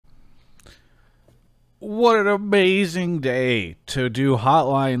What an amazing day to do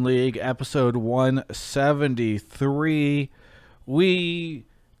Hotline League episode 173. We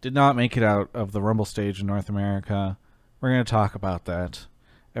did not make it out of the Rumble stage in North America. We're going to talk about that.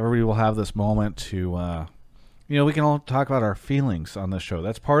 Everybody will have this moment to, we can all talk about our feelings on this show.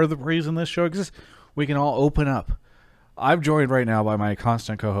 That's part of the reason this show exists. We can all open up. I'm joined right now by my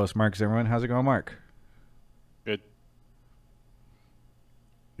constant co-host, Mark Zimmerman. How's it going, Mark? Good.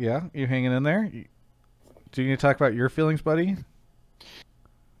 Yeah? You hanging in there? Do you need to talk about your feelings, buddy?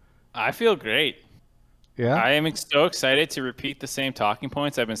 I feel great. Yeah? I am so excited to repeat the same talking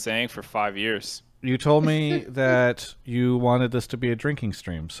points I've been saying for 5 years. You told me that you wanted this to be a drinking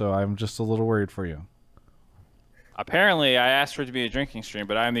stream, so I'm just a little worried for you. Apparently, I asked for it to be a drinking stream,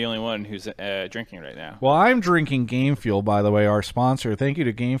 but I'm the only one who's drinking right now. Well, I'm drinking Game Fuel, by the way, our sponsor. Thank you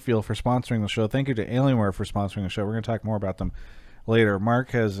to Game Fuel for sponsoring the show. Thank you to Alienware for sponsoring the show. We're going to talk more about them later.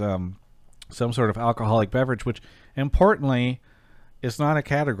 Mark has some sort of alcoholic beverage, which, importantly, is not a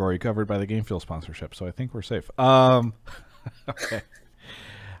category covered by the Game Fuel sponsorship, so I think we're safe. Okay.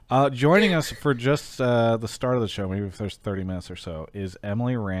 Joining us for just the start of the show, maybe if there's 30 minutes or so, is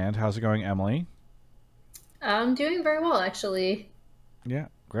Emily Rand. How's it going, Emily? I'm doing very well, actually. Yeah,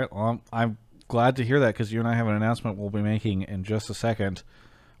 great. Well, I'm glad to hear that because you and I have an announcement we'll be making in just a second.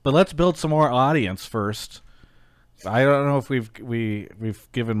 But let's build some more audience first. I don't know if we've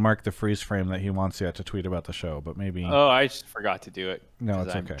given Mark the freeze frame that he wants yet to tweet about the show, but maybe. Oh, I just forgot to do it. No,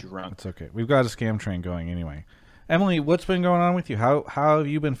 it's I'm okay. Drunk. It's okay. We've got a scam train going anyway. Emily, what's been going on with you? How have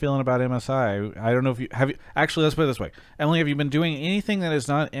you been feeling about MSI? I don't know if you have. Actually, let's put it this way. Emily, have you been doing anything that is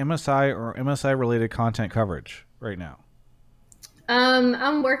not MSI or MSI related content coverage right now?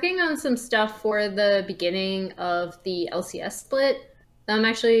 I'm working on some stuff for the beginning of the LCS split that I'm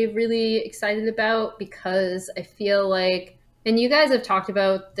actually really excited about because I feel like, and you guys have talked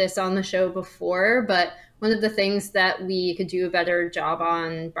about this on the show before, but one of the things that we could do a better job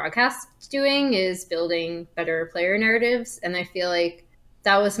on broadcast doing is building better player narratives. And I feel like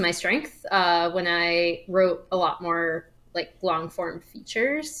that was my strength when I wrote a lot more like long form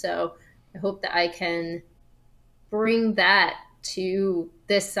features. So I hope that I can bring that to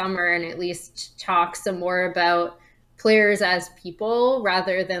this summer and at least talk some more about players as people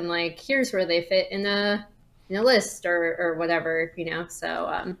rather than like, here's where they fit in a list or whatever,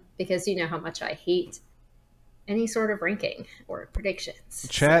 So because you know how much I hate any sort of ranking or predictions.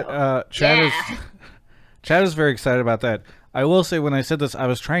 Chad is very excited about that. I will say when I said this, I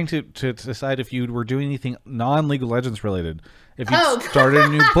was trying to decide if you were doing anything non-League of Legends related. If you'd started a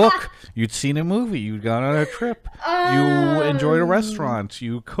new book, you'd seen a movie, you'd gone on a trip, you enjoyed a restaurant,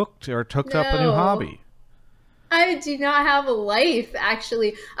 you cooked or took up a new hobby. I do not have a life,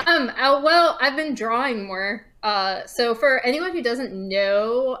 actually. Well, I've been drawing more. So for anyone who doesn't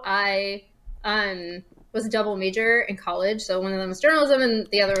know, I was a double major in college. So one of them was journalism and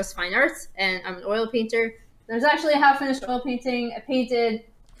the other was fine arts. And I'm an oil painter. There's actually a half-finished oil painting I painted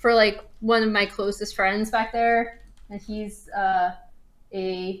for like one of my closest friends back there. And he's a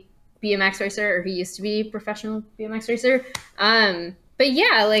BMX racer, or he used to be a professional BMX racer. But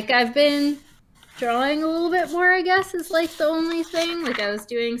yeah, like I've been drawing a little bit more, I guess, is like the only thing. Like I was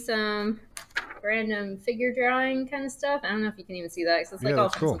doing some random figure drawing kind of stuff. I don't know if you can even see that because it's like all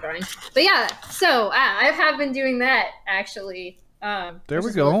pencil drawing. But yeah, so I have been doing that actually. There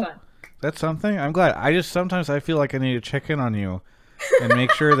we go. Really that's something. I'm glad. Sometimes I feel like I need to check in on you and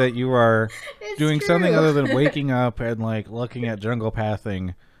make sure that you are doing something other than waking up and like looking at jungle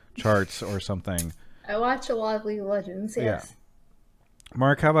pathing charts or something. I watch a lot of League of Legends. Yes. Yeah.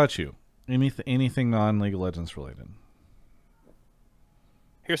 Mark, how about you? Anything non-League of Legends related?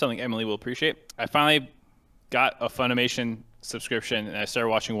 Here's something Emily will appreciate. I finally got a Funimation subscription, and I started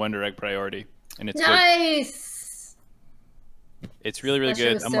watching Wonder Egg Priority, and it's nice. Good. It's really, really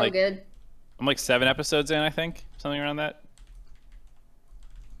good. Good. I'm like 7 episodes in, I think, something around that.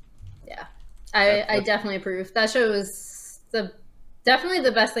 Yeah, I definitely approve. That show is definitely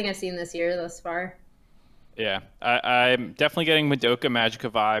the best thing I've seen this year thus far. Yeah, I'm definitely getting Madoka Magica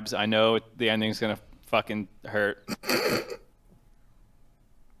vibes. I know the ending's gonna fucking hurt.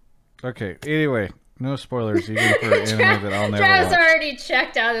 Okay. Anyway, no spoilers even for anime that I'll never Travis watch. already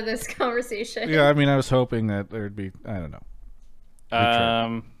checked out of this conversation. Yeah, I mean, I was hoping that there'd be. I don't know.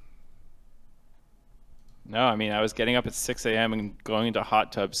 No, I mean, I was getting up at 6 a.m. and going into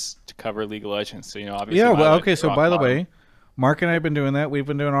hot tubs to cover League of Legends. So, obviously. Yeah, well, okay. So, by the way, Mark and I have been doing that. We've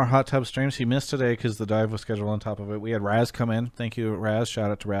been doing our hot tub streams. He missed today because the dive was scheduled on top of it. We had Raz come in. Thank you, Raz.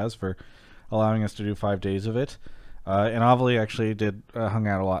 Shout out to Raz for allowing us to do 5 days of it. And Avali actually hung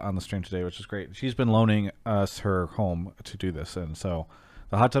out a lot on the stream today, which is great. She's been loaning us her home to do this, and so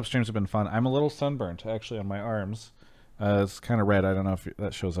The hot tub streams have been fun. I'm a little sunburnt actually on my arms. It's kind of red. I don't know if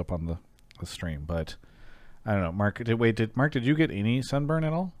that shows up on the stream, but I don't know. Mark, did you get any sunburn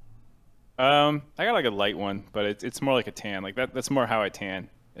at all? I got like a light one, but it's more like a tan. Like that's more how I tan.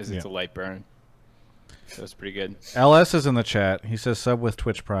 It's a light burn. So it's pretty good. LS is in the chat. He says sub with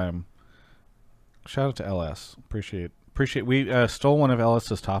Twitch Prime. Shout out to LS. Appreciate. We stole one of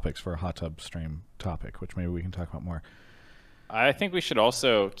LS's topics for a hot tub stream topic, which maybe we can talk about more. I think we should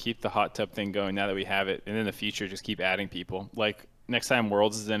also keep the hot tub thing going now that we have it, and in the future just keep adding people. Like next time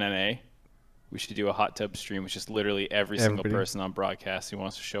Worlds is in NA, we should do a hot tub stream, which is literally every single person on broadcast who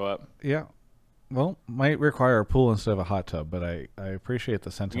wants to show up. Yeah. Well, might require a pool instead of a hot tub, but I appreciate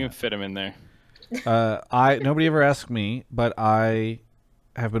the sentiment. You can fit them in there. Nobody ever asked me, but I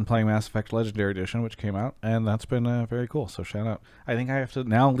have been playing Mass Effect Legendary Edition, which came out, and that's been very cool. So shout out. I think I have to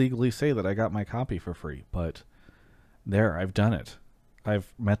now legally say that I got my copy for free, but there, I've done it.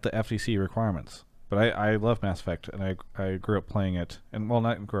 I've met the FTC requirements. But I love Mass Effect, and I grew up playing it, and well,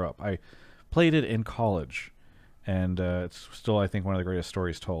 not grew up. I played it in college, and it's still, I think, one of the greatest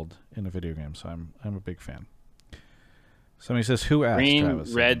stories told in a video game. So I'm a big fan. Somebody says, "Who asked?" Green,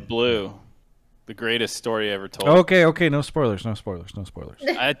 Travis? red, blue. The greatest story ever told. Okay, no spoilers.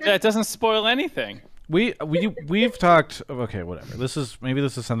 That doesn't spoil anything. We've talked. Okay, whatever. This is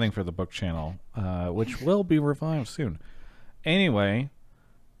something for the book channel, which will be revived soon. Anyway,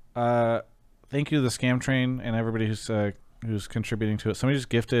 thank you to the Scam Train and everybody who's contributing to it. Somebody just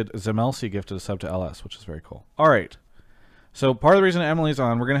Zemelsi gifted a sub to LS, which is very cool. All right. So part of the reason Emily's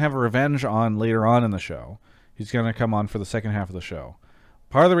on, we're gonna have a Revenge on later on in the show. He's gonna come on for the second half of the show.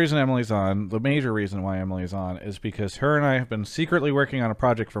 Part of the reason Emily's on, the major reason why Emily's on, is because her and I have been secretly working on a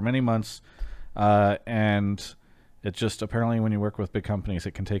project for many months, and it just apparently when you work with big companies,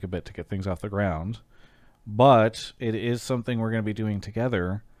 it can take a bit to get things off the ground. But it is something we're going to be doing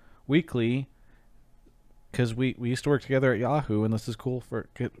together weekly, because we used to work together at Yahoo, and this is cool for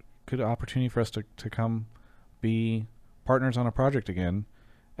good opportunity for us to come be partners on a project again.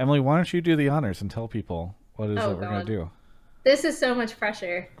 Emily, why don't you do the honors and tell people what it is that we're going to do? This is so much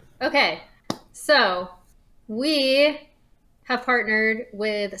pressure. Okay, so we have partnered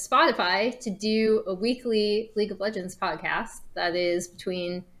with Spotify to do a weekly League of Legends podcast that is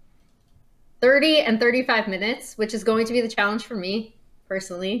between 30 and 35 minutes, which is going to be the challenge for me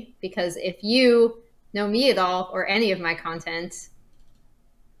personally, because if you know me at all or any of my content,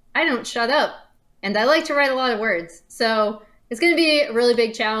 I don't shut up, and I like to write a lot of words. So it's going to be a really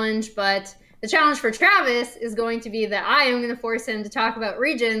big challenge, but the challenge for Travis is going to be that I am going to force him to talk about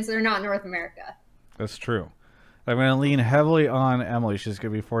regions that are not North America. That's true. I'm going to lean heavily on Emily. She's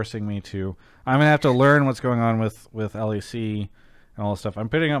going to be forcing me to. I'm going to have to learn what's going on with LEC and all this stuff. I'm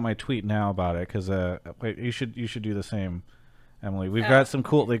putting out my tweet now about it because wait, you should do the same, Emily. We've got some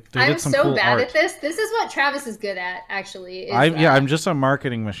cool. I'm so cool bad art. at this. This is what Travis is good at, actually. I'm just a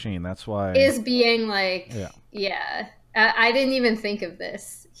marketing machine. That's why. Is being like, yeah. I didn't even think of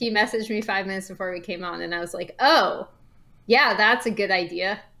this. He messaged me 5 minutes before we came on, and I was like, oh, yeah, that's a good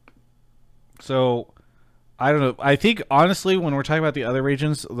idea. So, I don't know. I think, honestly, when we're talking about the other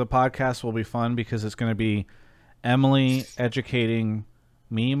regions, the podcast will be fun because it's going to be Emily educating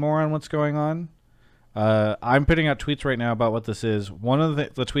me more on what's going on. I'm putting out tweets right now about what this is. One of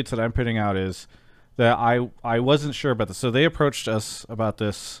the tweets that I'm putting out is that I wasn't sure about this. So they approached us about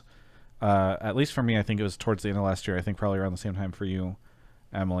this, at least for me, I think it was towards the end of last year. I think probably around the same time for you,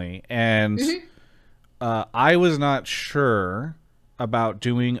 Emily. And I was not sure about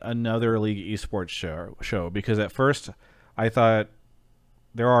doing another League esports show because at first I thought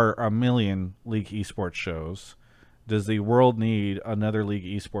there are a million League esports shows. Does the world need another League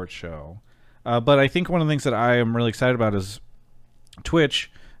esports show? But I think one of the things that I am really excited about is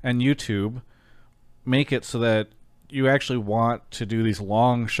Twitch and YouTube make it so that you actually want to do these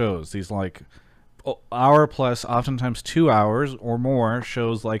long shows, these like hour plus, oftentimes 2 hours or more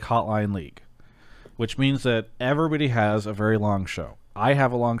shows like Hotline League, which means that everybody has a very long show. I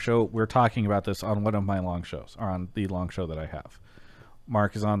have a long show. We're talking about this on one of my long shows, or on the long show that I have.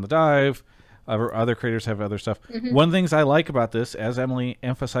 Mark is on the dive. Other creators have other stuff. One of the things I like about this, as Emily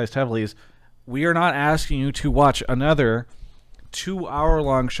emphasized heavily, is we are not asking you to watch another 2 hour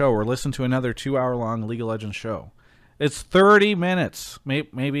long show or listen to another 2 hour long League of Legends show. It's 30 minutes.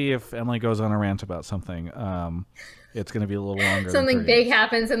 Maybe if Emily goes on a rant about something, it's going to be a little longer. Something big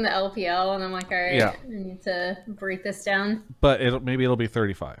happens in the LPL, and I'm like, all right, yeah. I need to break this down. But maybe it'll be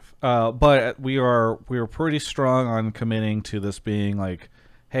 35. But we are pretty strong on committing to this being like,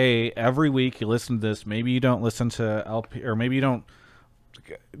 hey, every week you listen to this. Maybe you don't listen to LP, or maybe you don't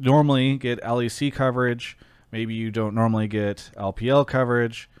normally get LEC coverage. maybe you don't normally get LPL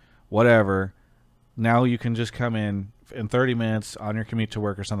coverage, whatever. Now you can just come in 30 minutes on your commute to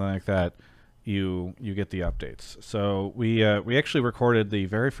work or something like that. You get the updates. So we actually recorded the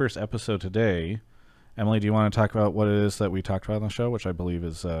very first episode today. Emily, do you want to talk about what it is that we talked about on the show, which I believe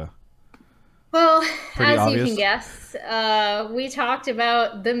is well, as obvious? You can guess, we talked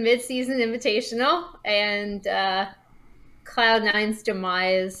about the mid-season invitational and Cloud9's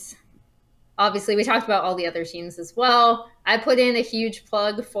demise. Obviously, we talked about all the other teams as well. I put in a huge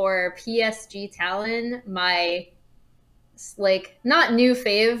plug for PSG Talon, my not new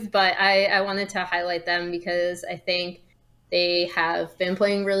fave, but I wanted to highlight them because I think they have been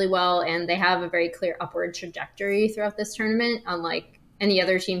playing really well and they have a very clear upward trajectory throughout this tournament. Unlike any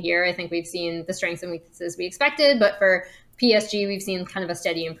other team here, I think we've seen the strengths and weaknesses we expected, but for PSG, we've seen kind of a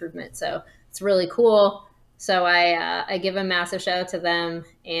steady improvement. So it's really cool. So I give a massive shout out to them,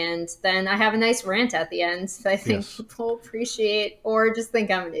 and then I have a nice rant at the end that I think people appreciate, or just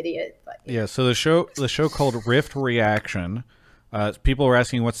think I'm an idiot. But yeah. So the show called Rift Reaction. People were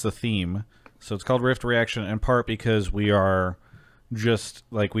asking what's the theme. So it's called Rift Reaction in part because we are just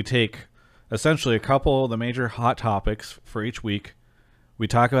we take essentially a couple of the major hot topics for each week. We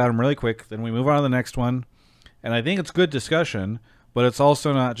talk about them really quick, then we move on to the next one, and I think it's good discussion, but it's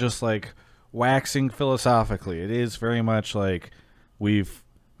also not just waxing philosophically. It is very much we've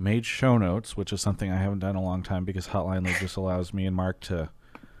made show notes, which is something I haven't done in a long time because Hotline League just allows me and Mark to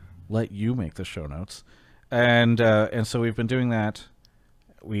let you make the show notes, and so we've been doing that.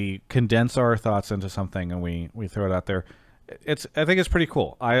 We condense our thoughts into something and we throw it out there. I think it's pretty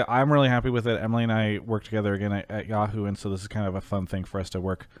cool. I'm really happy with it. Emily and I work together again at Yahoo, and so this is kind of a fun thing for us to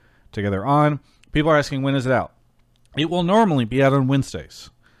work together on. People are asking, when is it out? It will normally be out on Wednesdays.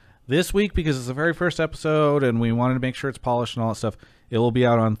 This week, because it's the very first episode and we wanted to make sure it's polished and all that stuff, it will be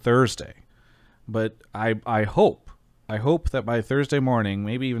out on Thursday. But I hope that by Thursday morning,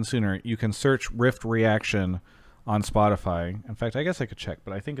 maybe even sooner, you can search Rift Reaction on Spotify. In fact, I guess I could check,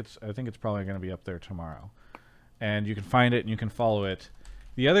 but I think it's probably going to be up there tomorrow. And you can find it and you can follow it.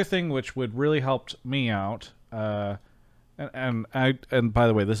 The other thing which would really help me out, and by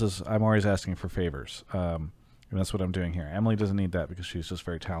the way, I'm always asking for favors. And that's what I'm doing here. Emily doesn't need that because she's just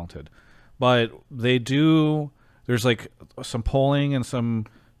very talented. But there's some polling and some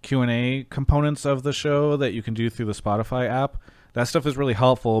Q&A components of the show that you can do through the Spotify app. That stuff is really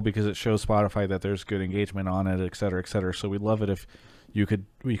helpful because it shows Spotify that there's good engagement on it, et cetera, et cetera. So we'd love it if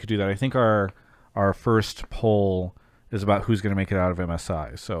we could do that. I think our first poll is about who's going to make it out of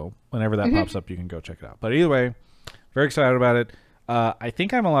MSI. So whenever that pops up, you can go check it out. But either way, very excited about it. I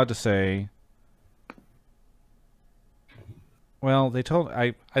think I'm allowed to say... Well,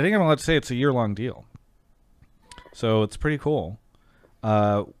 I think I'm allowed to say it's a year-long deal. So it's pretty cool.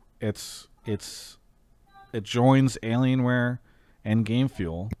 It joins Alienware and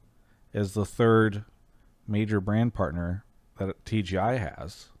GameFuel as the third major brand partner that TGI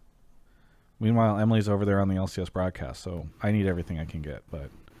has. Meanwhile, Emily's over there on the LCS broadcast, so I need everything I can get. But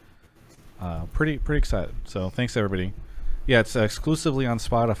pretty excited. So thanks, everybody. Yeah, it's exclusively on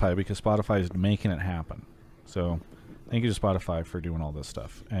Spotify because Spotify is making it happen. So... thank you to Spotify for doing all this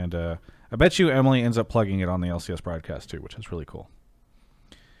stuff. And I bet you Emily ends up plugging it on the LCS broadcast too, which is really cool.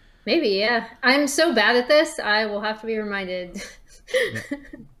 Maybe, yeah. I'm so bad at this, I will have to be reminded. Yeah.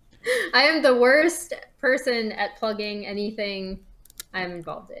 I am the worst person at plugging anything I'm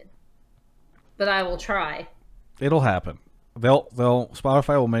involved in. But I will try. It'll happen.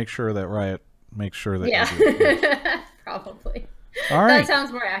 Spotify will make sure that Riot makes sure that you do it. Probably. All right. That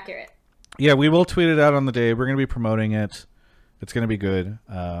sounds more accurate. Yeah, we will tweet it out on the day. We're going to be promoting it. It's going to be good.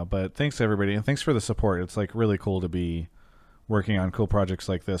 But thanks, everybody. And thanks for the support. It's really cool to be working on cool projects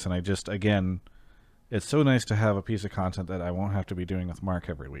like this. And again, it's so nice to have a piece of content that I won't have to be doing with Mark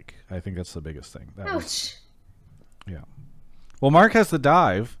every week. I think that's the biggest thing. Ouch. Yeah. Well, Mark has the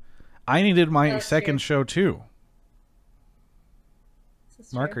dive. I needed my second show, too.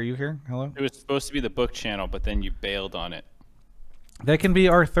 Mark, are you here? Hello? It was supposed to be the book channel, but then you bailed on it. That can be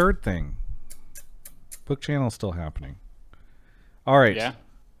our third thing. Book channel is still happening. All right. Yeah.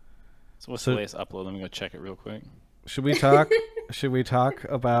 So what's the latest upload? Let me go check it real quick. Should we talk? Should we talk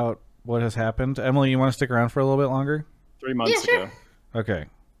about what has happened? Emily, you want to stick around for a little bit longer? 3 months ago. Okay.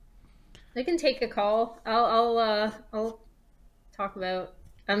 I can take a call. I'll talk about.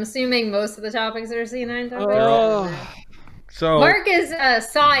 I'm assuming most of the topics that are C9 topics. So Mark is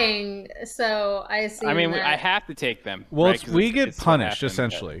sighing, so I assume. I mean, that... I have to take them. Well, right? we get punished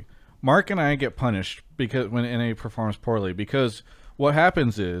essentially. Mark and I get punished because when NA performs poorly, because what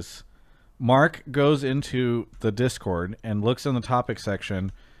happens is Mark goes into the Discord and looks in the topic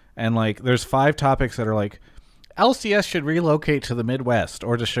section, and there's 5 topics that are LCS should relocate to the Midwest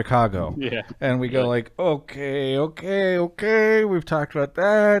or to Chicago. Yeah. And we go like, okay. We've talked about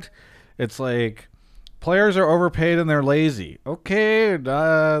that. It's like players are overpaid and they're lazy. Okay,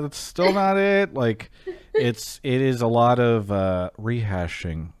 that's still not it. Like, it is a lot of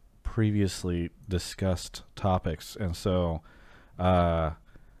rehashing previously discussed topics, and so I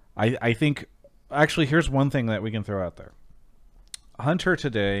think actually here's one thing that we can throw out there. Hunter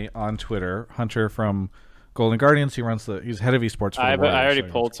today on Twitter, Hunter from Golden Guardians, he's head of esports for I the Warriors, already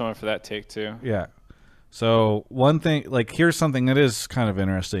pulled someone for that take too. Yeah. So one thing, like, here's something that is kind of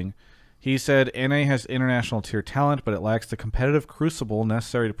interesting. He said NA has international tier talent, but it lacks the competitive crucible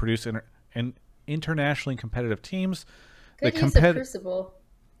necessary to produce an internationally competitive teams. Good use of crucible.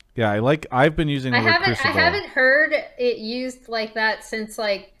 Yeah, I've been using the word crucible. I haven't heard it used like that since,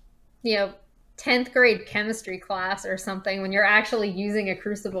 like, 10th grade chemistry class or something, when you're actually using a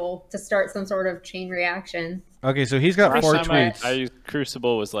crucible to start some sort of chain reaction. Okay, so he's got 4 tweets. I used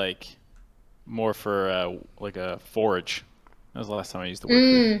crucible was like more for like a forge. That was the last time I used the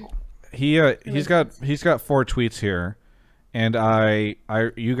word crucible. He's got 4 tweets here, and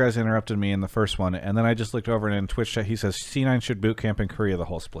you guys interrupted me in the first one, and then I just looked over and in Twitch chat he says C9 should boot camp in Korea the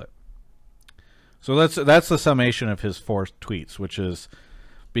whole split. So that's the summation of his 4 tweets, which is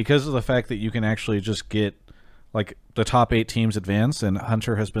because of the fact that you can actually just get like the top 8 teams advance, and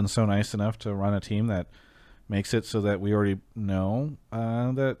Hunter has been so nice enough to run a team that makes it so that we already know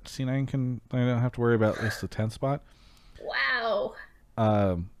that C9 I don't have to worry about at least the 10th spot. Wow.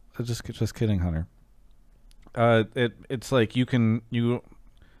 Just kidding, Hunter. It's like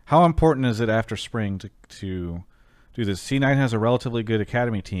how important is it after spring to do this? C9 has a relatively good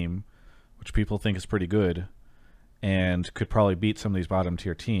academy team, which people think is pretty good, and could probably beat some of these bottom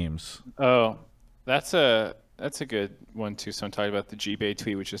tier teams. Oh, that's a good one too. So I'm talking about the G-Bay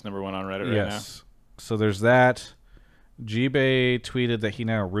tweet, which is number 1 on Reddit right now. So there's that. G-Bay tweeted that he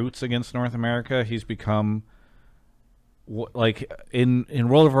now roots against North America. He's become like in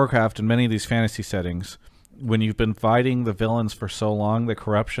World of Warcraft and many of these fantasy settings, when you've been fighting the villains for so long, the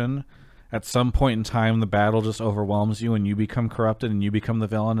corruption, at some point in time the battle just overwhelms you and you become corrupted and you become the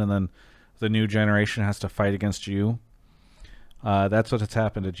villain, and then the new generation has to fight against you. That's what has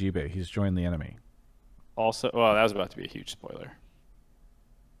happened to G-Bay. He's joined the enemy. Also, well, that was about to be a huge spoiler.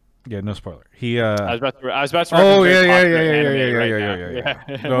 Yeah, no spoiler. I was about to. Oh yeah.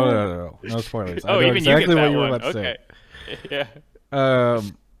 No spoilers. Oh, I know even exactly you get that what you were one. about to say. Yeah.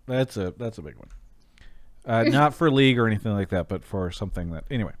 That's a big one. Not for League or anything like that, but for something that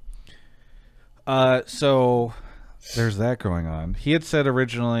anyway. So there's that going on. He had said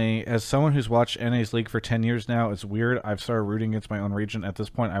originally, as someone who's watched NA's League for 10 years now, it's weird. I've started rooting against my own region at this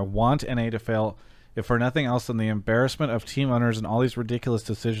point. I want NA to fail, if for nothing else than the embarrassment of team owners and all these ridiculous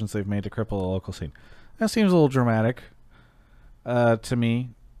decisions they've made to cripple the local scene. That seems a little dramatic to me.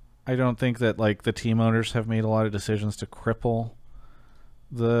 I don't think that like the team owners have made a lot of decisions to cripple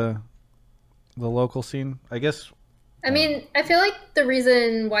the local scene. I guess. I mean, I feel like the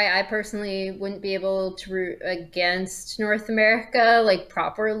reason why I personally wouldn't be able to root against North America like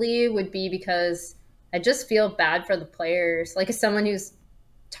properly would be because I just feel bad for the players. Like, as someone who's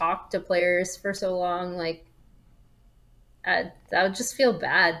talked to players for so long, like that would just feel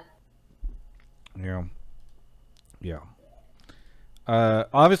bad. Yeah.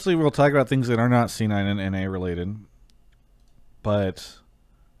 Obviously, we'll talk about things that are not C9 and NA related, and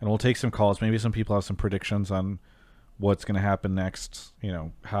we'll take some calls. Maybe some people have some predictions on what's going to happen next.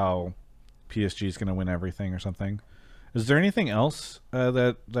 How PSG is going to win everything or something. Is there anything else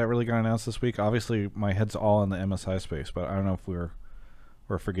that really got announced this week? Obviously, my head's all in the MSI space, but I don't know if we're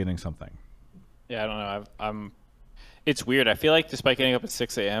forgetting something. Yeah, I don't know. It's weird. I feel like despite getting up at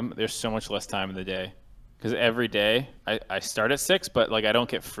 6 a.m., there's so much less time in the day. Because every day I start at 6, but like I don't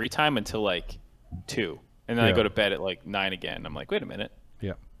get free time until like 2. And then I go to bed at like 9 again. I'm like, wait a minute.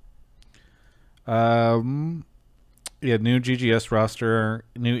 Yeah. New GGS roster,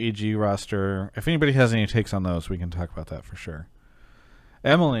 new EG roster. If anybody has any takes on those, we can talk about that for sure.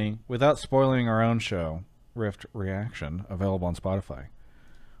 Emily, without spoiling our own show, Rift Reaction, available on Spotify.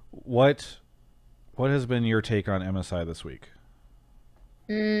 What has been your take on MSI this week?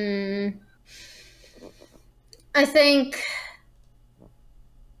 I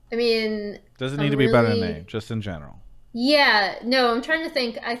mean, does it need to be better than NA, just in general? Yeah, no, I'm trying to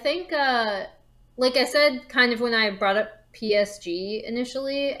think. I think, like I said, kind of when I brought up PSG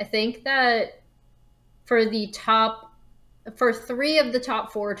initially, I think that for 3 of the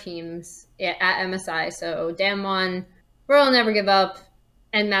top 4 teams at MSI, so Damwon, Royal Never Give Up,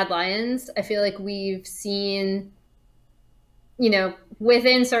 and Mad Lions, I feel like we've seen,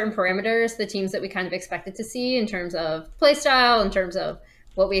 within certain parameters, the teams that we kind of expected to see in terms of play style, in terms of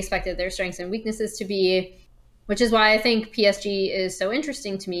what we expected their strengths and weaknesses to be, which is why I think PSG is so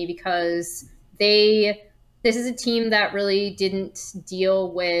interesting to me, because this is a team that really didn't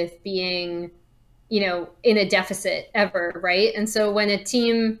deal with being, in a deficit ever, right? And so when a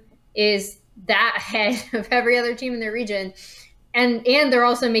team is that ahead of every other team in their region, and they're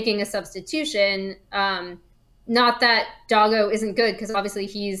also making a substitution, not that Doggo isn't good, because obviously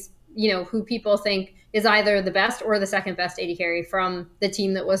he's, who people think is either the best or the second best AD carry from the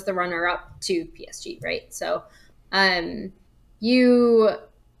team that was the runner-up to PSG, right? So you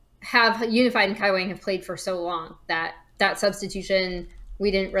have Unified and Kaiwing have played for so long that substitution, we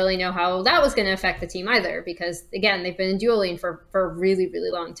didn't really know how that was going to affect the team either, because again, they've been in dual lane for a really,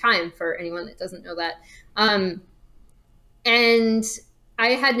 really long time, for anyone that doesn't know that. And I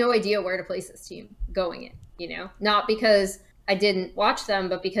had no idea where to place this team going in, not because I didn't watch them,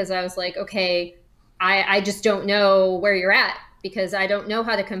 but because I was like, okay, I just don't know where you're at, because I don't know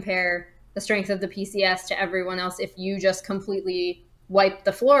how to compare the strength of the PCS to everyone else if you just completely wipe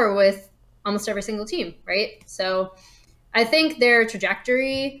the floor with almost every single team, right? So I think their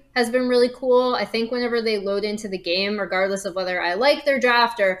trajectory has been really cool. I think whenever they load into the game, regardless of whether I like their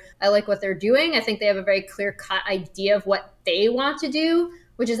draft or I like what they're doing, I think they have a very clear-cut idea of what they want to do,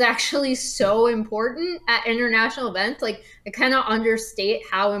 which is actually so important at international events. Like, I cannot understate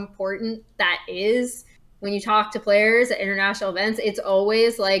how important that is when you talk to players at international events. It's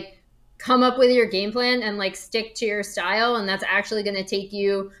always like, come up with your game plan and like stick to your style, and that's actually going to take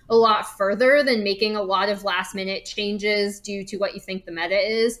you a lot further than making a lot of last minute changes due to what you think the meta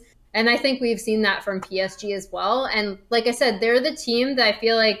is. And I think we've seen that from PSG as well. And like I said, they're the team that I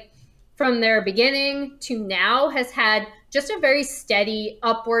feel like from their beginning to now has had just a very steady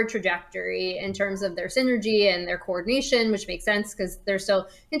upward trajectory in terms of their synergy and their coordination, which makes sense because they're still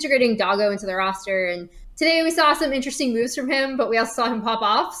integrating Doggo into their roster. And today we saw some interesting moves from him, but we also saw him pop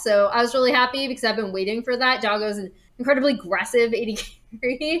off. So I was really happy because I've been waiting for that. Doggo's an incredibly aggressive AD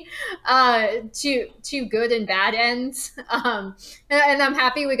carry, to good and bad ends. And I'm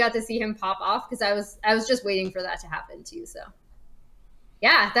happy we got to see him pop off because I was just waiting for that to happen too. So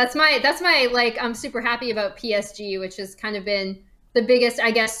yeah, that's my like, I'm super happy about PSG, which has kind of been the biggest,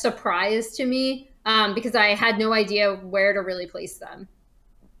 I guess, surprise to me, because I had no idea where to really place them.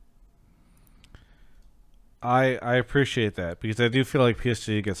 I appreciate that, because I do feel like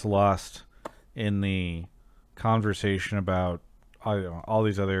PSG gets lost in the conversation about all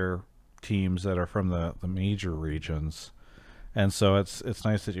these other teams that are from the major regions. And so it's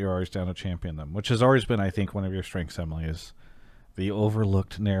nice that you're always down to champion them, which has always been, I think, one of your strengths, Emily, is the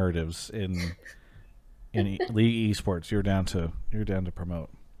overlooked narratives in league esports. You're down to promote.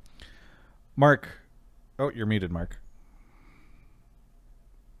 Mark, oh, you're muted, Mark.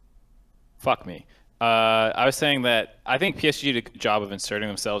 Fuck me. I was saying that I think PSG did a good job of inserting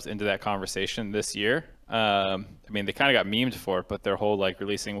themselves into that conversation this year. I mean, they kind of got memed for it, but their whole like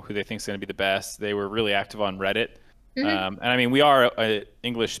releasing who they think is going to be the best. They were really active on Reddit. Mm-hmm. And I mean, we are an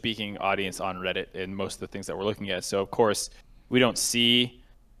English-speaking audience on Reddit in most of the things that we're looking at. So, of course, we don't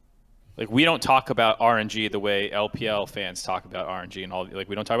talk about RNG the way LPL fans talk about RNG and all. Like,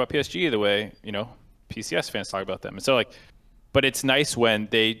 we don't talk about PSG the way, PCS fans talk about them. And so, but it's nice when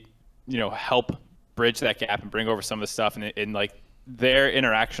they, help bridge that gap and bring over some of the stuff, and like their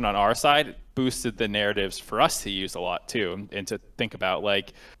interaction on our side boosted the narratives for us to use a lot too, and to think about,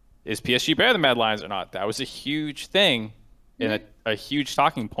 like, is PSG better than Mad Lions or not? That was a huge thing and a huge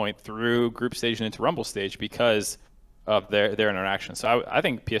talking point through group stage and into Rumble stage because of their interaction. So I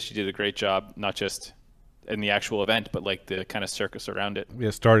think PSG did a great job, not just in the actual event, but like the kind of circus around it.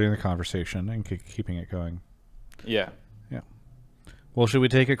 Yeah, starting the conversation and keeping it going. Yeah. Yeah. Well, should we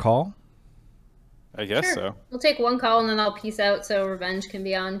take a call? I guess sure. so. We'll take one call and then I'll peace out so Revenge can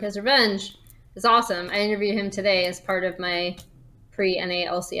be on, because Revenge is awesome. I interviewed him today as part of my pre-NA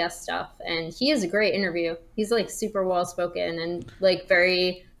LCS stuff, and he is a great interview. He's like super well spoken and like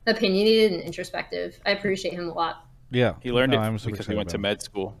very opinionated and introspective. I appreciate him a lot. Yeah, he learned it because he went to med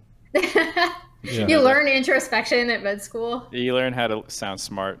school. Yeah. You learn introspection at med school. You learn how to sound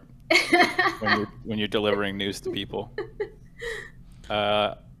smart when you're delivering news to people.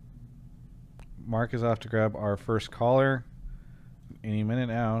 Mark is off to grab our first caller. Any minute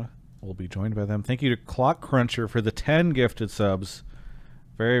now, we'll be joined by them. Thank you to Clock Cruncher for the 10 gifted subs.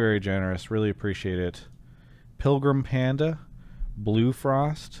 Very, very generous. Really appreciate it. Pilgrim Panda, Blue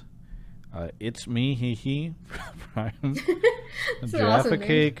Frost, It's Me, He, Prime, Jaffa awesome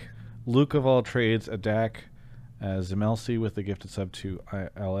Cake, Luke of All Trades, Adak, Zemelsi with the gifted sub to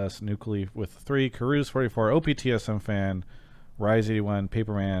ILS, Nuclei with 3, Karuz 44, OPTSM fan, Rise81,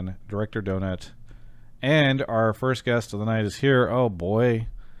 Paperman, Director Donut, and our first guest of the night is here. Oh boy,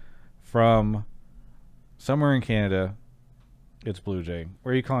 from somewhere in Canada, it's Blue Jay.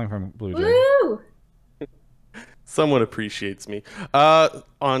 Where are you calling from, Blue Jay? Woo! Someone appreciates me.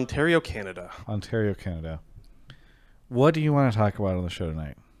 Ontario, Canada. Ontario, Canada. What do you want to talk about on the show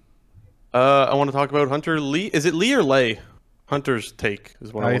tonight? I want to talk about Hunter Lee. Is it Lee or Lay? Hunter's take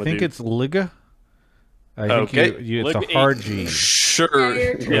is what I want to do. I think it's Liga. I think it's a hard G. Sure.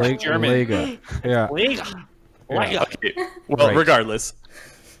 Yeah, German. Liga. Yeah. Liga. Yeah. Okay. Well, Right. regardless,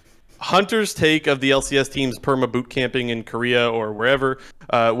 Hunter's take of the LCS teams perma boot camping in Korea or wherever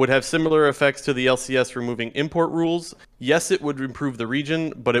would have similar effects to the LCS removing import rules. Yes, it would improve the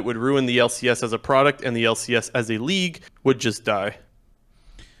region, but it would ruin the LCS as a product, and the LCS as a league would just die.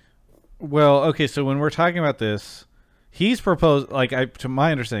 Well, okay, so when we're talking about this, he's proposed, to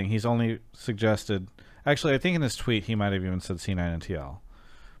my understanding, he's only suggested, actually, I think in his tweet, he might have even said C9 and TL.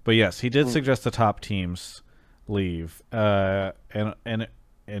 But yes, he did suggest the top teams leave and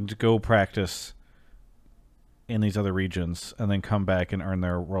go practice in these other regions and then come back and earn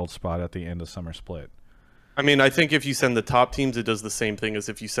their world spot at the end of summer split. I mean, I think if you send the top teams, it does the same thing as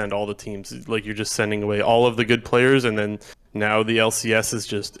if you send all the teams. Like, you're just sending away all of the good players, and then now the LCS is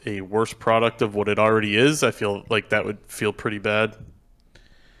just a worse product of what it already is. I feel like that would feel pretty bad.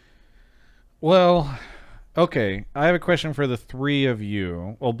 Well, okay, I have a question for the three of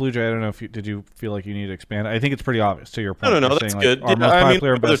you. Well, Blue Jay, I don't know if did you feel like you need to expand? I think it's pretty obvious to your point. No, You're that's saying, good. Our Yeah, most I mean,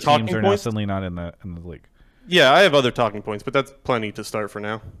 popular and other best teams talking are now points? suddenly not in the league. Yeah, I have other talking points, but that's plenty to start for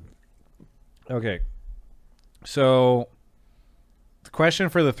now. Okay. So the question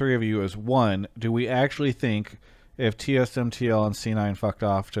for the three of you is, one, do we actually think if TSMTL and C9 fucked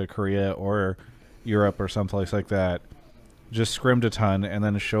off to Korea or Europe or someplace like that, just scrimmed a ton and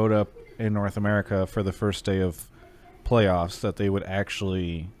then showed up in North America for the first day of playoffs, that they would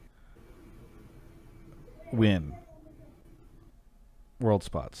actually win world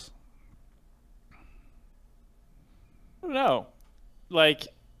spots? I don't know. Like,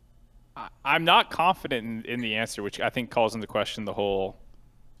 I'm not confident in the answer, which I think calls into question the whole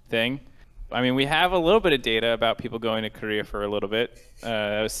thing. I mean, we have a little bit of data about people going to Korea for a little bit.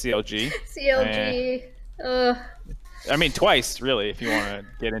 That was CLG. CLG. I mean, twice, really, if you want to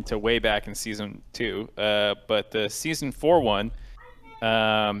get into way back in Season 2. But the Season 4 one,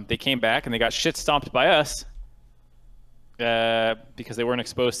 they came back and they got shit stomped by us because they weren't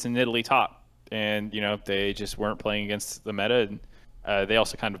exposed to Nidalee top. And, they just weren't playing against the meta. And they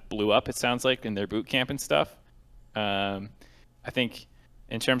also kind of blew up, it sounds like, in their boot camp and stuff. I think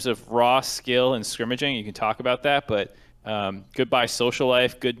in terms of raw skill and scrimmaging, you can talk about that. But goodbye social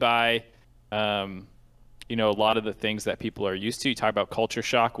life, goodbye... a lot of the things that people are used to. You talk about culture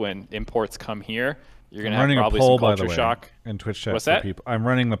shock when imports come here. You're going to have probably some culture shock. In Twitch chat. What's that? People. I'm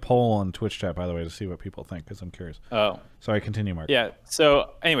running the poll on Twitch chat, by the way, to see what people think, because I'm curious. Oh. Sorry, continue, Mark. Yeah.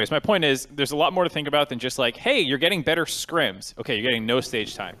 So anyways, my point is there's a lot more to think about than just like, hey, you're getting better scrims. Okay, you're getting no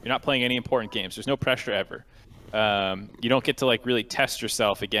stage time. You're not playing any important games. There's no pressure ever. You don't get to really test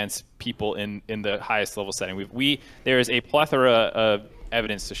yourself against people in the highest level setting. There is a plethora of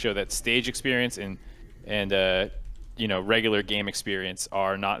evidence to show that stage experience and regular game experience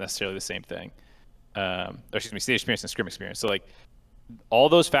are not necessarily the same thing. Stage experience and scrim experience. So all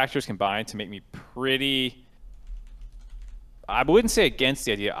those factors combine to make me pretty. I wouldn't say against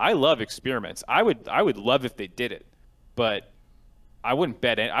the idea. I love experiments. I would love if they did it, but I wouldn't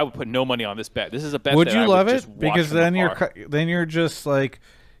bet it. I would put no money on this bet. This is a bet. Would that you I love would it? just watch Because from then you're just like,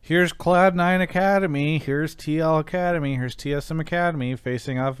 here's Cloud9 Academy, here's TL Academy, here's TSM Academy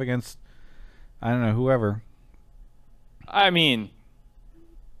facing off against, I don't know, whoever. I mean,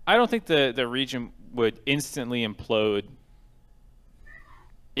 I don't think the region would instantly implode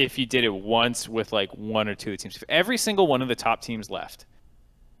if you did it once with one or two teams. If every single one of the top teams left,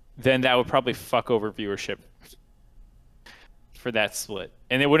 then that would probably fuck over viewership for that split.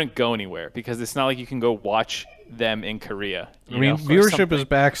 And it wouldn't go anywhere because it's not like you can go watch them in Korea. Viewership is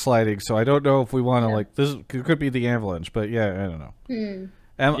backsliding, so I don't know if we want to this could be the avalanche, but yeah, I don't know.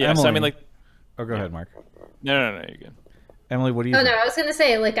 Emily, so I mean oh, go ahead, Mark. No, you're good. Emily, what do you think? No, I was going to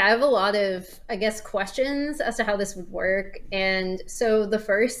say, I have a lot of, questions as to how this would work. And so the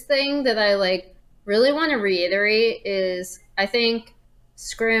first thing that I, really want to reiterate is I think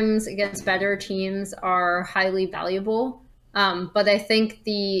scrims against better teams are highly valuable. But I think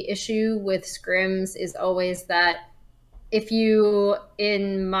the issue with scrims is always that if you,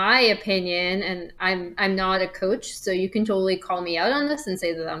 in my opinion, and I'm not a coach, so you can totally call me out on this and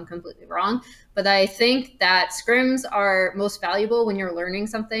say that I'm completely wrong, but I think that scrims are most valuable when you're learning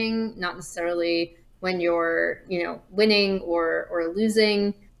something, not necessarily when you're, winning or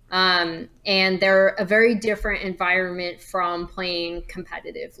losing. And they're a very different environment from playing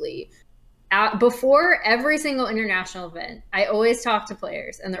competitively. Before every single international event, I always talk to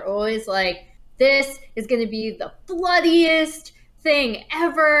players, and they're always like, this is going to be the bloodiest thing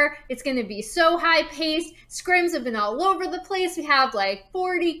ever. It's going to be so high paced. Scrims have been all over the place. We have like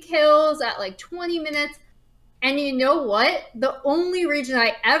 40 kills at like 20 minutes. And you know what? The only region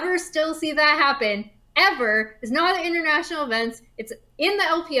I ever still see that happen ever is not at international events. It's in the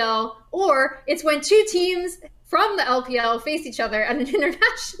LPL, or it's when two teams from the LPL face each other at an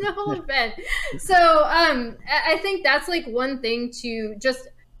international event. So I think that's like one thing to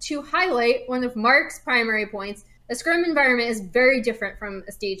highlight. One of Mark's primary points: a scrim environment is very different from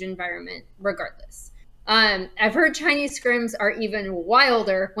a stage environment regardless. I've heard Chinese scrims are even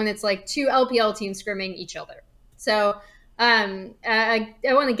wilder when it's like two LPL teams scrimming each other. So I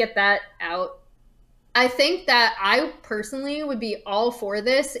want to get that out. I think that I personally would be all for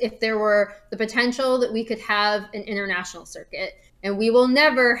this if there were the potential that we could have an international circuit. And we will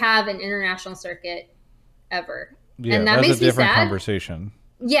never have an international circuit ever. Yeah, and that that's makes a different me sad. conversation.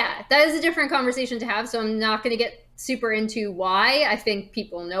 Yeah, that is a different conversation to have. So I'm not going to get super into why. I think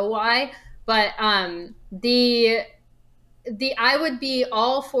people know why. But I would be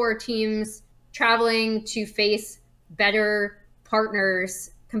all for teams traveling to face better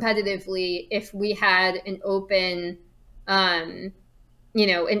partners competitively if we had an open, an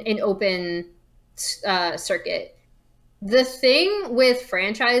open circuit. The thing with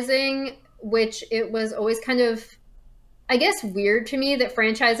franchising, which it was always kind of, I guess, weird to me that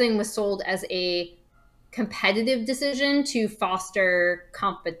franchising was sold as a competitive decision to foster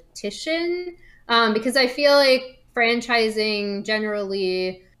competition, because I feel like franchising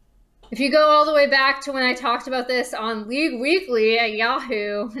generally, if you go all the way back to when I talked about this on League Weekly at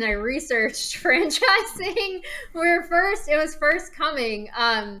Yahoo, when I researched franchising, it was first coming.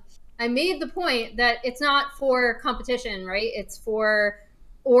 I made the point that it's not for competition, right? It's for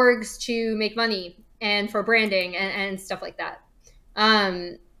orgs to make money and for branding and stuff like that.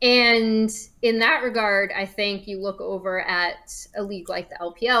 And in that regard, I think you look over at a league like the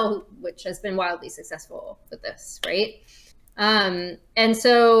LPL, which has been wildly successful with this, right? And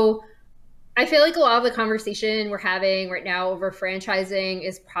so I feel like a lot of the conversation we're having right now over franchising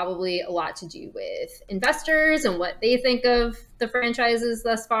is probably a lot to do with investors and what they think of the franchises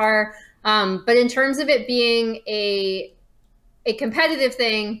thus far. But in terms of it being a competitive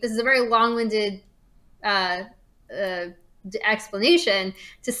thing, this is a very long-winded explanation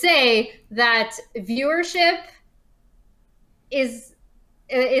to say that viewership is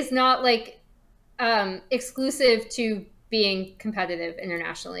not like exclusive to being competitive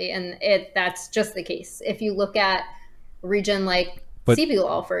internationally, and that's just the case. If you look at a region like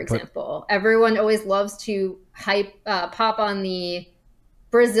CBLOL, for example, everyone always loves to pop on the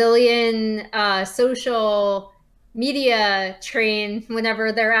Brazilian social media train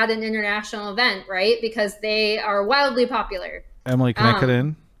whenever they're at an international event, right? Because they are wildly popular. Emily, can I cut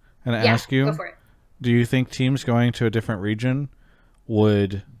in and ask you? Go for it. Do you think teams going to a different region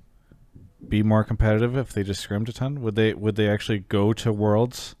would be more competitive if they just scrimmed a ton? Would they actually go to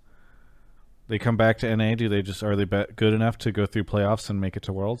Worlds? They come back to NA. Are they good enough to go through playoffs and make it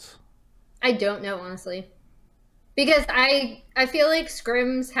to Worlds? I don't know, honestly, because I feel like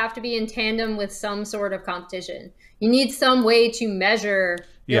scrims have to be in tandem with some sort of competition. You need some way to measure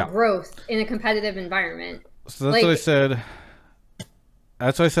your growth in a competitive environment. So that's what I said.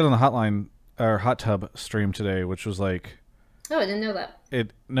 That's what I said on the hotline or hot tub stream today, which was like, oh, I didn't know that.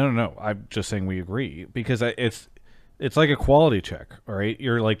 No. I'm just saying we agree, because it's like a quality check, all right?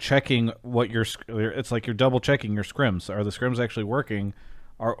 You're like checking it's like you're double checking your scrims. Are the scrims actually working?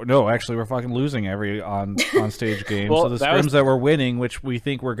 No, actually, we're fucking losing on stage games. Well, so the scrims that we're winning, which we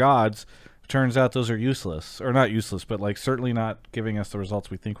think we're gods, turns out those are useless, or not useless, but like certainly not giving us the results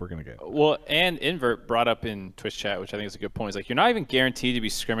we think we're going to get. Well, and Invert brought up in Twitch chat, which I think is a good point. Is like, you're not even guaranteed to be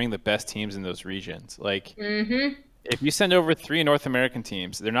scrimming the best teams in those regions. Like, if you send over 3 North American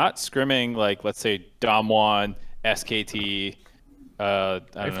teams, they're not scrimming like, let's say, Damwon, SKT.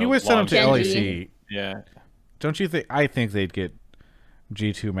 If you would send them to LEC, yeah, don't you think? I think they'd get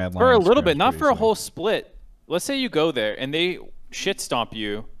G2 Mad Lions for a little bit, not for a easily. whole split. Let's say you go there and they shit stomp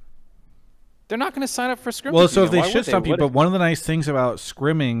you. They're not going to sign up for scrimming. Well, so if they shit stomp you, but one of the nice things about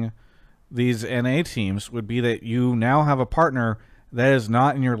scrimming these NA teams would be that you now have a partner that is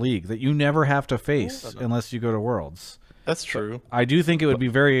not in your league, that you never have to face unless you go to Worlds. That's true. I do think it would be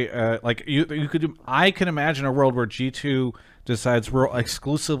very like you could. I can imagine a world where G2 decides we're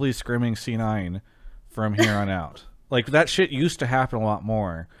exclusively scrimming C9 from here on out. Like that shit used to happen a lot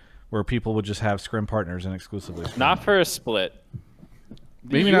more, where people would just have scrim partners and exclusively scrim. Not for a split.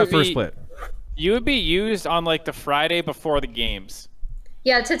 Maybe not for a split. You would be used on like the Friday before the games.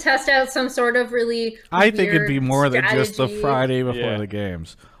 Yeah, to test out some sort of really I think it'd be weird more than just the strategy. Friday before Yeah. the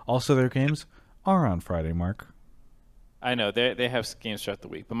games. Also, their games are on Friday, Mark. I know they have games throughout the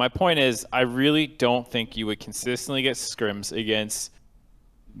week, but my point is, I really don't think you would consistently get scrims against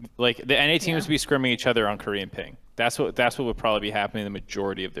like the NA teams would be scrimming each other on Korean ping. That's what would probably be happening in the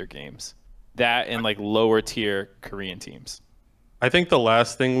majority of their games. That and like lower tier Korean teams. I think the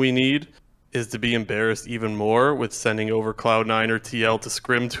last thing we need is to be embarrassed even more with sending over Cloud9 or TL to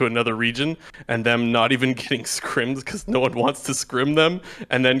scrim to another region and them not even getting scrimmed because no one wants to scrim them,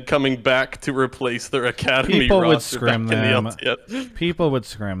 and then coming back to replace their academy People would roster scrim back in them. the LCS. People would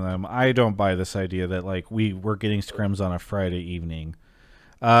scrim them. I don't buy this idea that like we're getting scrims on a Friday evening.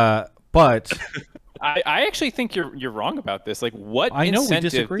 But I actually think you're wrong about this. Like, what I know we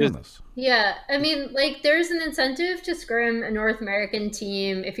incentive disagree on this. Yeah, I mean, like, there's an incentive to scrim a North American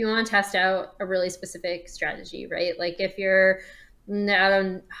team if you want to test out a really specific strategy, right? Like, if you're,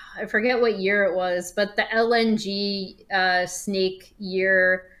 I forget what year it was, but the LNG Snake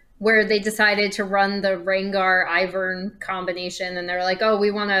year where they decided to run the Rengar Ivern combination, and they're like, oh, we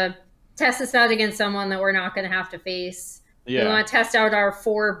want to test this out against someone that we're not going to have to face. Yeah. We want to test out our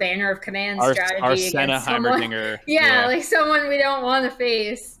 4 Banner of Command strategy our Senna against someone. Heimerdinger. Yeah, like someone we don't want to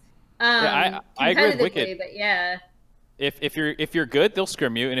face. I agree with Wicked. But yeah. If you're good, they'll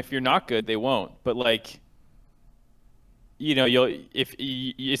scrim you, and if you're not good, they won't. But like, you know,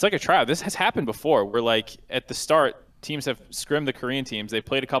 it's like a trial. This has happened before, where like at the start, teams have scrimmed the Korean teams. They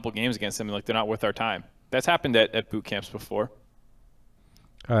played a couple games against them, and like they're not worth our time. That's happened at boot camps before.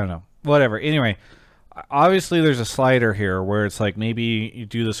 I don't know. Whatever. Anyway, obviously there's a slider here where it's like maybe you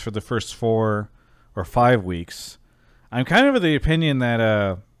do this for the first 4 or 5 weeks. I'm kind of the opinion that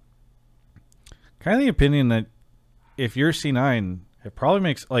if you're C9, it probably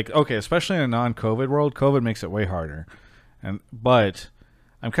makes like okay, especially in a non-COVID world, COVID makes it way harder. But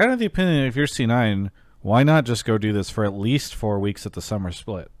I'm kind of the opinion that if you're C9, why not just go do this for at least 4 weeks at the summer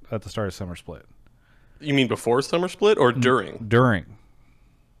split, at the start of summer split? You mean before summer split or during? During.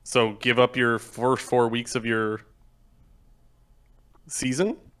 So give up your first 4 weeks of your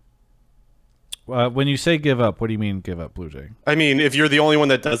season? When you say give up, what do you mean give up, Blue Jay? I mean, if you're the only one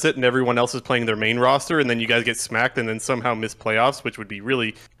that does it and everyone else is playing their main roster and then you guys get smacked and then somehow miss playoffs, which would be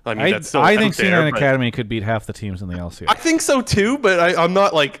really, I mean, that's still I think unfair, C9 but- Academy could beat half the teams in the LCS. I think so too, but I'm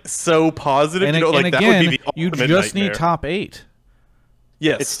not like so positive. And, you know, like and that again, would be the you ultimate just nightmare. need top 8.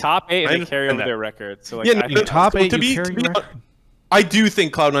 Yes, It's top 8 I and they carry understand over that. their record. So like, Yeah, You top so 8, to you be- carry to your be record. I do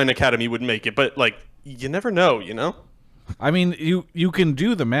think Cloud9 Academy would make it, but like you never know, you know. I mean, you can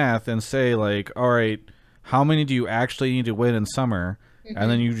do the math and say like, all right, how many do you actually need to win in summer,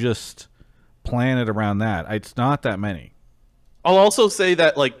 and then you just plan it around that. It's not that many. I'll also say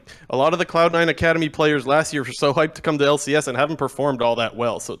that like a lot of the Cloud9 Academy players last year were so hyped to come to LCS and haven't performed all that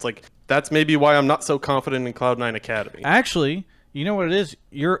well. So it's like that's maybe why I'm not so confident in Cloud9 Academy. Actually, you know what it is?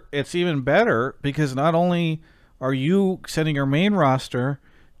 It's even better because not only are you sending your main roster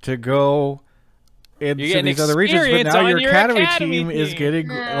to go into getting these other regions, but experience now on your your academy academy team is team. getting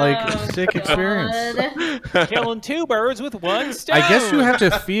like sick experience. killing 2 birds with 1 stone. I guess you have to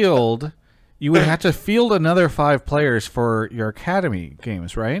field. You would have to field another 5 players for your academy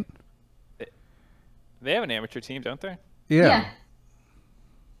games, right? They have an amateur team, don't they? Yeah.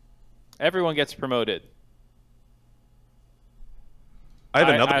 Everyone gets promoted. I have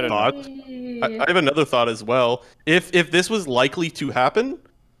I another don't thought. I have another thought as well. If this was likely to happen,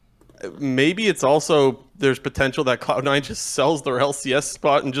 maybe it's also there's potential that Cloud9 just sells their LCS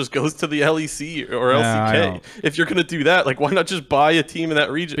spot and just goes to the LEC or I LCK. don't. If you're gonna do that, like why not just buy a team in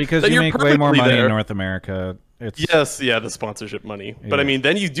that region? Because Then you you're make way more perfectly money there. in North America. It's Yes, yeah, the sponsorship money. But I Yeah. mean,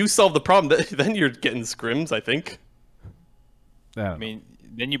 then you do solve the problem. Then you're getting scrims, I think. I mean,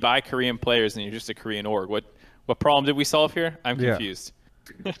 then you buy Korean players and you're just a Korean org. What problem did we solve here? I'm Yeah. confused.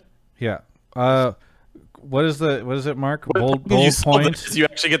 yeah. What is it, Mark? When Bold you solve point. this, you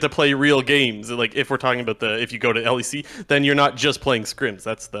actually get to play real games. Like if we're talking about if you go to LEC, then you're not just playing scrims.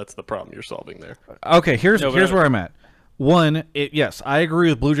 That's the problem you're solving there. Okay, here's No, but- where I'm at. One, yes, I agree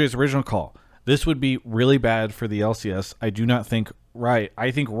with Blue Jay's original call. This would be really bad for the LCS. I do not think Riot. I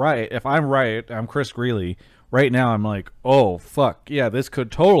think Riot. If I'm Riot, I'm Chris Greeley. Right now, I'm like, oh fuck, yeah, this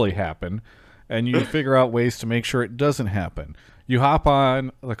could totally happen, and you figure out ways to make sure it doesn't happen. You hop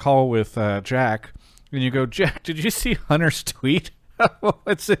on the call with Jack, and you go, Jack, did you see Hunter's tweet?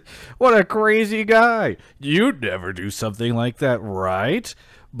 What a crazy guy. You'd never do something like that, right?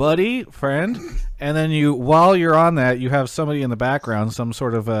 buddy, friend, and then while you're on that, you have somebody in the background, some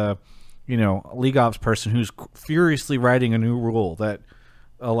sort of a, league ops person who's furiously writing a new rule that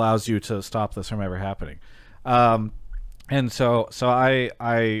allows you to stop this from ever happening. And so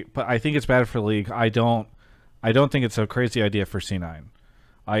I think it's bad for the league. I don't think it's a crazy idea for C9.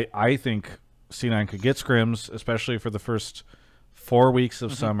 I think C9 could get scrims, especially for the first 4 weeks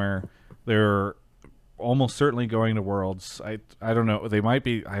of summer. They're almost certainly going to Worlds. I don't know. They might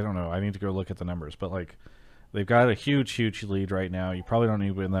be. I don't know. I need to go look at the numbers. But like, they've got a huge lead right now. You probably don't need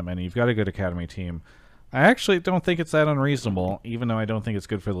to win that many. You've got a good academy team. I actually don't think it's that unreasonable, even though I don't think it's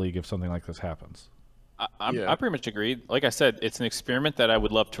good for the league if something like this happens. I pretty much agreed. Like I said, it's an experiment that I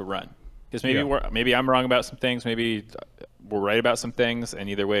would love to run. Because maybe I'm wrong about some things. Maybe we're right about some things. And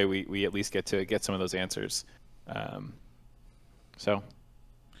either way, we at least get to get some of those answers. So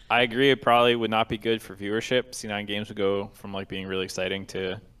I agree. It probably would not be good for viewership. C9 games would go from like being really exciting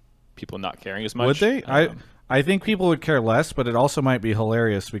to people not caring as much. Would they? I think people would care less, but it also might be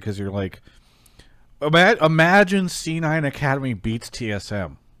hilarious because you're like, imagine C9 Academy beats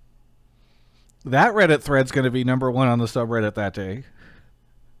TSM. That Reddit thread's going to be number 1 on the subreddit that day.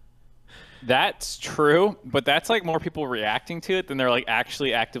 That's true, but that's like more people reacting to it than they're like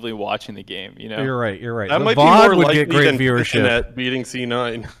actually actively watching the game. You're right. That the might be VOD more would likely get great than viewership at beating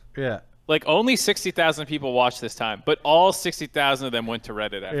C9. Yeah. Like only 60,000 people watched this time, but all 60,000 of them went to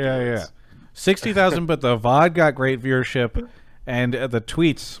Reddit afterwards. Yeah. 60,000, but the VOD got great viewership, and the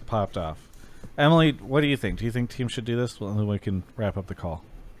tweets popped off. Emily, what do you think? Do you think teams should do this? Well, then we can wrap up the call.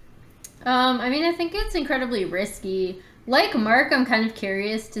 I think it's incredibly risky. Like Mark, I'm kind of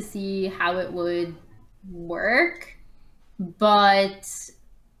curious to see how it would work, but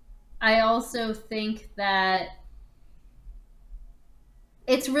I also think that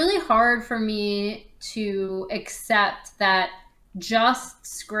it's really hard for me to accept that just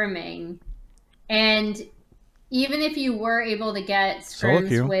scrimming, and even if you were able to get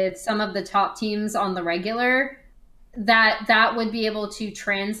scrims with some of the top teams on the regular, that would be able to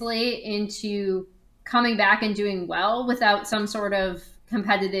translate into coming back and doing well without some sort of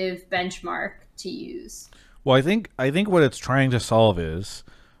competitive benchmark to use. Well, I think what it's trying to solve is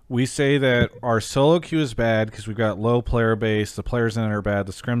we say that our solo queue is bad because we've got low player base, the players in it are bad,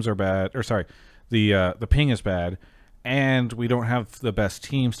 the scrims are bad, or sorry, the ping is bad, and we don't have the best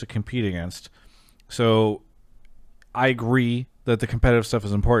teams to compete against. So I agree that the competitive stuff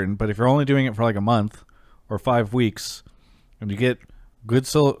is important, but if you're only doing it for like a month or 5 weeks, and you get good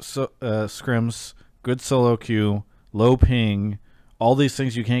scrims, good solo queue, low ping, all these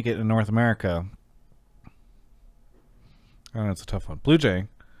things you can't get in North America. I don't know, it's a tough one. Blue Jay,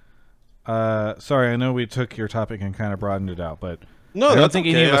 sorry, I know we took your topic and kind of broadened it out, but no, I don't think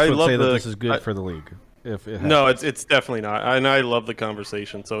okay. any of us would say that this is good for the league. No, it's definitely not. And I love the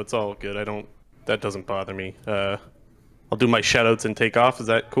conversation, so it's all good. That doesn't bother me. I'll do my shout outs and take off. Is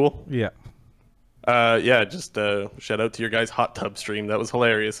that cool? Yeah. Just shout out to your guys' hot tub stream. That was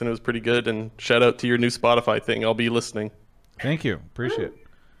hilarious and it was pretty good. And shout out to your new Spotify thing. I'll be listening. Thank you. Appreciate it.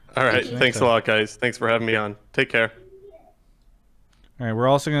 All right. Thanks a lot, guys. Thanks for having me on. Take care. All right. We're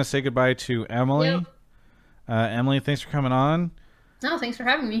also going to say goodbye to Emily. Yep. Emily, thanks for coming on. No, thanks for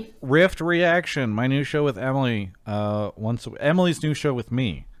having me. Rift Reaction, my new show with Emily. Emily's new show with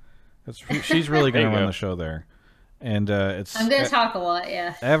me. She's really going to run the show there. And it's I'm going to talk a lot,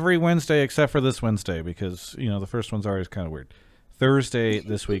 yeah. Every Wednesday except for this Wednesday because, the first one's always kind of weird. Thursday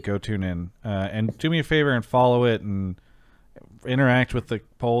this week, go tune in. And do me a favor and follow it and interact with the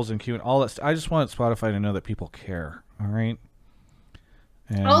polls and Q and all that. I just want Spotify to know that people care, all right?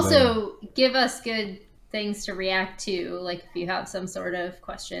 And, also, give us good things to react to, like if you have some sort of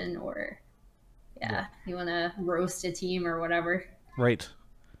question or, you want to roast a team or whatever. Right.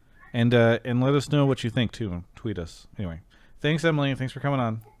 And let us know what you think too. Tweet us. Anyway, thanks, Emily. Thanks for coming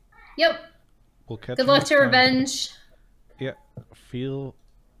on. Yep. We'll catch. Good luck to Revenge. Yeah. Feel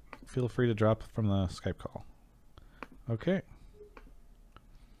free to drop from the Skype call. Okay.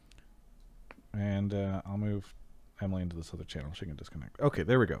 And I'll move Emily into this other channel. She can disconnect. Okay,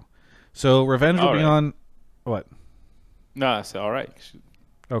 there we go. So Revenge will be on. What? No, it's all right.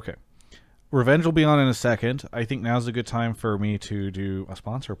 Okay. Revenge will be on in a second. I think now's a good time for me to do a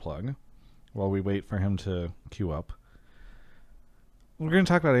sponsor plug while we wait for him to queue up. We're going to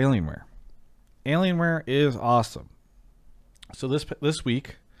talk about Alienware. Alienware is awesome. So this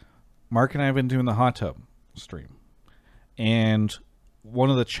week, Mark and I have been doing the hot tub stream. And one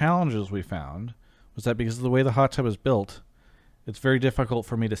of the challenges we found was that because of the way the hot tub is built, it's very difficult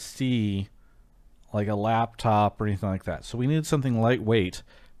for me to see like a laptop or anything like that. So we needed something lightweight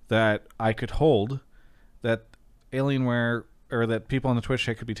that I could hold that Alienware or that people on the Twitch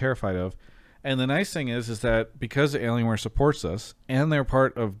chat could be terrified of. And the nice thing is that because Alienware supports us and they're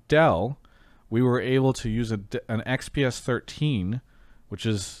part of Dell, we were able to use an XPS 13, which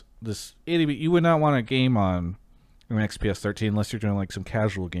is this itty. You would not want to game on an XPS 13 unless you're doing like some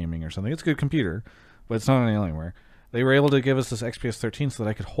casual gaming or something. It's a good computer, but it's not an Alienware. They were able to give us this XPS 13 so that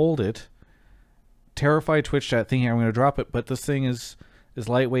I could hold it, terrified Twitch chat thinking I'm going to drop it, but this thing is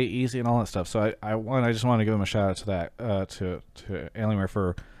lightweight, easy, and all that stuff. So I just want to give them a shout out to that, to Alienware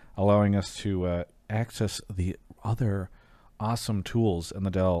for allowing us to access the other awesome tools in the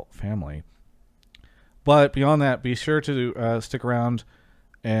Dell family. But beyond that, be sure to stick around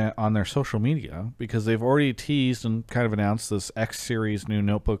on their social media, because they've already teased and kind of announced this X Series new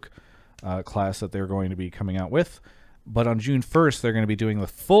notebook class that they're going to be coming out with. But on June 1st, they're going to be doing the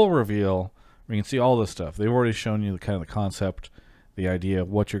full reveal. We can see all this stuff. They've already shown you the concept, the idea of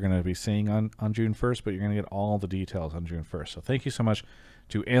what you're going to be seeing on June 1st, but you're going to get all the details on June 1st. So thank you so much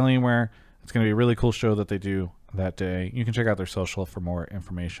to Alienware. It's going to be a really cool show that they do that day. You can check out their social for more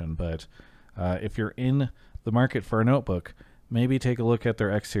information, but if you're in the market for a notebook, maybe take a look at their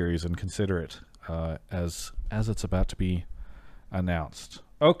X Series and consider it as it's about to be announced.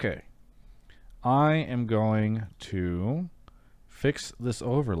 Okay. I am going to fix this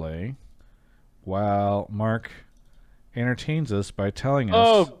overlay while Mark entertains us by telling us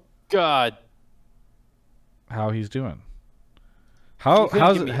Oh God, how he's doing. How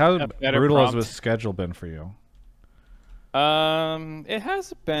brutal has this schedule been for you? It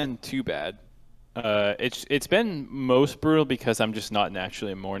hasn't been too bad. It's been most brutal because I'm just not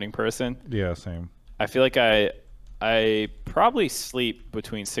naturally a morning person. Yeah, same. I feel like I probably sleep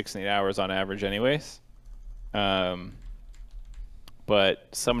between 6 and 8 hours on average, anyways. But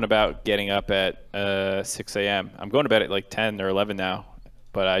something about getting up at 6 a.m. I'm going to bed at like 10 or 11 now,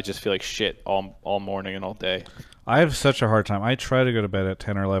 but I just feel like shit all morning and all day. I have such a hard time. I try to go to bed at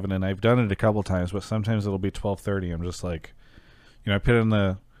 10 or 11, and I've done it a couple times, but sometimes it'll be 12:30. I'm just like, I put in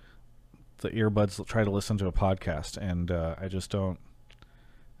the earbuds, try to listen to a podcast, and I just don't.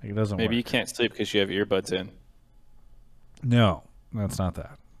 It doesn't work. Maybe you can't sleep because you have earbuds in. No, that's not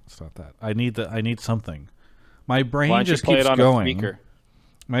that. It's not that. I need something. My brain Why don't just you play keeps it on going. A speaker?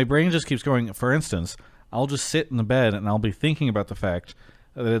 My brain just keeps going. For instance, I'll just sit in the bed and I'll be thinking about the fact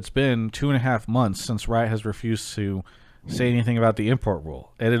that it's been 2.5 months since Riot has refused to say anything about the import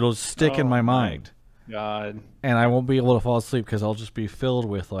rule, and it'll stick in my mind. God. And I won't be able to fall asleep because I'll just be filled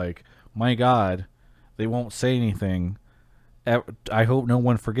with like, my God, they won't say anything. I hope no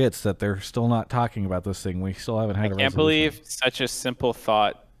one forgets that they're still not talking about this thing. We still haven't had a resolution. I can't believe such a simple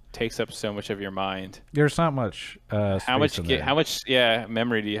thought takes up so much of your mind. There's not much how much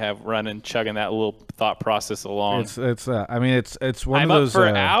memory do you have running, chugging that little thought process along? It's I mean it's one I'm of those up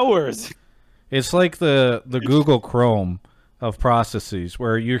for hours. It's like the Google Chrome of processes,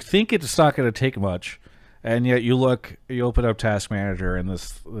 where you think it's not going to take much, and yet you open up Task Manager, and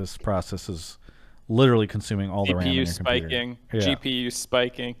this process is literally consuming all the RAM in your spiking, computer. GPU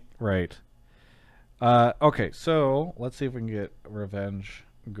spiking. Right. Okay, so let's see if we can get Revenge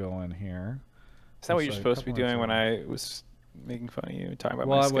going here. Is that what you're supposed to be doing when I was making fun of you and talking about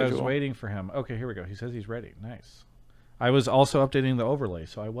my schedule? schedule? Well, I was waiting for him. Okay, here we go. He says he's ready. Nice. I was also updating the overlay,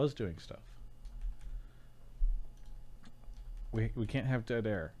 so I was doing stuff. We can't have dead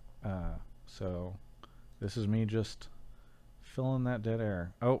air. So this is me just filling that dead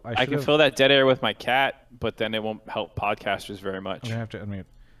air. Oh, I can fill that dead air with my cat, but then it won't help podcasters very much. I'm going to have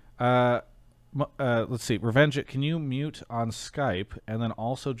to unmute. Let's see. Revenge, can you mute on Skype and then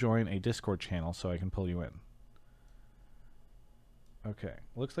also join a Discord channel so I can pull you in? Okay.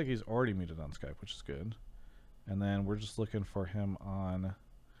 Looks like he's already muted on Skype, which is good. And then we're just looking for him on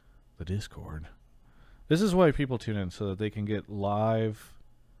the Discord. This is why people tune in, so that they can get live.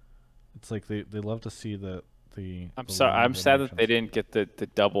 It's like they love to see the I'm sorry. I'm sad that they didn't get the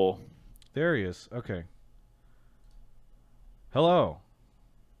double. There he is. Okay. Hello.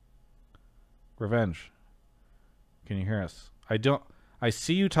 Revenge. Can you hear us? I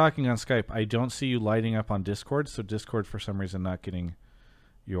see you talking on Skype. I don't see you lighting up on Discord, so Discord for some reason not getting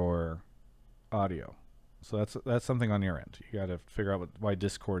your audio. So that's something on your end. You got to figure out why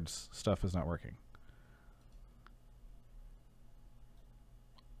Discord's stuff is not working.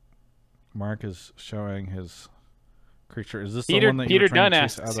 Mark is showing his creature. Is this the one that you were trying to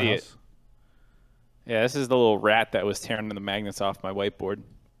chase out of the house? Yeah, this is the little rat that was tearing the magnets off my whiteboard.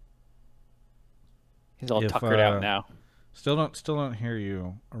 He's all tuckered out now. Still don't hear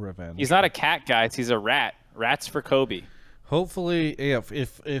you, Revenge. He's not a cat, guys. He's a rat. Rats for Kobe. Hopefully, yeah,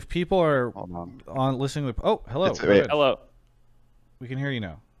 if people are on listening to hello. Hello. We can hear you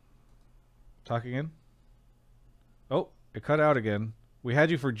now. Talk again. Oh, It cut out again. We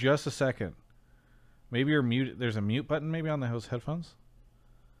had you for just a second. Maybe you're mute. There's a mute button maybe on those headphones.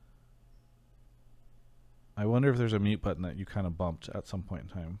 I wonder if there's a mute button that you kind of bumped at some point in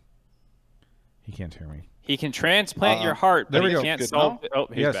time. He can't hear me. He can transplant your heart, but he can't solve it. Oh,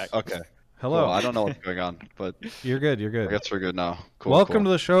 he's back. Okay. Hello. Well, I don't know what's going on, but You're good. You're good. I guess we're good now. Cool. Welcome to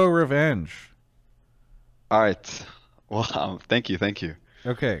the show, Revenge. All right. Well, thank you.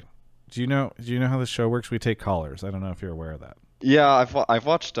 Okay. Do you know how the show works? We take callers. I don't know if you're aware of that. Yeah, I've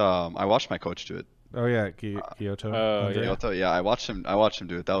watched I watched my coach do it. Oh yeah, Kyoto. Kyoto, yeah, I watched him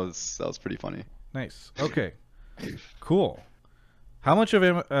do it. That was pretty funny. Nice. Okay. Cool. How much of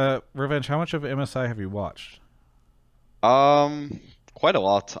Revenge? How much of MSI have you watched? Quite a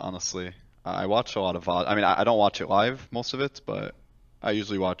lot, honestly. I watch a lot of VOD. I mean, I don't watch it live, most of it, but I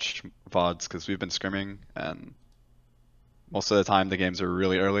usually watch VODs because we've been scrimming, and most of the time the games are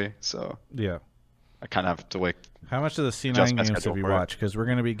really early, so Yeah. I kind of have to wait. How much of the Adjust C9 my games schedule have you for it. watched? Because we're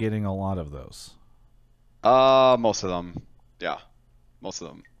going to be getting a lot of those. Most of them. Yeah. Most of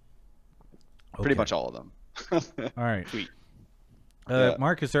them. Pretty Okay. much all of them. All right. Sweet. Yeah.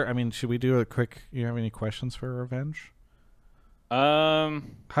 Mark, should we do a quick? You have any questions for Revenge? How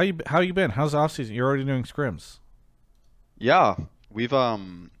you been? How's the off season? You're already doing scrims. Yeah, we've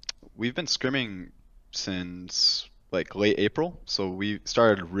been scrimming since like late April, so we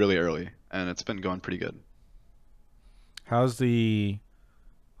started really early, and it's been going pretty good. How's the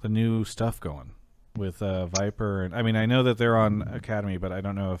new stuff going with Viper? And I mean, I know that they're on Academy, but I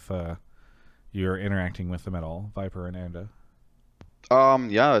don't know if you're interacting with them at all, Viper and Anda.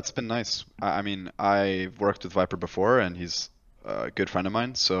 Yeah, it's been nice. I mean, I've worked with Viper before, and he's a good friend of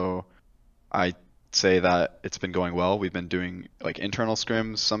mine, so I say that it's been going well. We've been doing like internal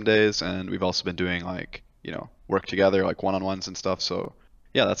scrims some days, and we've also been doing like, work together, like one-on-ones and stuff. So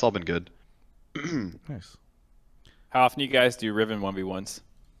yeah, that's all been good. Nice. How often you guys do Riven 1v1s?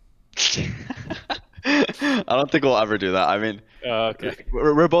 I don't think we'll ever do that. I mean, Okay.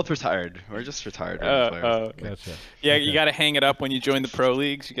 we're both retired. We're just retired players. Okay. Gotcha. Yeah, Okay. you got to hang it up when you join the pro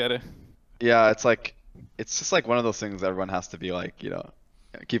leagues. You got to. Yeah, it's just like one of those things everyone has to be like,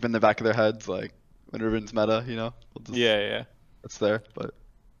 keep in the back of their heads, like when Riven's meta, we'll just, Yeah. it's there, but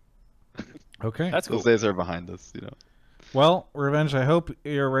Okay. That's cool. those days are behind us. Well, Revenge, I hope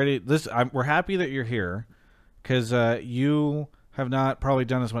you're ready. We're happy that you're here, because you have not probably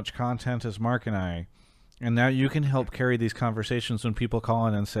done as much content as Mark and I, and now you can help carry these conversations when people call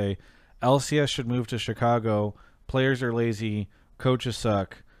in and say, LCS should move to Chicago, players are lazy, coaches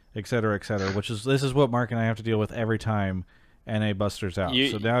suck, etc., etc. This is what Mark and I have to deal with every time NA busters out.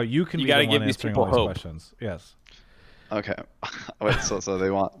 So now you can you be gotta the give one these answering people all these hope. questions. Yes. Okay. Wait, so they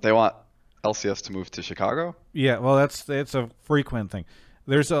want LCS to move to Chicago? Yeah, well, it's a frequent thing.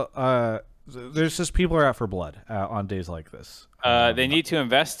 There's just people are out for blood on days like this. They need to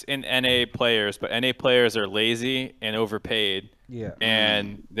invest in NA players, but NA players are lazy and overpaid. Yeah.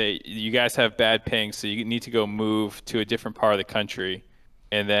 And you guys have bad ping, so you need to go move to a different part of the country,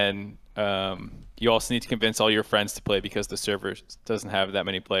 and then you also need to convince all your friends to play because the server doesn't have that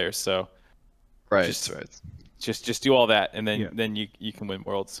many players. So Right. just do all that, and then Yeah. you can win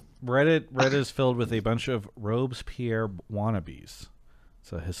worlds. Reddit is filled with a bunch of Robespierre wannabes.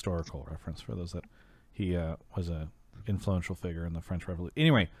 It's a historical reference for those that he was a influential figure in the French Revolution.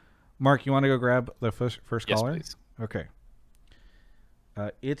 Anyway, Mark, you want to go grab the first Yes, caller? please. Okay.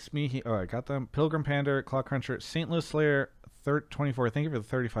 It's me. I got them. Pilgrim Panda, Clock Cruncher, St. Louis Slayer, 24. Thank you for the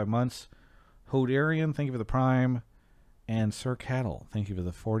 35 months. Hodarian, thank you for the Prime. And Sir Cattle, thank you for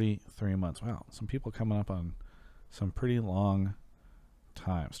the 43 months. Wow, some people coming up on some pretty long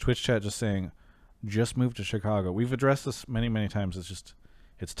times. Twitch chat just saying, just moved to Chicago. We've addressed this many, many times.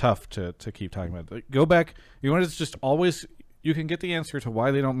 It's tough to keep talking about it. Go back. You want to just always, you can get the answer to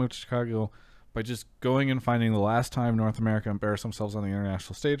why they don't move to Chicago by just going and finding the last time North America embarrassed themselves on the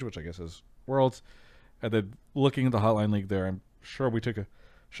international stage, which I guess is Worlds, and then looking at the Hotline League there. I'm sure we took a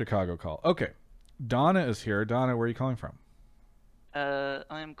Chicago call. Okay. Donna is here. Donna, where are you calling from? I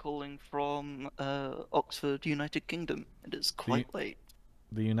am calling from Oxford, United Kingdom. It is quite late.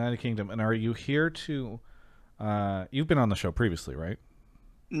 The United Kingdom. And are you here to... you've been on the show previously, right?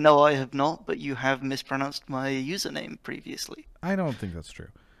 No, I have not, but you have mispronounced my username previously. I don't think that's true.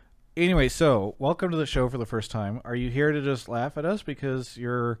 Anyway, so welcome to the show for the first time. Are you here to just laugh at us because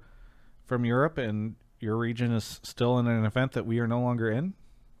you're from Europe and your region is still in an event that we are no longer in?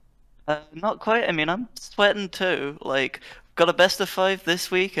 Not quite. I mean, I'm sweating too. Like, got a best of 5 this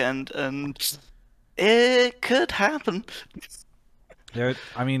weekend, and it could happen.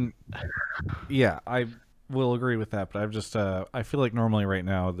 I mean, yeah, I will agree with that, but I've just I feel like normally right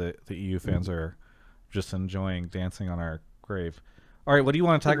now the EU fans are just enjoying dancing on our grave. All right, what do you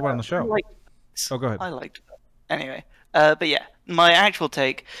want to talk about on the show? Oh, go ahead. I liked it. Anyway, but yeah, my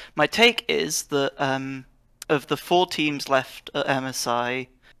take is that of the 4 teams left at MSI,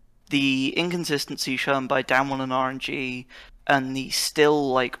 the inconsistency shown by Damwon and RNG and the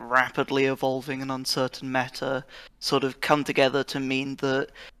still like rapidly evolving and uncertain meta sort of come together to mean that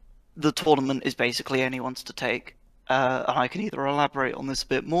the tournament is basically anyone's to take. And I can either elaborate on this a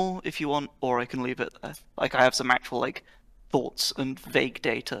bit more if you want, or I can leave it there. Like, I have some actual like thoughts and vague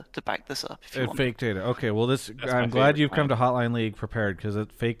data to back this up. If you want. Fake data. Okay, well, I'm glad you've come to Hotline League prepared, because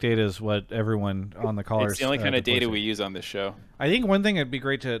fake data is what everyone on the callers. It's the only kind of data we use on this show. I think one thing it'd be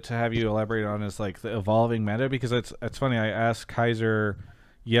great to have you elaborate on is like the evolving meta, because it's funny. I asked Kaiser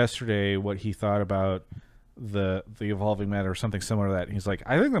yesterday what he thought about the evolving meta or something similar to that. He's like,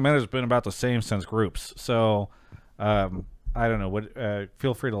 I think the meta has been about the same since groups. So I don't know. What?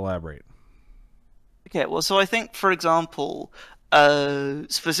 Feel free to elaborate. Okay, well, so I think, for example,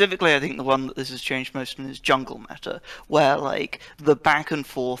 specifically, I think the one that this has changed most in is jungle meta, where like the back and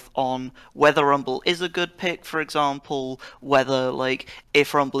forth on whether Rumble is a good pick, for example, whether like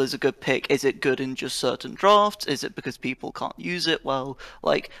if Rumble is a good pick, is it good in just certain drafts? Is it because people can't use it well?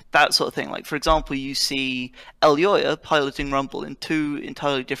 Like that sort of thing. Like, for example, you see Elyoya piloting Rumble in 2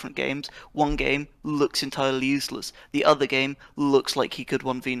 entirely different games. One game looks entirely useless. The other game looks like he could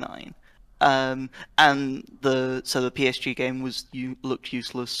 1v9. And the PSG game looked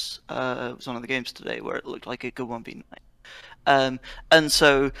useless. It was one of the games today where it looked like it could 1v9. And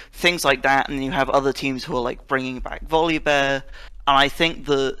so things like that, and you have other teams who are like bringing back Volibear, and I think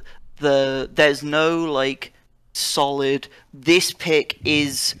that there's no like solid this pick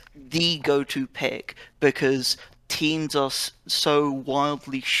is the go-to pick, because teams are so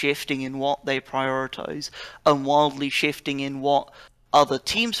wildly shifting in what they prioritize and wildly shifting in what other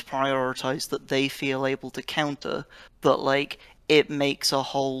teams prioritize that they feel able to counter, that like it makes a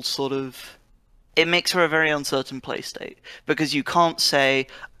whole sort of, it makes for a very uncertain play state, because you can't say,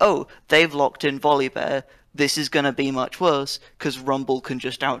 oh, they've locked in Volibear, this is going to be much worse because Rumble can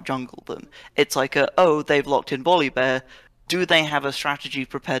just out jungle them. It's like oh, they've locked in Volibear, do they have a strategy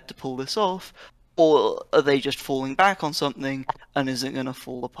prepared to pull this off, or are they just falling back on something and is it going to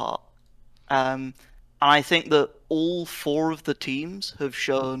fall apart? And I think that all 4 of the teams have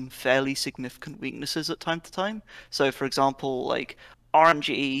shown fairly significant weaknesses at time to time. So, for example, like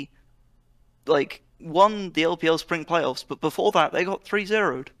RNG, like won the LPL Spring Playoffs, but before that they got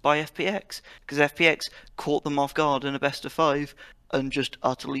 3-0'd by FPX, because FPX caught them off guard in a best of 5 and just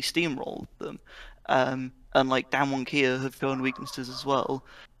utterly steamrolled them. And like Damwon Kia have shown weaknesses as well.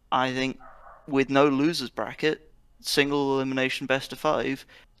 I think with no losers bracket, single elimination best of 5,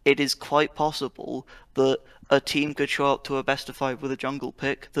 it is quite possible that a team could show up to a best of 5 with a jungle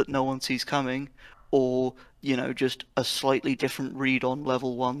pick that no one sees coming, or, you know, just a slightly different read on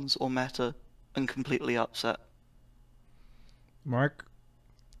level 1s or meta and completely upset. Mark,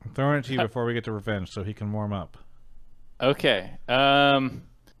 I'm throwing it to you before we get to Revenge so he can warm up. Okay. I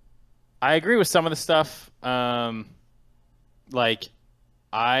agree with some of the stuff. Like,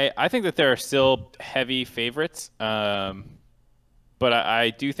 I think that there are still heavy favorites. But I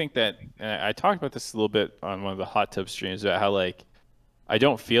do think that I talked about this a little bit on one of the hot tub streams about how like I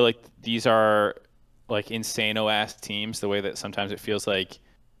don't feel like these are like insano-ass teams the way that sometimes it feels like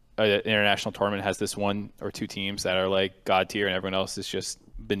an international tournament has this 1 or 2 teams that are like god tier and everyone else is just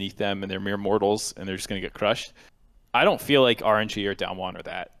beneath them and they're mere mortals and they're just going to get crushed. I don't feel like RNG or Damwon are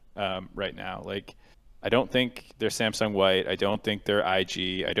that right now. Like, I don't think they're Samsung White. I don't think they're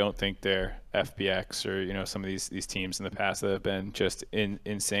IG. I don't think they're FPX or, you know, some of these teams in the past that have been just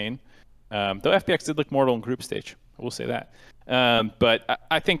insane. Though FPX did look mortal in group stage. I will say that. But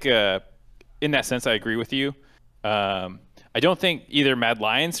I think in that sense, I agree with you. I don't think either Mad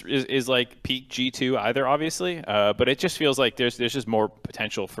Lions is like peak G2 either, obviously. But it just feels like there's just more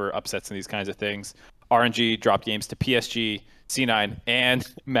potential for upsets in these kinds of things. RNG dropped games to PSG, C9, and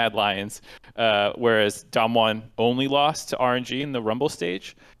Mad Lions, whereas Damwon only lost to RNG in the Rumble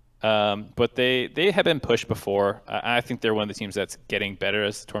stage. But they have been pushed before. I think they're one of the teams that's getting better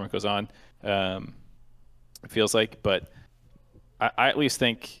as the tournament goes on. It feels like, but I at least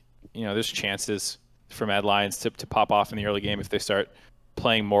think, you know, there's chances for Mad Lions to pop off in the early game if they start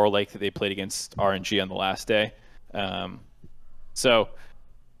playing more like they played against RNG on the last day. So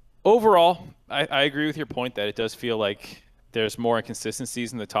overall, I agree with your point that it does feel like there's more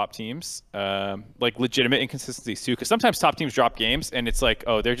inconsistencies in the top teams, like legitimate inconsistencies too. Because sometimes top teams drop games, and it's like,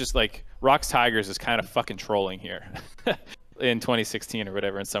 oh, they're just like Rocks Tigers is kind of fucking trolling here in 2016 or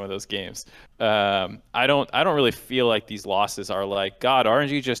whatever in some of those games. I don't really feel like these losses are like, God,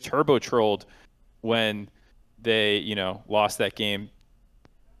 RNG just turbo trolled when they, lost that game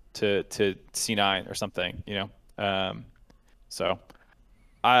to C9 or something, So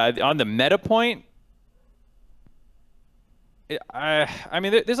on the meta point, I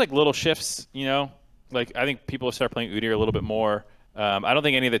mean, there's like little shifts, like I think people start playing Udyr a little bit more. I don't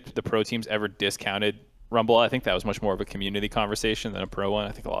think any of the pro teams ever discounted Rumble. I think that was much more of a community conversation than a pro one.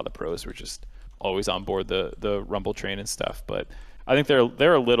 I think a lot of the pros were just always on board the Rumble train and stuff. But I think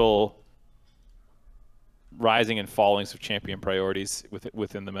there are little rising and fallings of champion priorities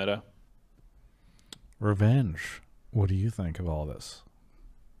within the meta. Revenge. What do you think of all this?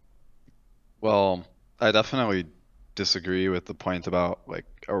 Well, I definitely disagree with the point about like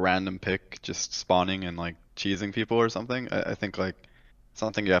a random pick just spawning and like cheesing people or something. I think like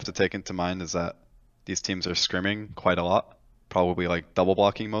something you have to take into mind is that these teams are scrimming quite a lot, probably like double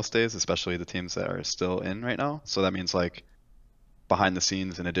blocking most days, especially the teams that are still in right now. So that means like behind the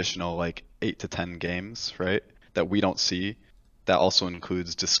scenes an additional like 8 to 10 games, right, that we don't see. That also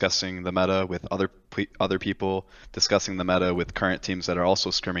includes discussing the meta with other people, discussing the meta with current teams that are also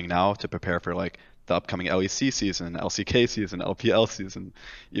scrimming now to prepare for like the upcoming LEC season, LCK season, LPL season,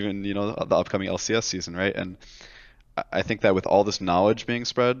 even the upcoming LCS season, right? And I think that with all this knowledge being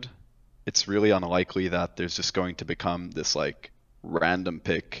spread, it's really unlikely that there's just going to become this like random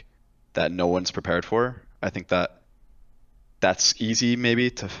pick that no one's prepared for. I think that's easy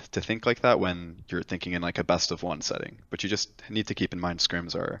maybe to think like that when you're thinking in like a best of one setting, but you just need to keep in mind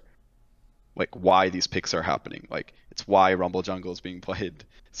scrims are like why these picks are happening. Like it's why Rumble Jungle is being played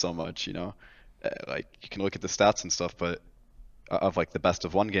so much, like you can look at the stats and stuff, but of like the best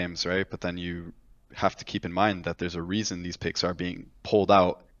of one games, right? But then you have to keep in mind that there's a reason these picks are being pulled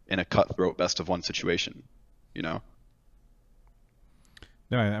out in a cutthroat best of one situation, No,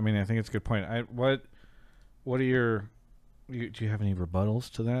 I mean, I think it's a good point. What are your... Do you have any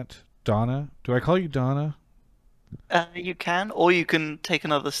rebuttals to that? Donna? Do I call you Donna? You can, or you can take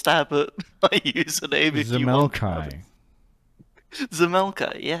another stab at my username if you want. Zemelkai.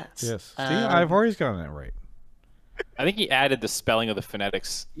 Zemelka, yes. Yes. See, I've always gotten it right. I think he added the spelling of the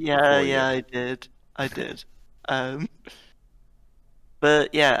phonetics. Yeah, I did.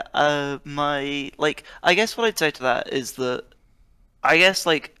 But yeah, I guess what I'd say to that is that I guess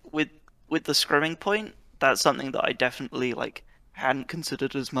like with the scrimming point, that's something that I definitely like hadn't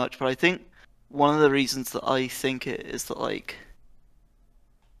considered as much. But I think one of the reasons that I think it is that like,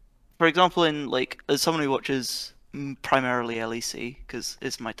 for example, in like as someone who watches primarily LEC because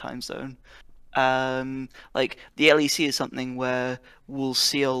it's my time zone, like the LEC is something where we'll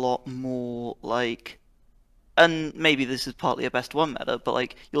see a lot more like, and maybe this is partly a best one meta, but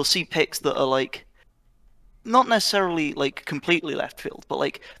like you'll see picks that are like not necessarily like completely left field, but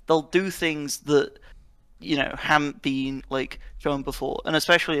like they'll do things that haven't been like shown before. And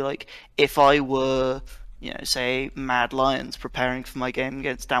especially like if I were say Mad Lions preparing for my game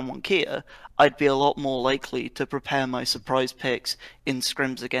against Damwon Kia, I'd be a lot more likely to prepare my surprise picks in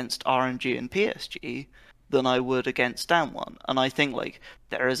scrims against RNG and PSG than I would against Damwon. And I think like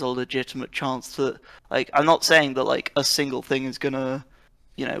there is a legitimate chance that like I'm not saying that like a single thing is gonna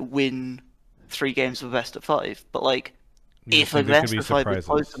win 3 games of best of 5, but like if a best of 5 is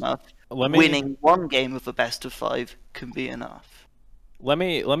close enough, winning 1 game of a best of 5 can be enough. Let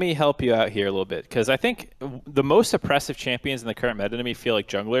me help you out here a little bit, because I think the most oppressive champions in the current meta to me feel like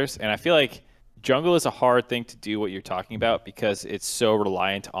junglers, and I feel like jungle is a hard thing to do what you're talking about because it's so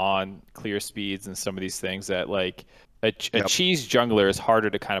reliant on clear speeds and some of these things that like a cheese jungler is harder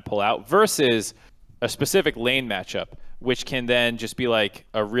to kind of pull out versus a specific lane matchup, which can then just be like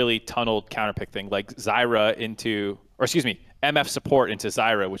a really tunneled counterpick thing, like Zyra into, or excuse me, MF support into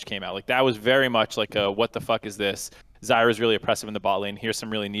Zyra, which came out. Like that was very much like a what the fuck is this? Zyra's really oppressive in the bot lane. Here's some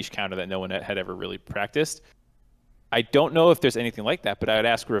really niche counter that no one had ever really practiced. I don't know if there's anything like that, but I would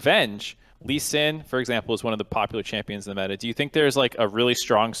ask Revenge. Lee Sin, for example, is one of the popular champions in the meta. Do you think there's like a really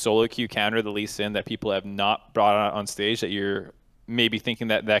strong solo queue counter to Lee Sin that people have not brought out on stage that you're maybe thinking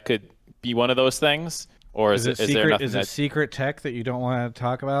that could be one of those things? Or is there nothing? Is it secret tech that you don't want to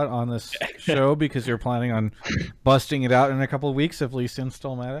talk about on this show because you're planning on busting it out in a couple of weeks if Lee Sin's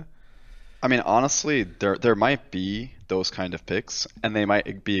still meta? I mean, honestly, there might be those kind of picks, and they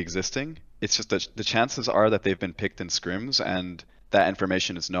might be existing. It's just that the chances are that they've been picked in scrims, and that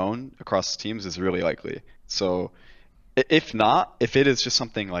information is known across teams is really likely. So if not, if it is just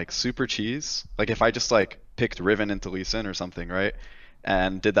something like super cheese, like if I just like picked Riven into Lee Sin or something, right,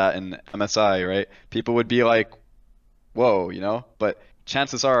 and did that in MSI, right, people would be like, whoa, but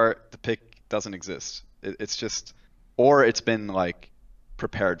chances are the pick doesn't exist. It's just, or it's been like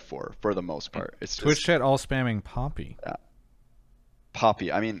prepared for the most part. It's just Twitch chat all spamming Poppy. Yeah.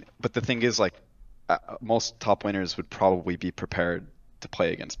 Poppy. I mean, but the thing is, like, most top laners would probably be prepared to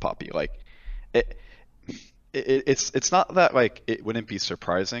play against Poppy. Like, it, it's not that like it wouldn't be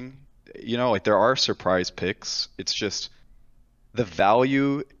surprising. You know, like there are surprise picks. It's just the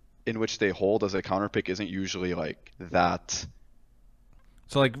value in which they hold as a counter pick isn't usually like that.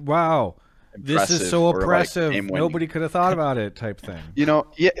 So like, wow, this is so oppressive. Like, nobody could have thought about it, type thing. You know,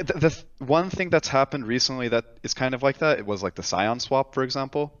 yeah. The one thing that's happened recently that is kind of like that, it was like the Scion swap, for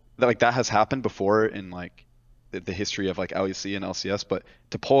example. That has happened before in like the history of like LEC and LCS, but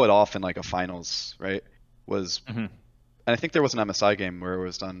to pull it off in like a finals, right, was. And I think there was an MSI game where it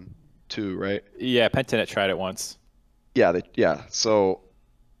was done too, right? Yeah, Pentanet tried it once. Yeah, so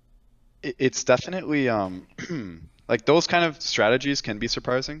it's definitely like those kind of strategies can be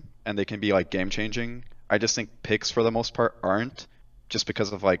surprising and they can be like game changing. I just think picks for the most part aren't, just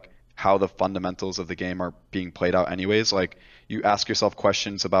because of like how the fundamentals of the game are being played out anyways. Like you ask yourself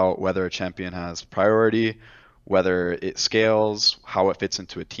questions about whether a champion has priority, whether it scales, how it fits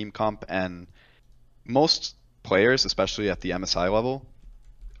into a team comp, and most players, especially at the MSI level,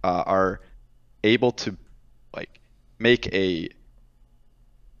 are able to like make a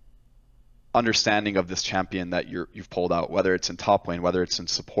understanding of this champion that you've pulled out, whether it's in top lane, whether it's in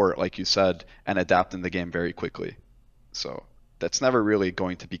support, like you said, and adapt in the game very quickly. So that's never really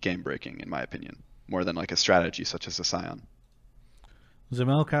going to be game breaking, in my opinion, more than like a strategy such as a Scion.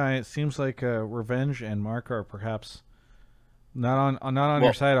 Zamelkai, it seems like Revenge and Mark are perhaps not on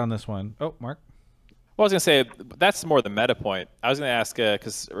your side on this one. Oh, Mark. Well, I was gonna say that's more the meta point. I was gonna ask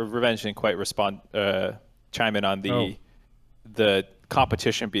because Revenge didn't quite chime in on the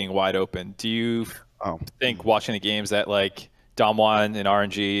competition being wide open. Do you think watching the games that like Damwon and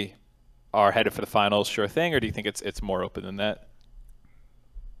RNG are headed for the finals, sure thing, or do you think it's more open than that?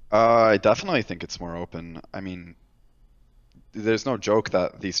 I definitely think it's more open. I mean, there's no joke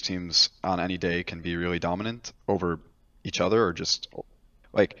that these teams on any day can be really dominant over each other, or just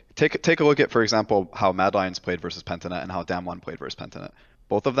like take a look at, for example, how Mad Lions played versus Pentanet and how Damwon played versus Pentanet.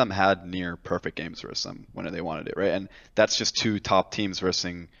 Both of them had near perfect games versus them when they wanted it, right? And that's just two top teams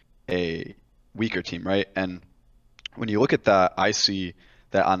versus a weaker team, right? And when you look at that, I see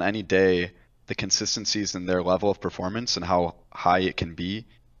that on any day, the consistencies in their level of performance and how high it can be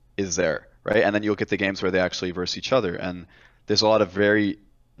is there, right? And then you look at the games where they actually verse each other, and there's a lot of very,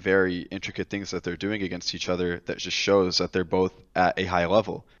 very intricate things that they're doing against each other that just shows that they're both at a high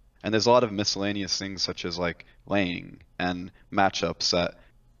level. And there's a lot of miscellaneous things such as like laying and matchups that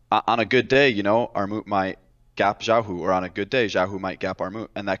on a good day, you know, Armut might gap Xiaohu, or on a good day, Xiaohu might gap Armut,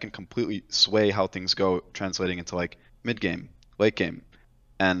 and that can completely sway how things go, translating into like mid game, late game.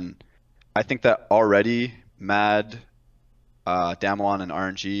 And I think that already Mad, Damwon, and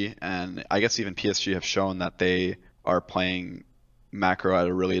RNG, and I guess even PSG have shown that they are playing macro at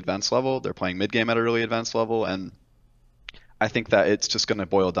a really advanced level. They're playing mid game at a really advanced level, and I think that it's just going to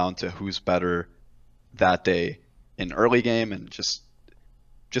boil down to who's better that day in early game, and just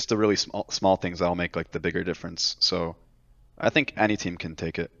the really small things that'll make like the bigger difference. So I think any team can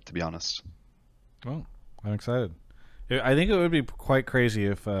take it, to be honest. Oh, I'm excited. I think it would be quite crazy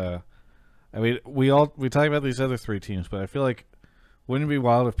if I mean we talk about these other three teams, but I feel like wouldn't it be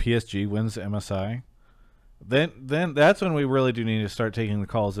wild if PSG wins MSI? Then that's when we really do need to start taking the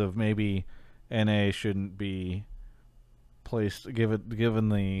calls of maybe NA shouldn't be placed given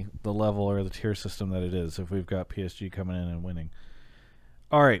the level or the tier system that it is, if we've got PSG coming in and winning.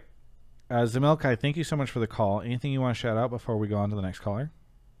 All right, Zamelkai, thank you so much for the call. Anything you want to shout out before we go on to the next caller?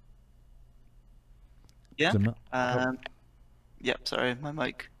 Yeah. Yep. Sorry, my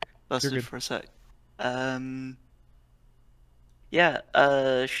mic busted for a sec. Yeah.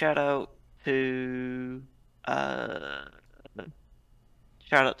 Shout out to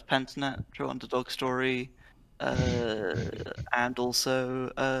Pentanet, True Underdog Story, and also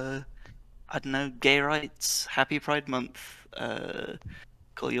I don't know, gay rights. Happy Pride Month.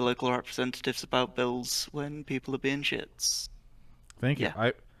 Call your local representatives about bills when people are being shits. Thank you.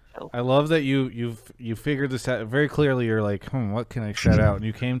 Yeah. I love that you figured this out very clearly. You're like, what can I shout out? And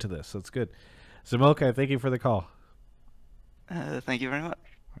you came to this. That's good. Zamelkai, thank you for the call. Thank you very much.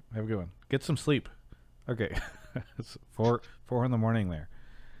 Have a good one. Get some sleep. Okay. It's 4 in the morning there.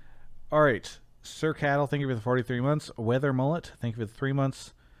 All right. Sir Cattle, thank you for the 43 months. Weather Mullet, thank you for the 3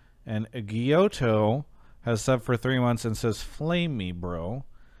 months. And Gyoto has subbed for 3 months and says, flame me, bro.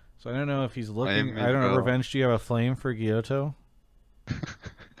 So I don't know if he's looking. I don't know, Revenge, do you have a flame for Gyoto?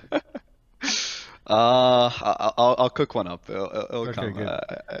 I'll cook one up. It'll come. Good.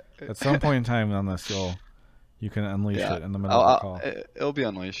 At some point in time on this, you can unleash it in the middle of the call. It'll be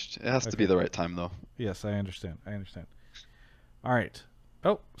unleashed. It has to be the right time, though. Yes, I understand. All right.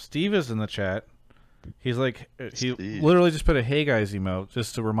 Oh, Steve is in the chat. He's like, he Steve. literally just put a "Hey guys" emote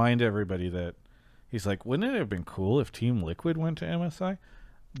just to remind everybody that he's like, wouldn't it have been cool if Team Liquid went to MSI?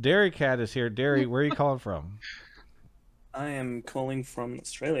 Derry Cat is here. Derry, where are you calling from? I am calling from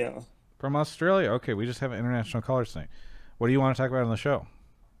Australia. From Australia. Okay, we just have international callers tonight. What do you want to talk about on the show?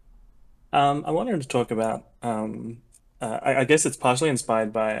 I wanted to talk about. I guess it's partially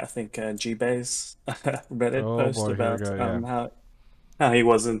inspired by I think GBay's Reddit Oh post boy, here we about go. Yeah. how he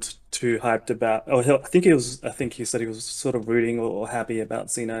wasn't too hyped about. Oh, I think he said he was sort of rooting or happy about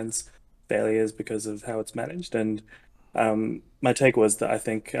C9's failures because of how it's managed. And my take was that I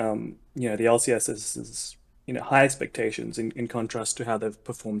think the LCS is high expectations in contrast to how they've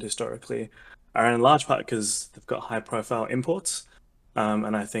performed historically, are in large part because they've got high profile imports.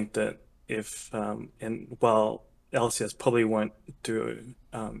 And I think that if and while LCS probably won't do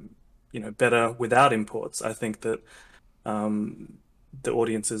better without imports, I think that the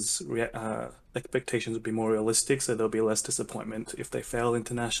audience's expectations would be more realistic, so there'll be less disappointment if they fail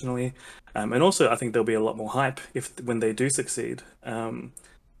internationally, and also I think there'll be a lot more hype when they do succeed, and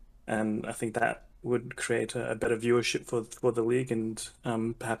I think that would create a better viewership for the league and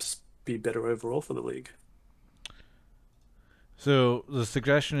perhaps be better overall for the league. So the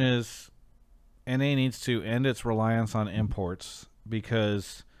suggestion is NA needs to end its reliance on imports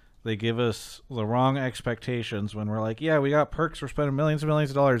because they give us the wrong expectations when we're like, yeah, we got perks, we're spending millions and millions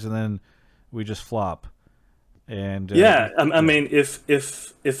of dollars, and then we just flop. And I mean, if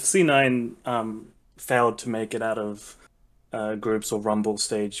C9 failed to make it out of groups or Rumble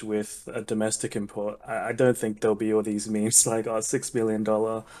stage with a domestic import, I don't think there'll be all these memes like $6 million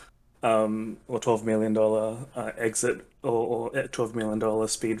or $12 million exit or $12 million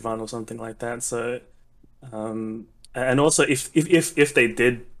speed run or something like that. So, and also if they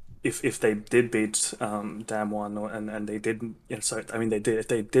did beat Damwon and they didn't, they did. If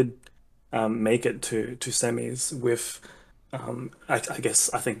they did make it to semis with, I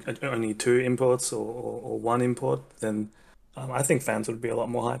think only 2 imports or 1 import, then I think fans would be a lot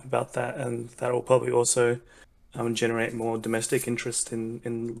more hype about that, and that will probably also generate more domestic interest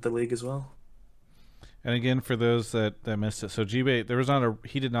in the league as well. And again, for those that missed it, so GBay,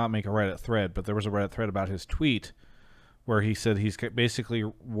 he did not make a Reddit thread, but there was a Reddit thread about his tweet where he said he's basically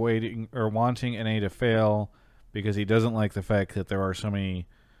waiting or wanting NA to fail because he doesn't like the fact that there are so many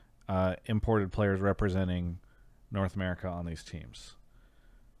imported players representing North America on these teams.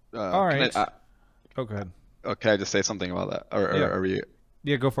 All right. Go ahead. Oh, can I just say something about that? Or Yeah. are we?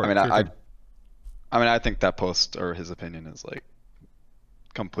 Yeah, go for it. I think that post or his opinion is like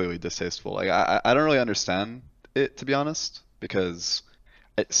completely distasteful. Like I don't really understand it, to be honest, because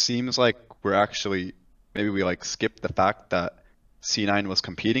it seems like maybe we like skipped the fact that C9 was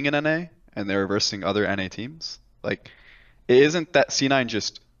competing in NA and they're versing other NA teams. Like, it isn't that C9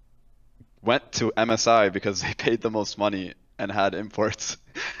 just went to MSI because they paid the most money and had imports.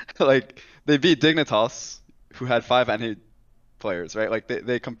 Like, they beat Dignitas, who had 5 NA players, right? Like,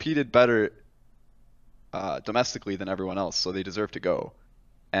 they competed better domestically than everyone else, so they deserve to go.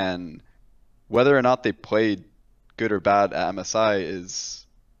 And whether or not they played good or bad at MSI is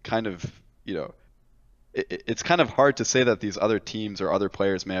kind of, it's kind of hard to say that these other teams or other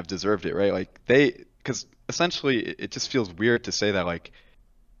players may have deserved it, right? Like, because essentially it just feels weird to say that, like,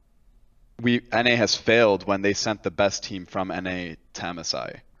 NA has failed when they sent the best team from NA to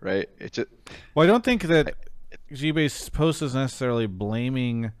MSI, right? Well, I don't think that GBay's post is necessarily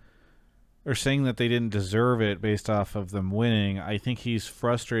blaming or saying that they didn't deserve it based off of them winning. I think he's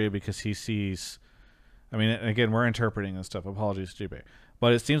frustrated because he sees, I mean, again, we're interpreting this stuff. Apologies, GBay.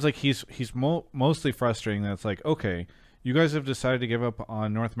 But it seems like he's mostly frustrating that it's like, okay, you guys have decided to give up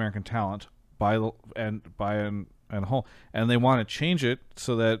on North American talent and whole, and they want to change it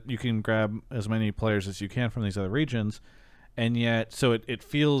so that you can grab as many players as you can from these other regions, and yet so it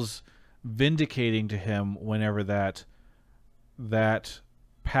feels vindicating to him whenever that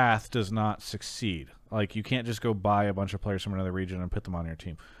path does not succeed. Like, you can't just go buy a bunch of players from another region and put them on your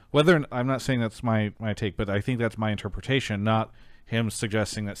team. I'm not saying that's my take, but I think that's my interpretation, not him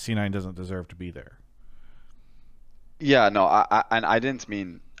suggesting that C9 doesn't deserve to be there. Yeah, no, I didn't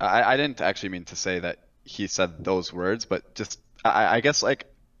mean, I didn't actually mean to say that he said those words, but just, I guess, like,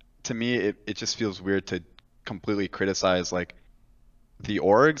 to me, it just feels weird to completely criticize, like, the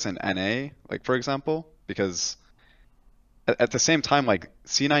orgs and NA, like, for example, because at the same time, like,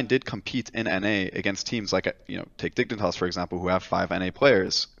 C9 did compete in NA against teams like, take Dignitas, for example, who have 5 NA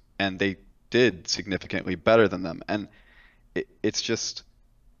players, and they did significantly better than them. And it's just,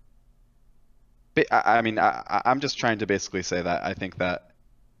 I mean, I'm just trying to basically say that I think that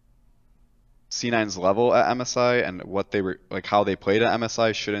C9's level at MSI and what they were, like, how they played at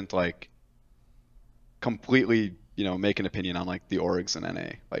MSI shouldn't, like, completely, make an opinion on like the orgs and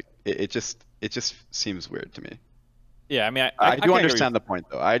NA. Like it just seems weird to me. Yeah, I mean, I do understand the point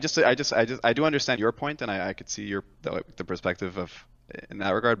though. I do understand your point, and I could see the perspective of in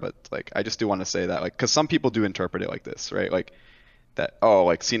that regard. But like, I just do want to say that, like, because some people do interpret it like this, right? Like that, oh,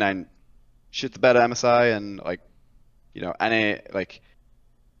 like C9 shit the bed at MSI, and like, NA, like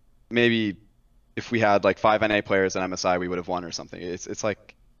maybe if we had like 5 NA players at MSI, we would have won or something. It's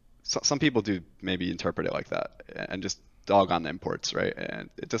like some people do maybe interpret it like that and just dog on the imports, right? And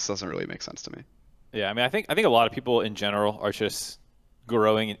it just doesn't really make sense to me. Yeah, I mean, I think a lot of people in general are just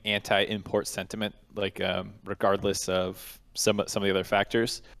growing an anti-import sentiment, like regardless of some of the other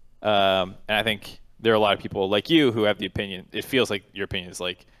factors. And I think there are a lot of people like you who have the opinion. It feels like your opinion is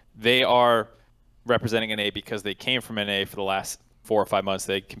like they are representing NA because they came from NA for the last 4 or 5 months.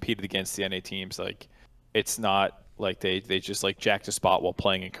 They competed against the NA teams. Like it's not like they just like jacked a spot while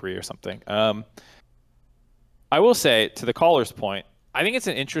playing in Korea or something. I will say, to the caller's point, I think it's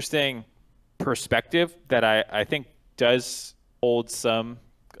an interesting perspective that I think does hold some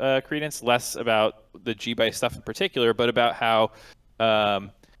credence, less about the GBay stuff in particular, but about how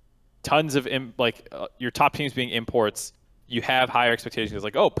tons of your top teams being imports, you have higher expectations.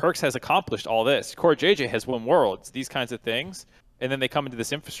 Like, oh, Perkz has accomplished all this, CoreJJ has won Worlds, these kinds of things, and then they come into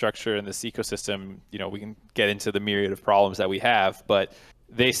this infrastructure and this ecosystem. We can get into the myriad of problems that we have, but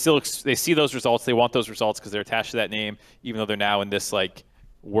they see those results, they want those results because they're attached to that name, even though they're now in this like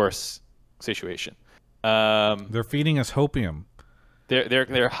worse situation. They're feeding us hopium.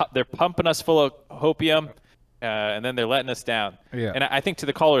 They're pumping us full of hopium, and then they're letting us down. Yeah. And I think, to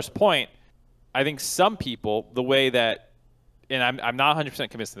the caller's point, I think some people, the way that, and I'm not 100%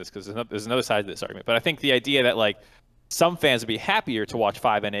 convinced of this because there's another side to this argument, but I think the idea that like some fans would be happier to watch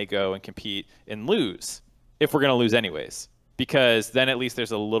 5NA go and compete and lose if we're going to lose anyways, because then at least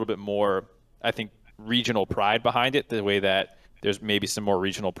there's a little bit more, I think, regional pride behind it, the way that there's maybe some more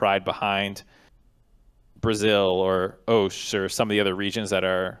regional pride behind Brazil or Osh or some of the other regions that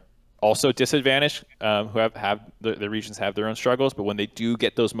are also disadvantaged, who have the regions have their own struggles, but when they do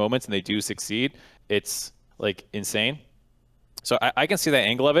get those moments and they do succeed, it's like insane. So I can see that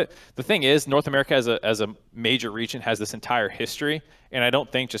angle of it. The thing is, North America as a major region has this entire history, and I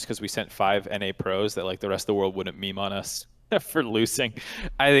don't think just because we sent 5 NA pros that like the rest of the world wouldn't meme on us for losing.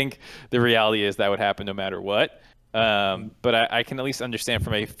 I think the reality is that would happen no matter what. But I can at least understand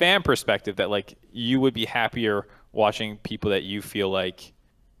from a fan perspective that like you would be happier watching people that you feel like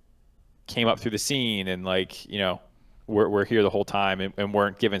came up through the scene and like, we're here the whole time and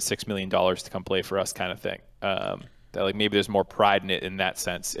weren't given $6 million to come play for us, kind of thing. That like maybe there's more pride in it in that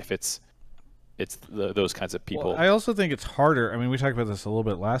sense if it's those kinds of people. Well, I also think it's harder. I mean, we talked about this a little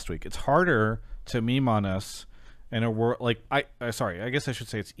bit last week. It's harder to meme on us in a world like I guess I should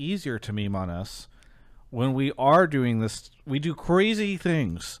say it's easier to meme on us when we are doing this. We do crazy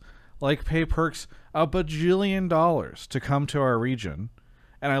things like pay Perkz $1 bajillion to come to our region,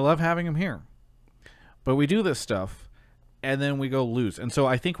 and I love having him here. But we do this stuff, and then we go lose. And so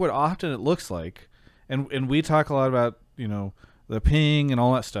I think what often it looks like, and we talk a lot about, the ping and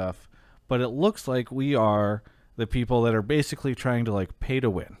all that stuff, but it looks like we are the people that are basically trying to like pay to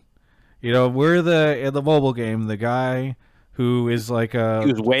win. We're in the mobile game, the guy who is like a...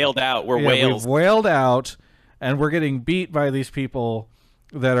 He was whaled out. We're whales. We've whaled out, and we're getting beat by these people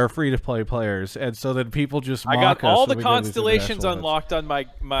that are free-to-play players. And so then people just mock us. I got all the constellations unlocked on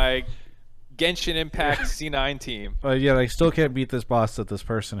my Genshin Impact C9 team. But yet I still can't beat this boss that this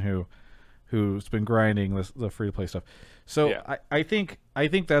person who's been grinding the free-to-play stuff. So yeah. I think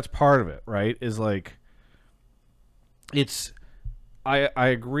that's part of it, right? Is like... I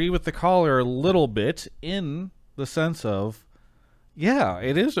agree with the caller a little bit in the sense of, yeah,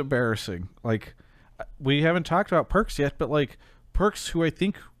 it is embarrassing. Like, we haven't talked about Perkz yet, but like Perkz, who I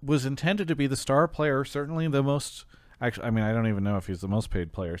think was intended to be the star player, certainly the most, actually, I mean, I don't even know if he's the most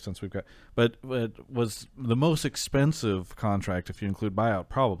paid player since we've got, but was the most expensive contract if you include buyout,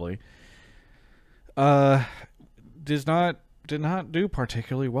 probably. Did not do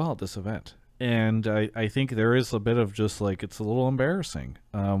particularly well at this event. And I think there is a bit of just like, it's a little embarrassing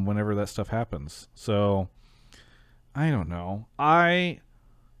whenever that stuff happens. So I don't know. I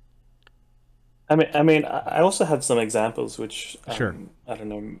mean, I also have some examples which sure. I don't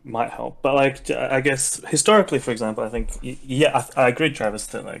know, might help. But like, I guess historically, for example, I think I agree, Travis,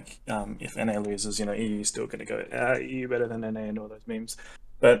 that like if NA loses, EU is still going to go EU better than NA and all those memes.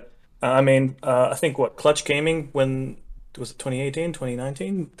 But I mean, I think Clutch Gaming, when was it 2018,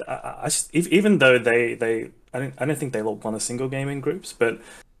 2019? Even though I don't think they won a single game in groups, but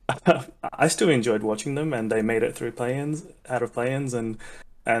I still enjoyed watching them, and they made it through out of play-ins, and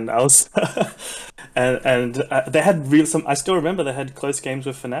and I was and they had real some. I still remember they had close games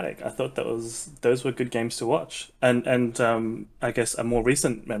with Fnatic. I thought those were good games to watch. And I guess a more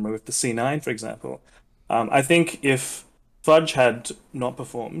recent memory with the C9, for example. I think if Fudge had not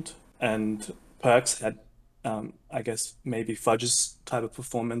performed and Perks had, I guess maybe Fudge's type of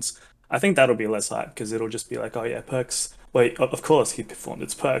performance, I think that'll be less hype because it'll just be like, oh yeah, Perks. Wait, of course he performed.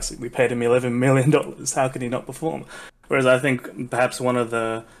 It's Perks. We paid him $11 million. How could he not perform? Whereas I think perhaps one of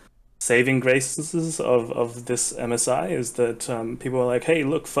the saving graces of this MSI is that people are like, hey,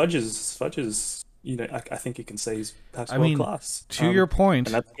 look, Fudge's, I think you can say he's perhaps world class. To your point,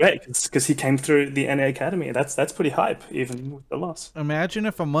 and that's great because he came through the NA Academy. That's pretty hype, even with the loss. Imagine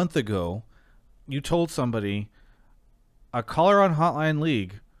if a month ago you told somebody a caller on Hotline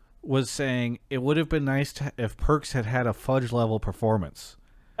League was saying it would have been nice if Perks had had a Fudge level performance.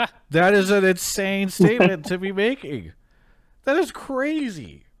 That is an insane statement to be making. That is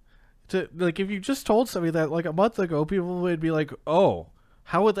crazy. Like, if you just told somebody that like a month ago, people would be like, "Oh,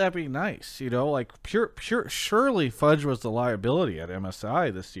 how would that be nice?" Like pure. Surely Fudge was the liability at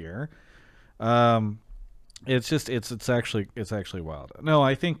MSI this year. It's just it's actually wild. No,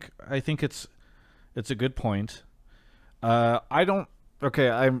 I think it's a good point. I don't.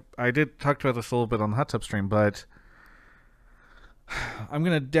 Okay, I did talk about this a little bit on the Hot Tub stream, but I'm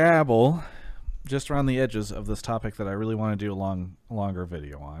gonna dabble just around the edges of this topic that I really want to do a longer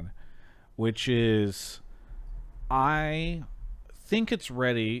video on, which is I think it's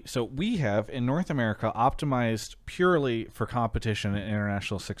ready. So we have in North America optimized purely for competition and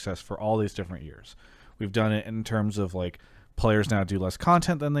international success for all these different years. We've done it in terms of like players now do less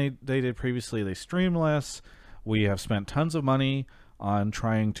content than they did previously. They stream less. We have spent tons of money on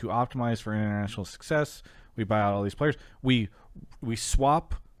trying to optimize for international success. We buy out all these players. We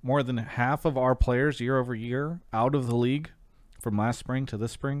swap more than half of our players year over year out of the league from last spring to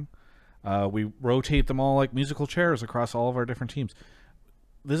this spring. We rotate them all like musical chairs across all of our different teams.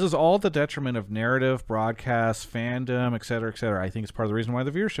 This is all the detriment of narrative, broadcast, fandom, et cetera, et cetera. I think it's part of the reason why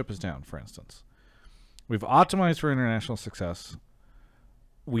the viewership is down, for instance. We've optimized for international success.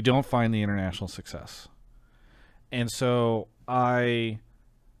 We don't find the international success. And so I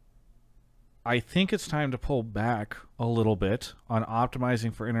think it's time to pull back a little bit on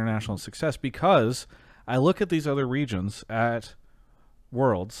optimizing for international success, because I look at these other regions at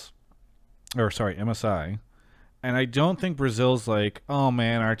MSI, and I don't think Brazil's like, oh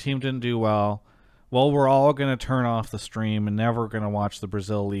man, our team didn't do well. Well, we're all going to turn off the stream and never going to watch the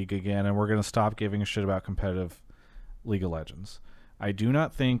Brazil League again, and we're going to stop giving a shit about competitive League of Legends. I do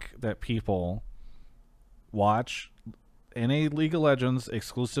not think that people watch NA League of Legends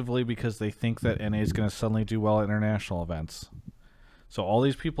exclusively because they think that NA is going to suddenly do well at international events. So all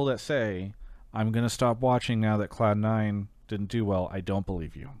these people that say, I'm going to stop watching now that Cloud9 didn't do well, I don't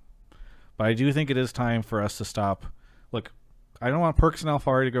believe you. But I do think it is time for us to stop. Look, I don't want Perks and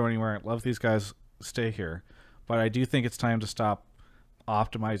Alphari to go anywhere. I love these guys, stay here. But I do think it's time to stop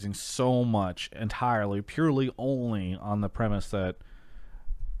optimizing so much entirely, purely only on the premise that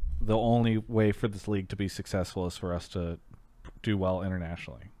the only way for this league to be successful is for us to do well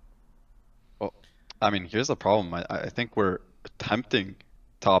internationally. Well, I mean, here's the problem. I think we're attempting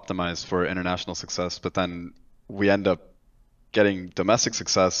to optimize for international success, but then we end up getting domestic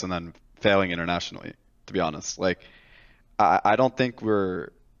success and then failing internationally, to be honest. Like, I don't think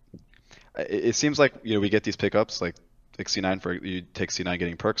it seems like, we get these pickups, like C9, you take C9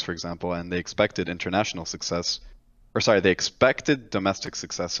 getting Perks, for example, and they expected international success. They expected domestic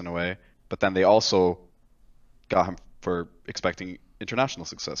success in a way, but then they also got him for expecting international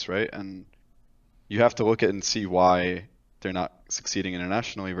success, right? And you have to look at and see why they're not succeeding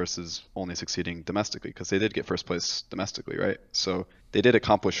internationally versus only succeeding domestically, because they did get first place domestically, right? So they did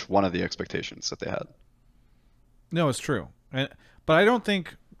accomplish one of the expectations that they had. No, it's true. But I don't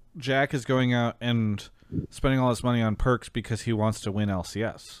think Jack is going out and spending all this money on Perks because he wants to win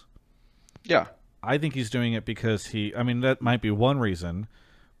LCS. Yeah. I think he's doing it because that might be one reason,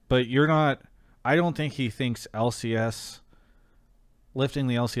 but I don't think he thinks lifting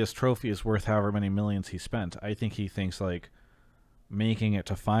the LCS trophy is worth however many millions he spent. I think he thinks like making it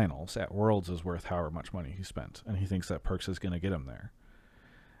to finals at Worlds is worth however much money he spent, and he thinks that Perks is going to get him there.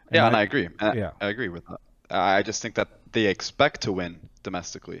 And I agree. I agree with that. I just think that they expect to win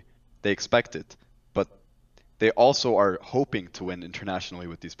domestically. They expect it, but they also are hoping to win internationally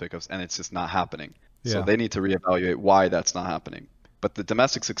with these pickups, and it's just not happening. Yeah. So they need to reevaluate why that's not happening. But the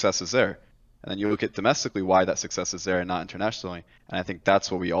domestic success is there. And then you look at domestically why that success is there and not internationally. And I think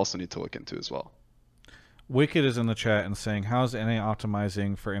that's what we also need to look into as well. Wicked is in the chat and saying, how's NA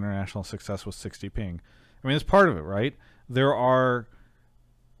optimizing for international success with 60 ping? I mean, it's part of it, right? There are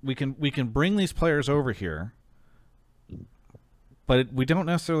we can bring these players over here, but we don't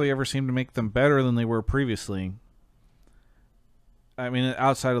necessarily ever seem to make them better than they were previously. I mean,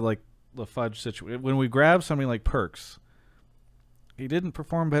 outside of like the Fudge situation, when we grab somebody like Perks, he didn't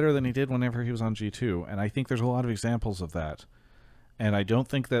perform better than he did whenever he was on G2, and I think there's a lot of examples of that. And I don't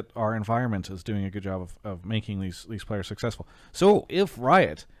think that our environment is doing a good job of making these players successful. So if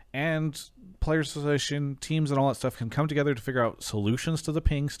Riot and Players Association, teams and all that stuff can come together to figure out solutions to the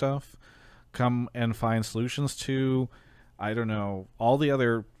ping stuff, come and find solutions to, I don't know, all the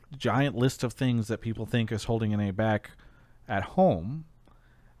other giant list of things that people think is holding NA back at home,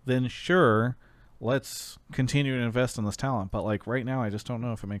 then sure, let's continue to invest in this talent. But like right now, I just don't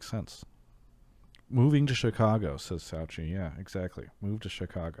know if it makes sense. Moving to Chicago, says Sauchi. Yeah, exactly. Move to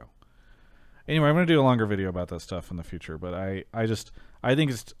Chicago. Anyway, I'm going to do a longer video about that stuff in the future, but I think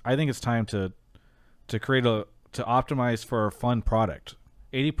it's time to optimize for a fun product.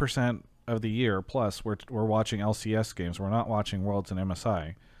 80% of the year plus we're watching LCS games. We're not watching Worlds and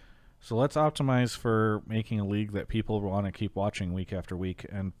MSI. So let's optimize for making a league that people want to keep watching week after week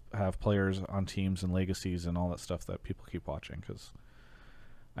and have players on teams and legacies and all that stuff that people keep watching, because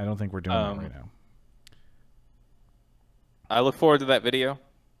I don't think we're doing that right now. I look forward to that video.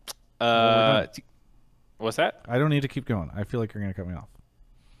 What's that? I don't need to keep going. I feel like you're going to cut me off.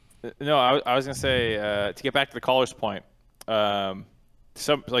 No, I was going to say, to get back to the caller's point,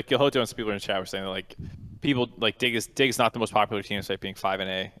 some like Yohoto and some people in the chat were saying that like people like Dig is not the most popular team, despite being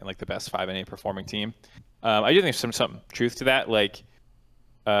 5NA and like the best 5NA performing team. I do think there's some truth to that. Like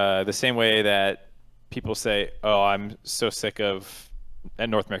the same way that people say, "Oh, I'm so sick of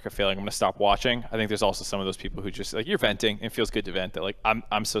North America failing, I'm going to stop watching." I think there's also some of those people who just like, you're venting. It feels good to vent that like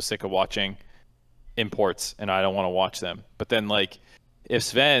I'm so sick of watching imports and I don't want to watch them. But then like if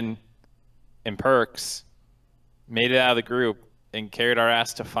Sven and Perks made it out of the group and carried our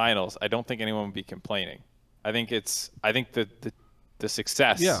ass to finals, I don't think anyone would be complaining. I think the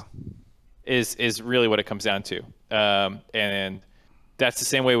success is really what it comes down to. And that's the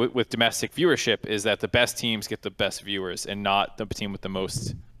same way with domestic viewership, is that the best teams get the best viewers and not the team with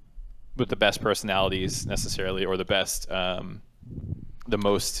the best personalities necessarily, or the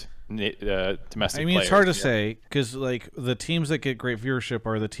most domestic. I mean, players. it's hard to say, because like the teams that get great viewership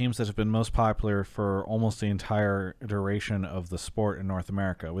are the teams that have been most popular for almost the entire duration of the sport in North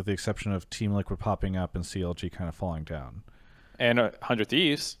America, with the exception of Team Liquid popping up and CLG kind of falling down. And 100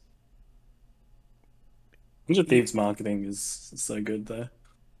 Thieves. 100 Thieves marketing is so good though.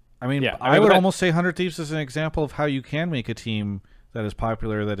 I mean, I would almost say 100 Thieves is an example of how you can make a team that is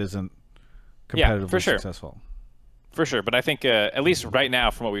popular that isn't competitively successful. For sure, but I think at least right now,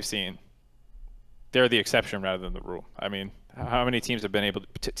 from what we've seen, they're the exception rather than the rule. I mean, how many teams have been able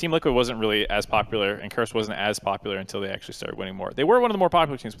to... Team Liquid wasn't really as popular, and Curse wasn't as popular until they actually started winning more. They were one of the more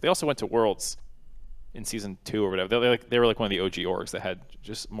popular teams, but they also went to Worlds in Season 2 or whatever. They were like one of the OG orgs that had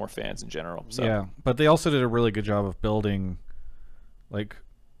just more fans in general. So. Yeah, but they also did a really good job of building, like,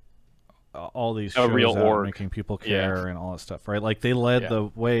 all these shows real out, org. making people care and all that stuff, right? Like, they led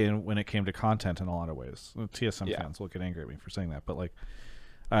the way when it came to content in a lot of ways. TSM fans will get angry at me for saying that, but, like,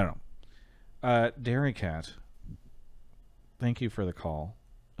 I don't know. Dairy Cat, thank you for the call.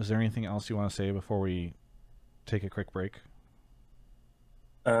 Is there anything else you want to say before we take a quick break?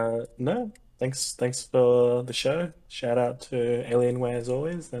 No. Thanks for the show. Shout out to Alienware as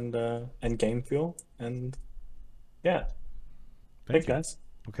always, and Game Fuel, and yeah. Thanks, guys.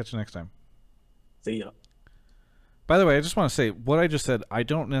 We'll catch you next time. See ya. By the way, I just want to say what I just said.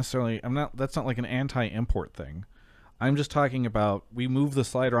 That's not like an anti-import thing. I'm just talking about, we move the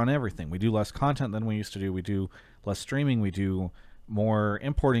slider on everything. We do less content than we used to do. We do less streaming. We do more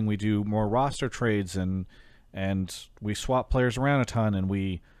importing. We do more roster trades, and we swap players around a ton, and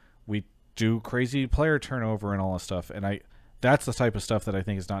we do crazy player turnover and all this stuff. And that's the type of stuff that I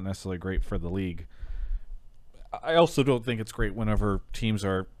think is not necessarily great for the league. I also don't think it's great whenever teams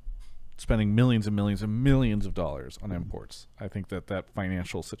are spending millions and millions and millions of dollars on imports. I think that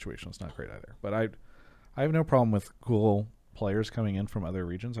financial situation is not great either. But I have no problem with cool players coming in from other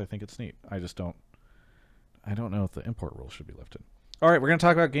regions. I think it's neat. I don't know if the import rules should be lifted. All right, we're going to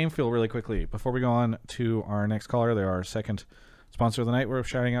talk about Game Fuel really quickly. Before we go on to our next caller, they're our second sponsor of the night. We're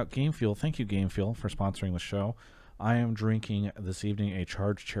shouting out Game Fuel. Thank you, Game Fuel, for sponsoring the show. I am drinking this evening a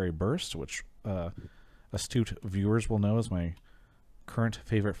Charged Cherry Burst, which astute viewers will know is my current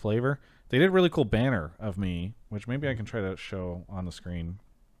favorite flavor. They did a really cool banner of me, which maybe I can try to show on the screen.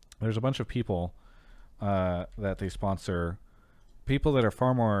 There's a bunch of people that they sponsor, people that are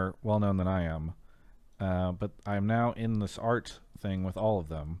far more well-known than I am, but I'm now in this art thing with all of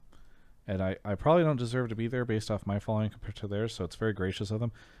them, and I probably don't deserve to be there based off my following compared to theirs, so it's very gracious of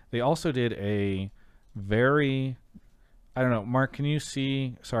them. They also did a very, I don't know, Mark, can you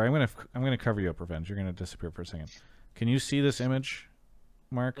see? Sorry, I'm gonna cover you up, Revenge. You're gonna disappear for a second. Can you see this image,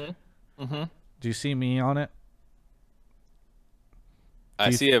 Mark? Mm-hmm. Do you see me on it? I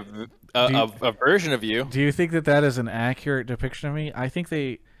see a version of you. Do you think that is an accurate depiction of me? I think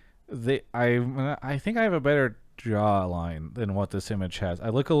I think I have a better jawline than what this image has. I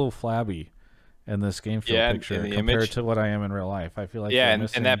look a little flabby in this game field picture compared to what I am in real life. I feel like and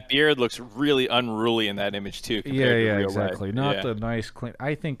that beard looks really unruly in that image too. Yeah, exactly. Not the nice clean.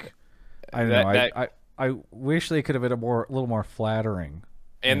 I think I don't know. I wish they could have been a little more flattering.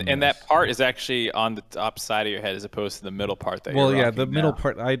 And that part is actually on the top side of your head as opposed to the middle part that you're rocking the middle now.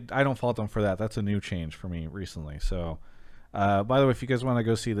 part, I don't fault them for that. That's a new change for me recently. So, by the way, if you guys want to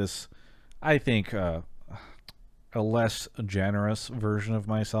go see this, I think a less generous version of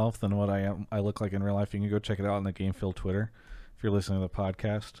myself than what I look like in real life, you can go check it out on the Gamefield Twitter if you're listening to the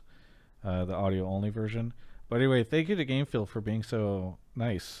podcast, the audio-only version. But anyway, thank you to Gamefield for being so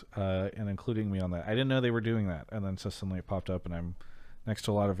nice and including me on that. I didn't know they were doing that, and then suddenly it popped up, and I'm next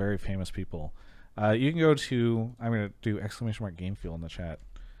to a lot of very famous people. You can go to, I'm going to do !Gamefield in the chat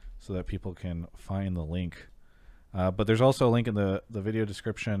so that people can find the link. But there's also a link in the video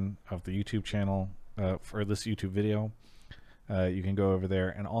description of the YouTube channel for this YouTube video. You can go over there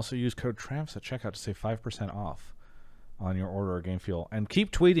and also use code TRAVS at checkout to save 5% off on your order of Gamefield. And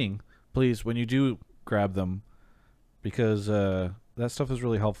keep tweeting, please, when you do grab them, because that stuff is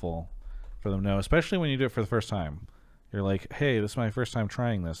really helpful for them to know, especially when you do it for the first time. You're like, hey, this is my first time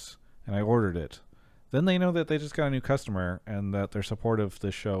trying this, and I ordered it. Then they know that they just got a new customer and that their support of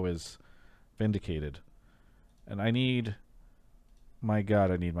this show is vindicated. And I need my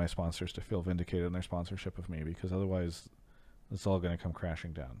sponsors to feel vindicated in their sponsorship of me, because otherwise it's all going to come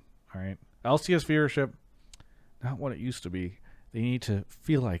crashing down. All right? LCS viewership, not what it used to be. They need to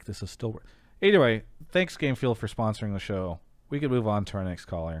feel like this is still... Anyway, thanks Gamefield for sponsoring the show. We can move on to our next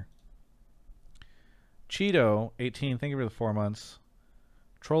caller. Cheeto, 18, thank you for the 4 months.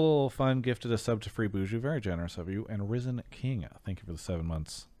 Troll Fun gifted a sub to Free Buju, very generous of you. And Risen King, thank you for the 7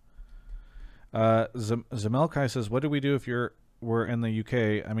 months. Zamelkai says, what do we do if we're in the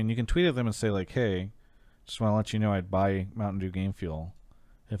UK? I mean, you can tweet at them and say, like, hey, just want to let you know I'd buy Mountain Dew Game Fuel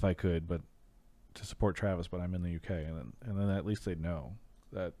if I could, but to support Travis, but I'm in the UK. And then at least they'd know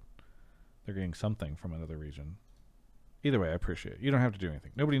that they're getting something from another region. Either way, I appreciate it. You don't have to do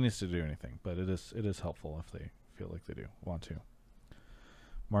anything. Nobody needs to do anything, but it is helpful if they feel like they want to.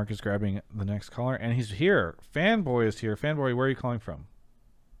 Mark is grabbing the next caller, and he's here. Fanboy is here. Fanboy, where are you calling from?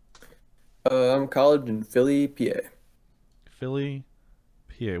 I'm college in Philly, PA. Philly,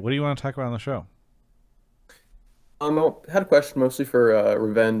 PA. What do you want to talk about on the show? I had a question mostly for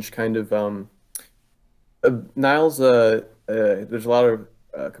Revenge, kind of. Niles, there's a lot of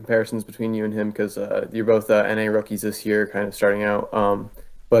comparisons between you and him because you're both NA rookies this year, kind of starting out.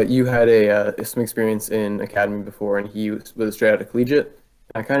 But you had some experience in academy before, and he was straight out of collegiate.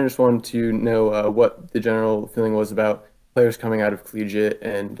 I kind of just wanted to know what the general feeling was about players coming out of collegiate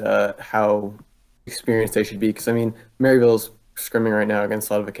and how experienced they should be. Because I mean, Maryville's scrimming right now against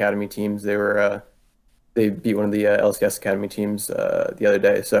a lot of academy teams. They beat one of the LCS academy teams the other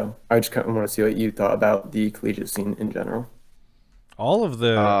day. So I just kind of want to see what you thought about the collegiate scene in general. All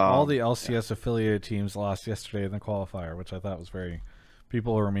the LCS affiliated teams lost yesterday in the qualifier, which I thought was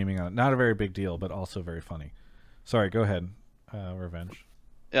people were memeing on it. Not a very big deal, but also very funny. Sorry, go ahead, Revenge.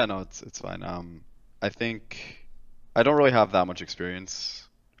 Yeah, no, it's fine. I think I don't really have that much experience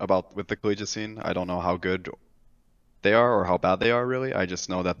with the collegiate scene. I don't know how good they are or how bad they are really. I just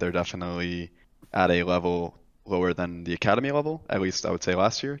know that they're definitely at a level lower than the academy level, at least I would say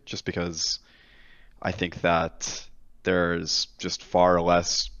last year, just because I think that there's just far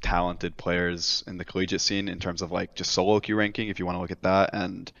less talented players in the collegiate scene in terms of like just solo queue ranking, if you want to look at that,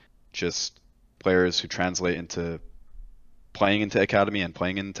 and just players who translate into playing into academy and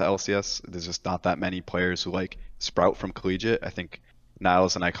playing into LCS. There's just not that many players who like sprout from collegiate. I think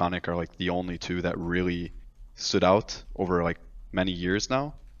Niles and Iconic are like the only two that really stood out over like many years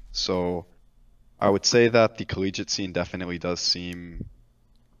now. So I would say that the collegiate scene definitely does seem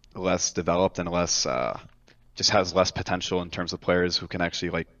less developed and less just has less potential in terms of players who can actually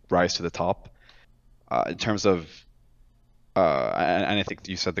like rise to the top. In terms of and I think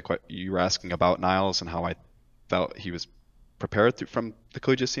you said you were asking about Niles and how I felt he was prepared from the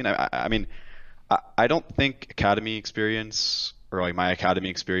collegiate scene. I mean, I don't think academy experience or like my academy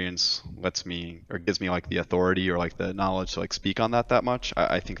experience lets me or gives me like the authority or like the knowledge to like speak on that much.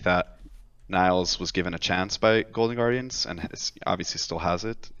 I think that Niles was given a chance by Golden Guardians and obviously still has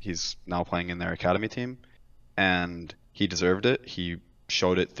it. He's now playing in their academy team, and he deserved it. He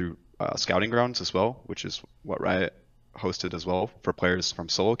showed it through scouting grounds as well, which is what Riot hosted as well for players from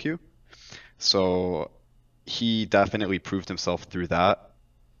solo queue. So he definitely proved himself through that,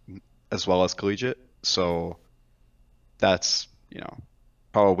 as well as collegiate. So that's,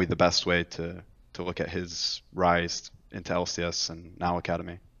 probably the best way to look at his rise into LCS and now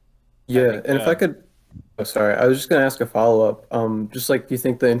academy. Yeah, and if I could, oh, sorry, I was just going to ask a follow-up. Just like, do you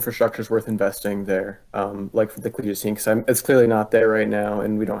think the infrastructure is worth investing there, like for the collegiate scene? Because it's clearly not there right now,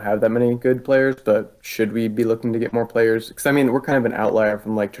 and we don't have that many good players. But should we be looking to get more players? Because I mean, we're kind of an outlier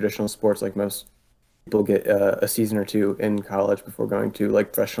from like traditional sports. Like most people get a season or two in college before going to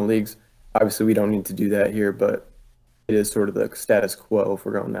like professional leagues. Obviously, we don't need to do that here, but it is sort of the status quo if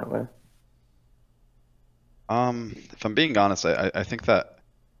we're going that way. If I'm being honest, I think that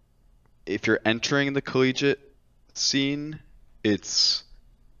if you're entering the collegiate scene, it's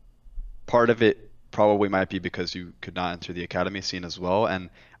part of it probably might be because you could not enter the academy scene as well. And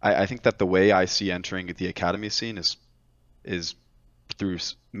I think that the way I see entering the academy scene is through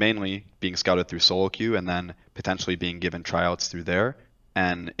mainly being scouted through solo queue and then potentially being given tryouts through there.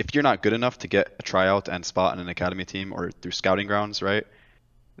 And if you're not good enough to get a tryout and spot in an academy team or through scouting grounds, right,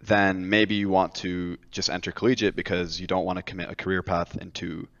 then maybe you want to just enter collegiate because you don't want to commit a career path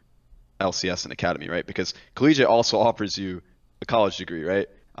into LCS and academy, right? Because collegiate also offers you a college degree, right,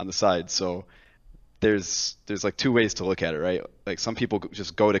 on the side. So there's like two ways to look at it, right? Like some people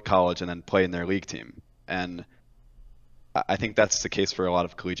just go to college and then play in their league team, and I think that's the case for a lot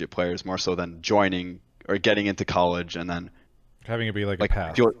of collegiate players more so than joining or getting into college and then having it be like a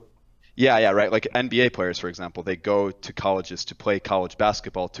path. Yeah, right. Like NBA players, for example, they go to colleges to play college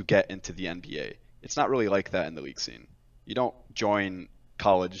basketball to get into the NBA. It's not really like that in the league scene. You don't join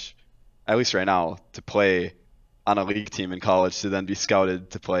college, at least right now, to play on a league team in college to then be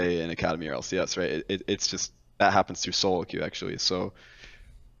scouted to play in academy or LCS, right? It's just that happens through solo queue actually. So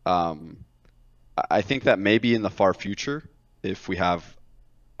I think that maybe in the far future, if we have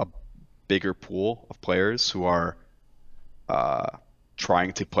a bigger pool of players who are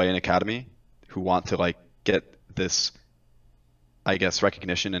trying to play in academy, who want to like get this, I guess,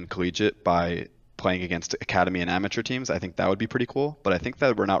 recognition in collegiate by playing against academy and amateur teams, I think that would be pretty cool. But I think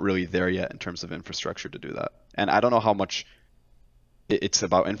that we're not really there yet in terms of infrastructure to do that. And I don't know how much it's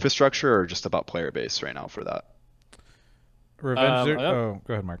about infrastructure or just about player base right now for that. Revenge. Go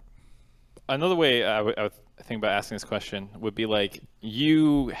ahead, Mark. Another way I would think about asking this question would be like,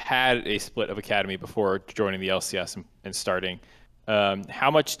 you had a split of academy before joining the LCS and starting.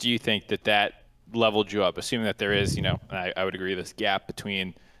 How much do you think that leveled you up, assuming that there is, I would agree, this gap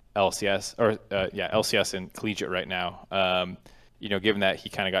between LCS and collegiate right now, given that he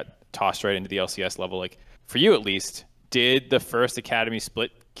kind of got tossed right into the LCS level, like for you at least, did the first academy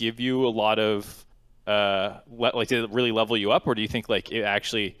split give you a lot of, did it really level you up, or do you think like it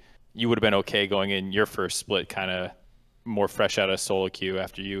actually, you would have been okay going in your first split kind of more fresh out of solo queue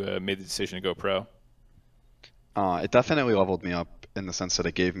after you made the decision to go pro? It definitely leveled me up in the sense that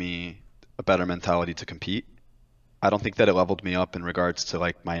it gave me a better mentality to compete. I don't think that it leveled me up in regards to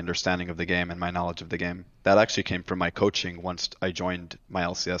like my understanding of the game and my knowledge of the game. That actually came from my coaching once I joined my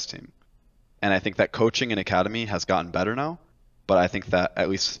LCS team. And I think that coaching in academy has gotten better now, but I think that at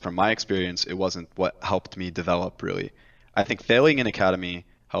least from my experience, it wasn't what helped me develop really. I think failing in academy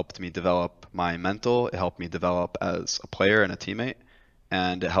helped me develop my mental, it helped me develop as a player and a teammate,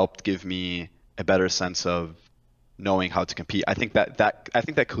 and it helped give me a better sense of knowing how to compete. I think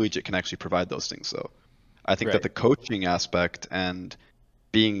that collegiate can actually provide those things though. I think that the coaching aspect and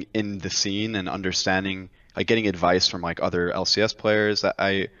being in the scene and understanding, like getting advice from like other LCS players that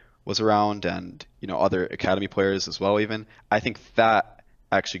I was around and, other academy players as well even, I think that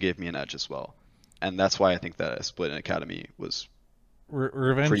actually gave me an edge as well. And that's why I think that a split in academy was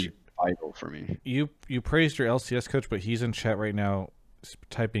pretty vital for me. You praised your LCS coach, but he's in chat right now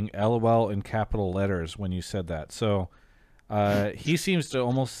typing LOL in capital letters when you said that. So he seems to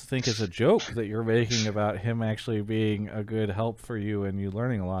almost think it's a joke that you're making about him actually being a good help for you and you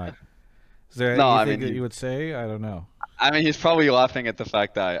learning a lot. Is there anything that you would say? I don't know. I mean, he's probably laughing at the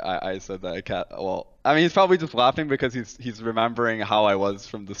fact that I said that. He's probably just laughing because he's remembering how I was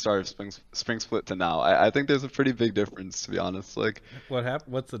from the start of Spring Split to now. I think there's a pretty big difference, to be honest. Like, what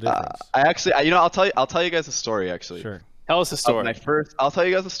happened? What's the difference? I'll tell you guys a story actually. Sure. Tell us a story. I'll tell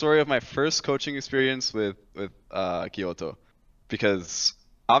you guys a story of my first coaching experience with Kyoto, because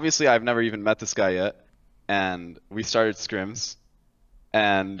obviously I've never even met this guy yet, and we started scrims,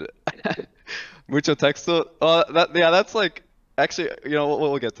 and mucho texto. That's like actually,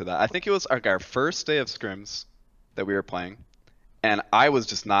 we'll get to that. I think it was like our first day of scrims that we were playing, and I was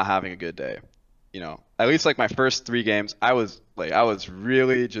just not having a good day. At least like my first 3 games, I was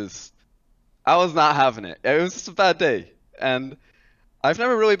really just, I was not having it. It was just a bad day, and I've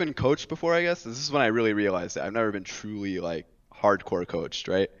never really been coached before. I guess this is when I really realized it. I've never been truly like hardcore coached,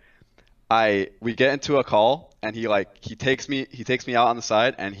 right? We get into a call, and he takes me out on the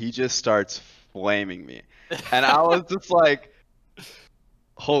side, and he just starts flaming me, and I was just like,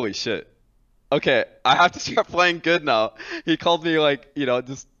 holy shit. Okay, I have to start playing good now. He called me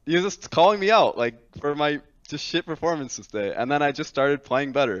he was just calling me out like for my just shit performance this day, and then I just started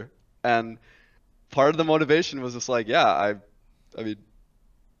playing better. And part of the motivation was just like, yeah, I mean,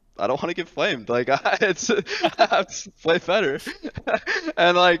 I don't want to get flamed. Like I have to play better,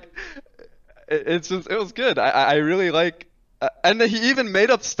 and like it was good. I really like, and then he even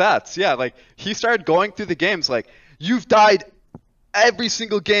made up stats. Yeah, like he started going through the games like, you've died every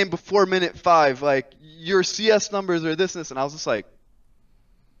single game before minute 5, like your CS numbers are this and this, and I was just like,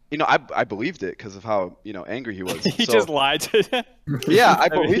 I believed it because of how angry he was. He just lied to them. Yeah, I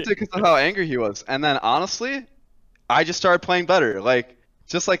believed it because of how angry he was, and then honestly, I just started playing better, like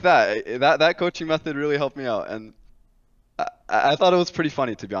just like that. That coaching method really helped me out, and I thought it was pretty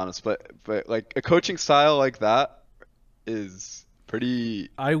funny, to be honest. But like a coaching style like that is pretty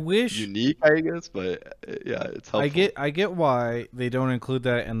unique, I guess, but yeah, it's helpful. I get why they don't include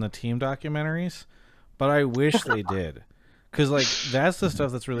that in the team documentaries, but I wish they did, because like that's the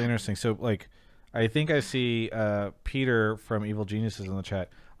stuff that's really interesting. So like I think I see Peter from Evil Geniuses in the chat.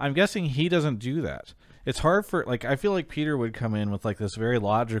 I'm guessing he doesn't do that. It's hard for like, I feel like Peter would come in with like this very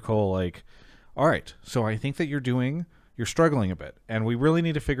logical like, all right, so I think that you're struggling a bit, and we really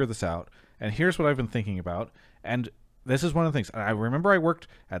need to figure this out, and here's what I've been thinking about, and this is one of the things. I remember I worked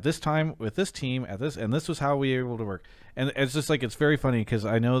at this time with this team at this, and this was how we were able to work. And it's just like, it's very funny because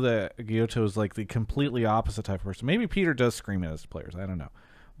I know that Gyoto is like the completely opposite type of person. Maybe Peter does scream at his players. I don't know.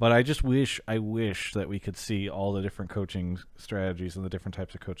 But I just wish that we could see all the different coaching strategies and the different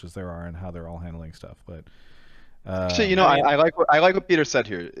types of coaches there are and how they're all handling stuff. But actually, I like what Peter said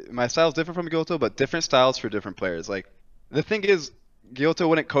here. My style is different from Gyoto, but different styles for different players. Like the thing is, Gyoto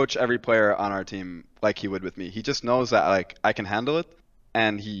wouldn't coach every player on our team like he would with me. He just knows that like I can handle it,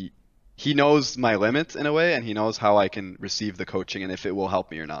 and he knows my limits in a way, and he knows how I can receive the coaching and if it will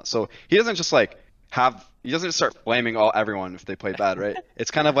help me or not. So he doesn't just like he doesn't just start blaming everyone if they play bad, right?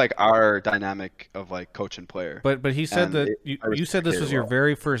 It's kind of like our dynamic of like coach and player. But he said that you said this was your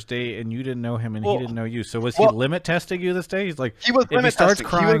very first day and you didn't know him and he didn't know you. So was he limit testing you this day? He's like, if he starts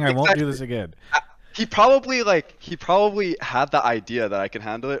crying, I won't do this again. He probably had the idea that I could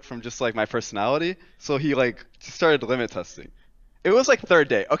handle it from just like my personality, so he like started limit testing. It was like 3rd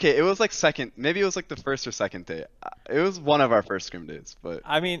day. Okay, it was like maybe it was like the 1st or 2nd day. It was one of our first scrim days, but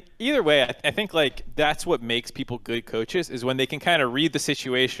I mean, either way, I think like that's what makes people good coaches, is when they can kind of read the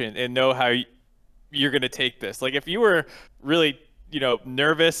situation and know how you're gonna take this. Like if you were really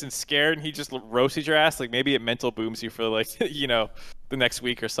nervous and scared and he just roasted your ass, like maybe it mental booms you for like the next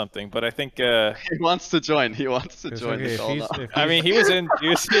week or something. But I think he wants to join. He wants to join. I mean, he was in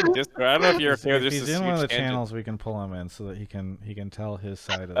Discord. I don't know if you're okay with this. He's in one of the channels. We can pull him in so that he can tell his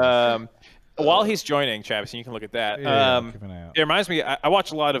side of this. While he's joining, Travis, and you can look at that. Keep an eye out. It reminds me. I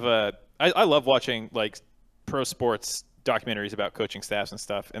watch a lot of I love watching like pro sports documentaries about coaching staffs and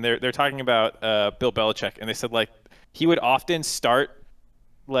stuff, and they're talking about Bill Belichick, and they said like he would often start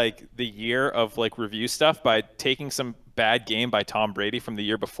like the year of like review stuff by taking some bad game by Tom Brady from the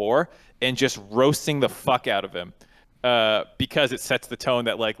year before and just roasting the fuck out of him, because it sets the tone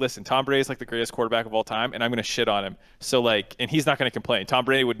that like, listen, Tom Brady is like the greatest quarterback of all time, and I'm gonna shit on him. So like, and he's not gonna complain. Tom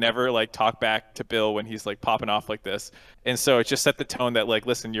Brady would never like talk back to Bill when he's like popping off like this, and so it just set the tone that like,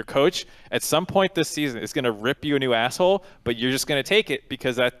 listen, your coach at some point this season is gonna rip you a new asshole, but you're just gonna take it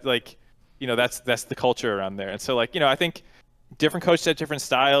because that like, that's the culture around there. And so like, I think different coaches have different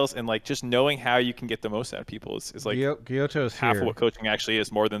styles, and like just knowing how you can get the most out of people is like Gyoto's half here. of what coaching actually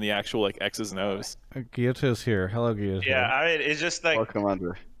is, more than the actual like X's and O's. Gyoto's here. Hello, Gyoto. Yeah, I mean, it's just like, welcome,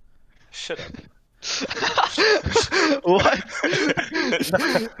 Andrew. Shut up. What?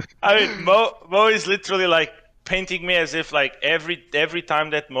 I mean, Mo is literally like painting me as if like every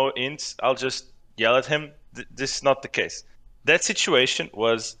time that Mo ints, I'll just yell at him. This is not the case. That situation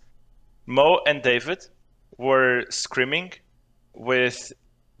was Mo and David were scrimming with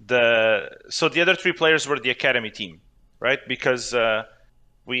so the other 3 players were the academy team, right? Because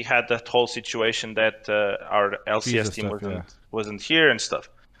we had that whole situation that our LCS team wasn't here and stuff.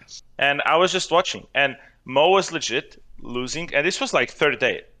 And I was just watching, and Mo was legit losing, and this was like 3rd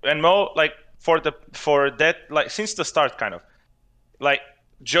day. And Mo, like for that, like since the start, kind of like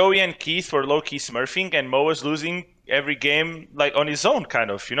Joey and Keith were low-key smurfing, and Mo was losing every game like on his own, kind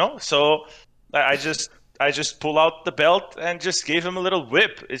of, you know. So I just pull out the belt and just gave him a little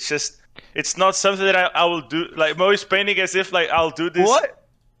whip. It's not something that I will do. Like Mo is painting as if like I'll do this. What?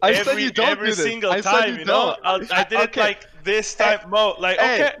 I said you don't every do this. single I said time, you you know. don't. I did it Okay. like this time, Mo. Like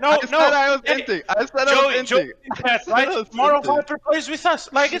Hey, okay, no, I said I was hey, hinting. I said I was hinting. I said I right? was Tomorrow hinting. Viper plays with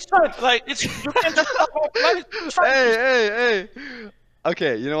us. Like it's fine. Like it's you can't just like, it's fine. Hey.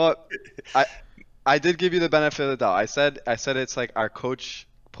 Okay, you know what? I did give you the benefit of the doubt. I said it's like our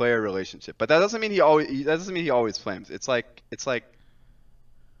coach-player relationship, but that doesn't mean he always flames. It's like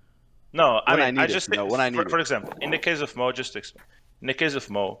No, I When mean, I need I it, just you know, think, when I need for it. example, in the case of Mo, just to explain, in the case of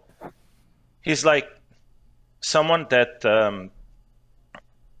Mo, he's like someone that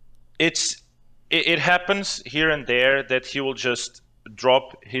it happens here and there that he will just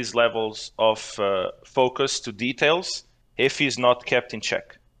drop his levels of focus to details if he's not kept in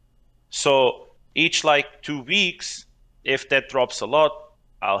check. So each like 2 weeks, if that drops a lot,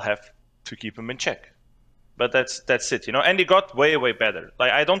 I'll have to keep him in check. But that's it, you know. And he got way better.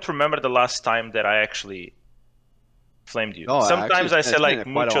 Like I don't remember the last time that I actually flamed you. No, Sometimes actually, I say it's like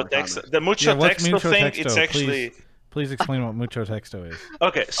been quite a mucho long time. texto. The mucho what's texto mucho thing, texto? it's actually Please explain what mucho texto is.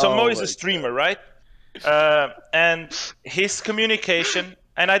 okay. So Oh Mo is my a streamer, right? And his communication,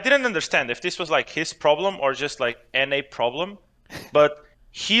 and I didn't understand if this was like his problem or just like NA problem, but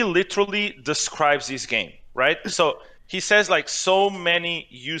he literally describes his game, right? So he says like so many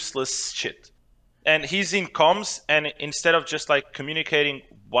useless shit. And he's in comms, and instead of just like communicating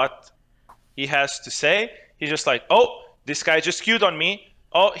what he has to say, he's just like, oh, this guy just queued on me.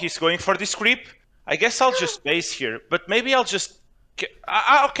 Oh, he's going for this creep. I guess I'll just base here, but maybe I'll just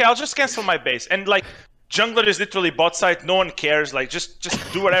okay, I'll just cancel my base. And like jungler is literally bot side, no one cares. Like just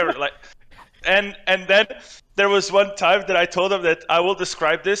do whatever. Like, and then there was one time that I told him that I will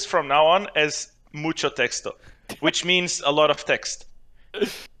describe this from now on as mucho texto, which means a lot of text.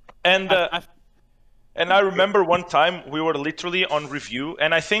 And I remember one time we were literally on review,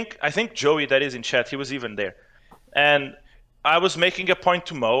 and I think Joey, that is in chat, he was even there. And I was making a point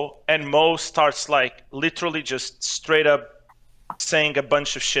to Mo, and Mo starts like literally just straight up saying a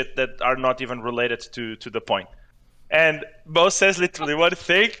bunch of shit that are not even related to the point. And Mo says literally one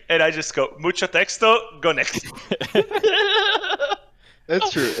thing, and I just go, mucho texto, go next.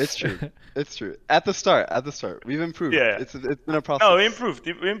 It's true. At the start, we've improved. Yeah. It's been a process. No, we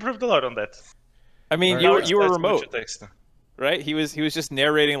improved a lot on that. I mean, Right. you were That's remote, mucho texto. right? He was just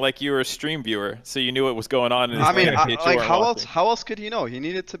narrating like you were a stream viewer, so you knew what was going on in his I mean, game in case you like weren't how watching. else could he know? He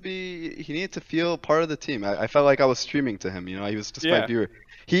needed to feel part of the team. I felt like I was streaming to him. You know, he was just my Yeah. viewer.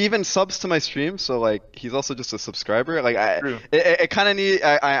 He even subs to my stream, so like he's also just a subscriber. Like True. it kind of need.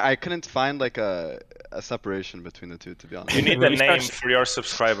 I couldn't find like a separation between the two, to be honest. You need When a you start name for your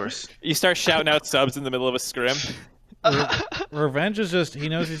subscribers. You start shouting out subs in the middle of a scrim. Revenge is just, he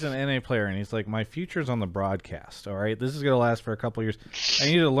knows he's an NA player, and he's like, my future's on the broadcast, all right? This is going to last for a couple years. I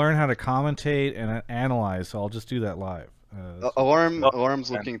need to learn how to commentate and analyze, so I'll just do that live. Alarm's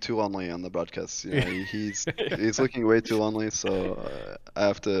looking too lonely on the broadcast. You know, he's looking way too lonely, so I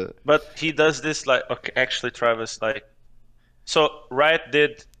have to. But he does this like, okay, actually, Travis, like, so Riot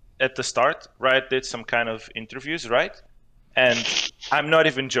did at the start. Riot did some kind of interviews, right? And I'm not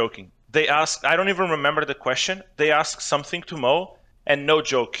even joking. They asked, I don't even remember the question. They asked something to Mo, and no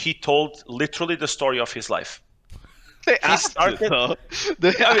joke, he told literally the story of his life. They He started.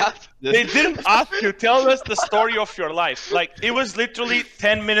 They asked. They didn't ask you, tell us the story of your life. Like, it was literally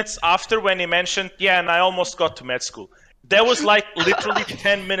 10 minutes after when he mentioned, yeah, and I almost got to med school. That was like literally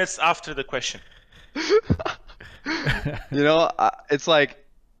 10 minutes after the question. You know, it's like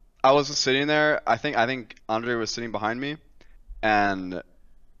I was just sitting there. I think Andre was sitting behind me, and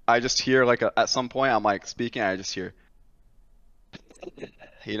I just hear like at some point I'm like speaking, and I just hear,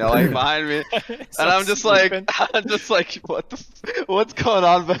 you know, like behind me, and I'm just like, what's going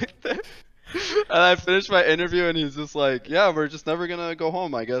on back there? And I finished my interview, and he's just like, yeah, we're just never gonna go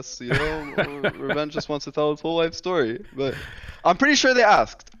home, I guess. You know, Revenge just wants to tell his whole life story. But I'm pretty sure they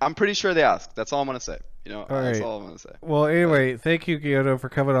asked. That's all I'm gonna say. You know, that's right. all I'm gonna say. Well, anyway, thank you, Gyoto, for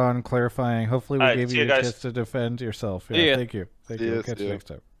coming on and clarifying. Hopefully we All right, gave see you you a guys. chance to defend yourself. Yeah, Yeah. thank you. See We'll ya, catch see you ya. next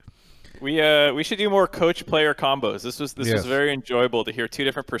time. We should do more coach player combos. This was Yes. very enjoyable to hear two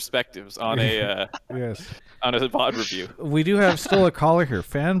different perspectives on a Yes. on a VOD review. We do have still a caller here.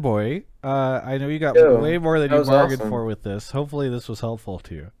 Fanboy, I know you got Yo, way more than that you was bargained awesome. for with this. Hopefully this was helpful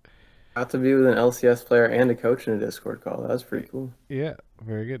to you. Got to be with an LCS player and a coach in a Discord call. That was pretty cool. Yeah,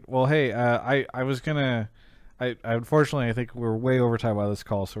 very good. Well, hey, I was gonna, unfortunately I think we're way over time on this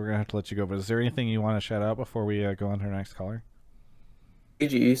call, so we're gonna have to let you go. But is there anything you want to shout out before we go on to our next caller?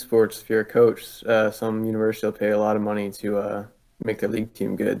 AG Esports, if you're a coach, some university will pay a lot of money to make their league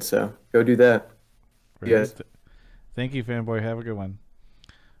team good. So go do that. Yes. Thank you, fanboy. Have a good one.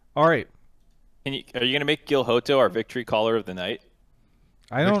 All right. Are you going to make Gil Hoto our victory caller of the night?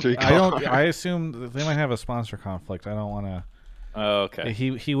 I assume that they might have a sponsor conflict. I don't want to. Oh, okay.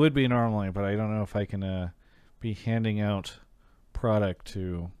 He would be normally, but I don't know if I can be handing out product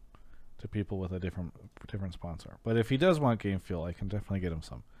to people with a different sponsor. But if he does want Game Fuel, I can definitely get him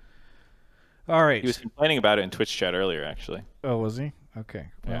some. All right. He was complaining about it in Twitch chat earlier, actually. Oh, was he? Okay.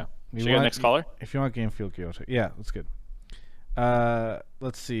 Well, yeah. Should we go next caller? If you want Game Fuel, Kyoto. Yeah, that's good.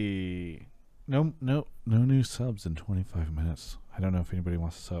 Let's see. No new subs in 25 minutes. I don't know if anybody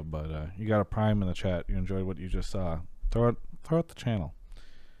wants to sub, but you got a prime in the chat. You enjoyed what you just saw. Throw out the channel.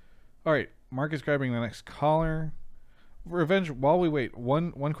 All right, Mark is grabbing the next caller. Revenge. While we wait,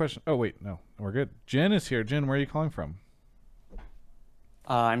 one question. Oh wait, no, we're good. Jen is here. Jen, where are you calling from?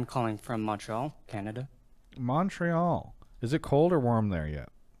 I'm calling from Montreal, Canada. Montreal. Is it cold or warm there yet?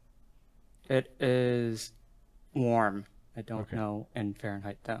 It is warm. I don't know in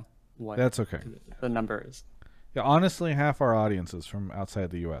Fahrenheit though. What That's okay. The number is. Yeah, honestly, half our audience is from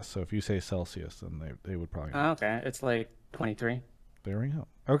outside the U.S. So if you say Celsius, then they would probably know. Okay, it's like 23. There we go.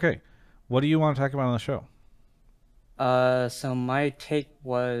 Okay, what do you want to talk about on the show? So my take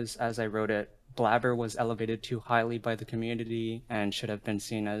was, as I wrote it, Blabber was elevated too highly by the community and should have been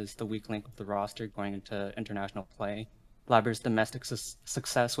seen as the weak link of the roster going into international play. Blabber's domestic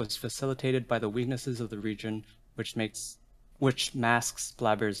success was facilitated by the weaknesses of the region, which masks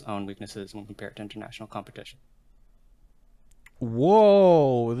Blabber's own weaknesses when compared to international competition.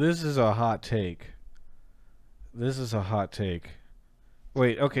 Whoa, this is a hot take. Wait,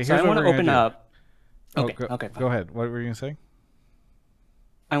 okay, so here's I want what to open up. Okay, okay. Go ahead. What were you going to say?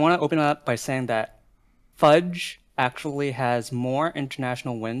 I want to open up by saying that Fudge actually has more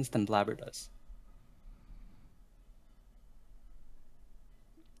international wins than Blabber does.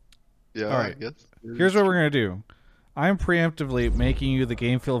 Yeah, all right. I guess. Here's what we're going to do. I'm preemptively making you the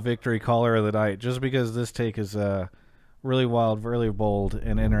Game Fuel victory caller of the night just because this take is really wild, really bold,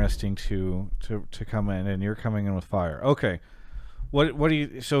 and interesting to come in, and you're coming in with fire. Okay. What do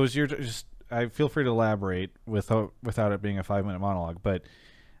you... So is your... Just, I feel free to elaborate without it being a 5-minute monologue, but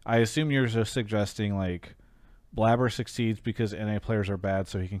I assume you're just suggesting, like, Blabber succeeds because NA players are bad,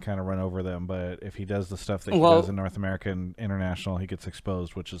 so he can kind of run over them, but if he does the stuff that he does in North America and International, he gets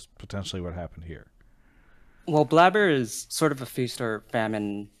exposed, which is potentially what happened here. Well, Blabber is sort of a feast or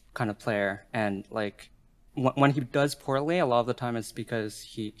famine kind of player, and like when he does poorly, a lot of the time it's because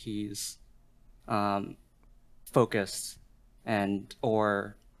he's focused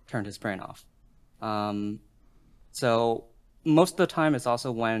or turned his brain off. So most of the time it's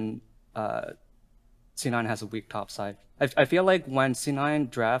also when C9 has a weak top side. I feel like when C9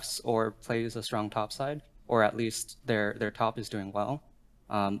 drafts or plays a strong top side, or at least their top is doing well,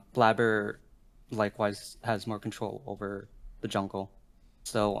 Blabber likewise has more control over the jungle.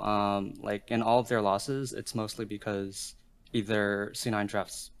 So like in all of their losses, it's mostly because either C9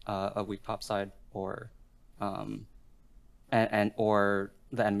 drafts a weak top side, or or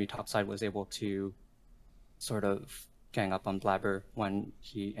the enemy top side was able to sort of gang up on Blabber when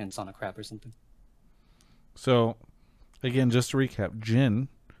he ends on a crab or something. So again, just to recap, Jin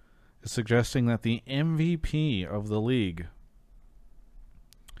is suggesting that the MVP of the league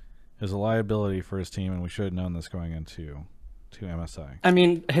is a liability for his team, and we should have known this going into MSI. I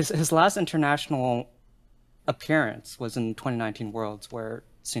mean, his last international appearance was in 2019 Worlds, where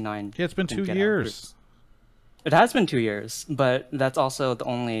C9... Yeah, it's been 2 years. It has been 2 years, but that's also the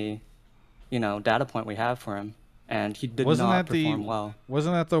only, data point we have for him, and he did not perform well.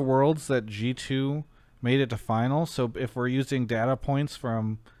 Wasn't that the Worlds that G2 made it to finals? So if we're using data points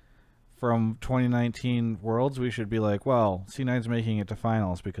from 2019 Worlds, we should be like, well, C9's making it to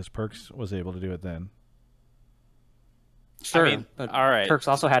finals because Perkz was able to do it then. Sure, but all right. Perkz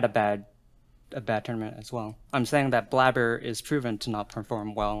also had a bad tournament as well. I'm saying that Blabber is proven to not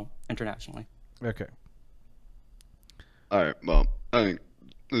perform well internationally. Okay. All right. Well, I think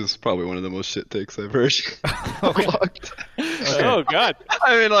this is probably one of the most shit takes I've heard. Okay. Oh God.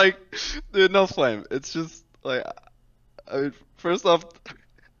 I mean, like, dude, no flame. It's just like, I mean, first off,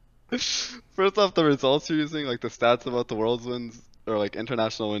 the results you're using, like the stats about the Worlds wins or like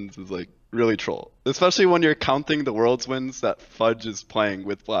international wins, is like really troll. Especially when you're counting the Worlds wins that Fudge is playing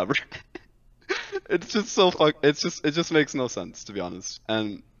with Blabber. It's just so it just makes no sense, to be honest.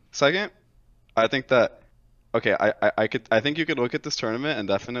 And second, I think that I think you could look at this tournament and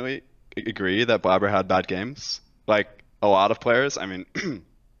definitely agree that Blabber had bad games. Like a lot of players. I mean,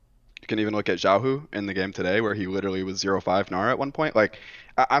 You can even look at Xiaohu in the game today, where he literally was 0-5 Nara at one point. Like,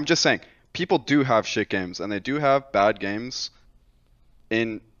 I'm just saying, people do have shit games, and they do have bad games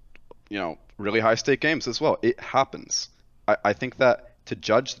in, really high stake games as well. It happens. I think that to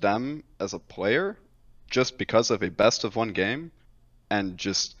judge them as a player just because of a best of one game and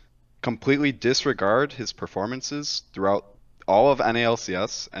just completely disregard his performances throughout all of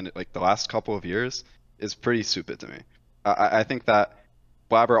NALCS and like the last couple of years is pretty stupid to me. I think that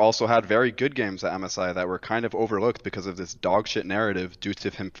Blabber also had very good games at MSI that were kind of overlooked because of this dogshit narrative due to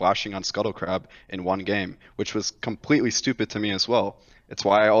him flashing on Scuttlecrab in one game, which was completely stupid to me as well. It's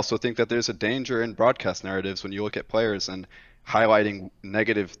why I also think that there's a danger in broadcast narratives when you look at players and highlighting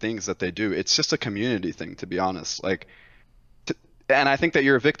negative things that they do. It's just a community thing, to be honest. And I think that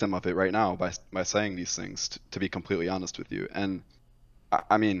you're a victim of it right now by saying these things, to be completely honest with you. And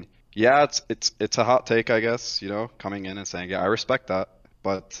I mean, yeah, it's a hot take, I guess, coming in and saying, yeah, I respect that,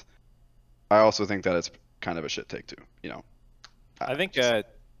 but I also think that it's kind of a shit take too, I think to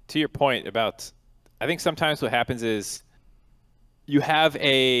your point about, I think sometimes what happens is you have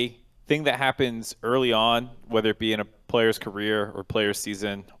a thing that happens early on, whether it be in a player's career or player's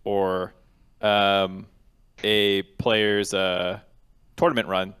season or a player's tournament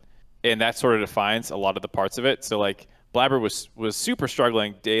run, and that sort of defines a lot of the parts of it. So like Blabber was super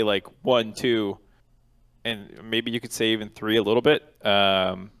struggling day like 1, 2, and maybe you could say even 3 a little bit.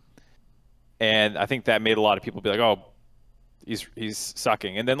 And I think that made a lot of people be like, oh, he's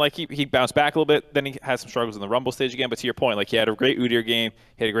sucking. And then like he bounced back a little bit. Then he had some struggles in the Rumble stage again. But to your point, like he had a great Udyr game.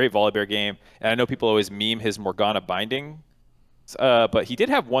 He had a great Volibear game. And I know people always meme his Morgana binding. But he did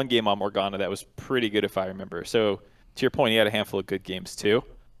have one game on Morgana that was pretty good if I remember. So to your point, he had a handful of good games too.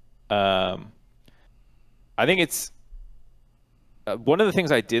 I think it's one of the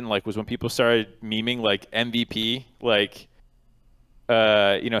things I didn't like was when people started memeing like MVP, like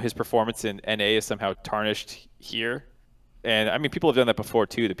his performance in NA is somehow tarnished here. And I mean, people have done that before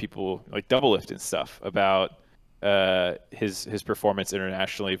too. The people like Doublelift and stuff about his performance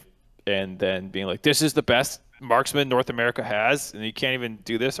internationally, and then being like, "This is the best marksman North America has, and you can't even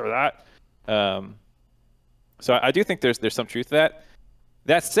do this or that." So I do think there's some truth to that.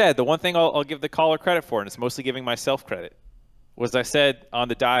 That said, the one thing I'll give the caller credit for, and it's mostly giving myself credit, was I said on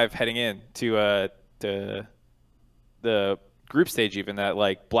the dive heading in to the group stage even that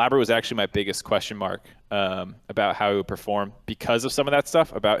like Blabber was actually my biggest question mark about how he would perform because of some of that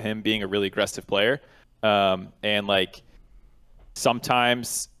stuff about him being a really aggressive player and like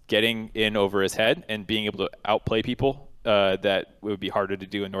sometimes getting in over his head and being able to outplay people that would be harder to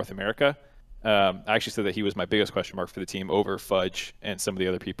do in North America. I actually said that he was my biggest question mark for the team over Fudge and some of the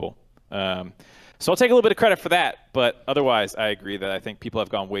other people. So I'll take a little bit of credit for that, but otherwise I agree that I think people have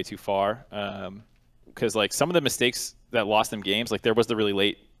gone way too far because like some of the mistakes that lost them games, like there was the really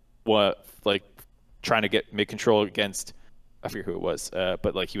late like trying to make control against, I forget who it was,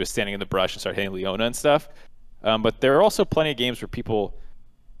 but like he was standing in the brush and started hitting Leona and stuff. But there are also plenty of games where people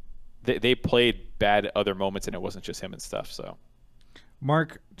they played bad at other moments and it wasn't just him and stuff. So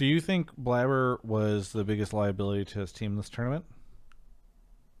Mark, do you think Blabber was the biggest liability to his team this tournament?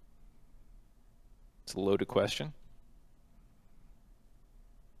 It's a loaded question.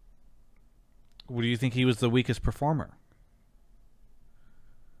 What do you think he was the weakest performer?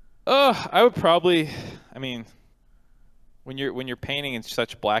 I would probably, I mean, when you're painting in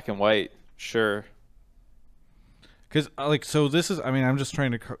such black and white, sure. Because so this is, I mean, I'm just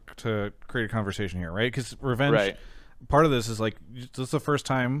trying to create a conversation here, right? Because Revenge, right. Part of this is like this is the first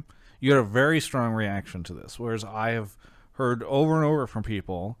time you had a very strong reaction to this, whereas I have heard over and over from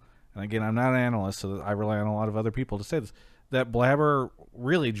people, and again, I'm not an analyst, so I rely on a lot of other people to say this, that Blabber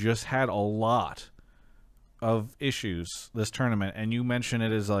really just had a lot of issues this tournament, and you mention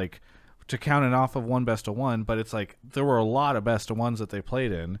it as like to count it off of one best of one, but it's like there were a lot of best of ones that they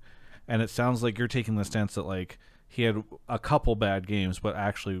played in, and it sounds like you're taking the stance that like he had a couple bad games, but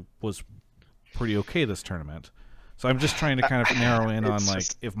actually was pretty okay this tournament. So I'm just trying to kind of narrow in on like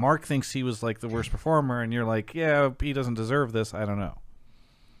if Mark thinks he was like the worst performer, and you're like, yeah, he doesn't deserve this. I don't know.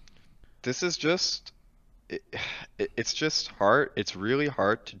 This is just, it's just hard. It's really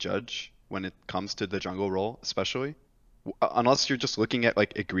hard to judge when it comes to the jungle role, especially unless you're just looking at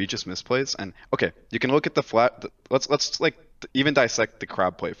like egregious misplays. And okay, you can look at let's like even dissect the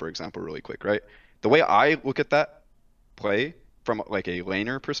crab play, for example, really quick, right? The way I look at that play from like a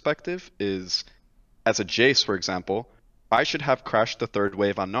laner perspective is, as a Jace, for example, I should have crashed the third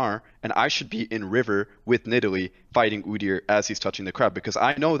wave on Gnar, and I should be in river with Nidalee fighting Udyr as he's touching the crab, because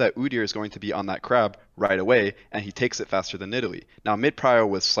I know that Udyr is going to be on that crab right away, and he takes it faster than Nidalee. Now, mid prio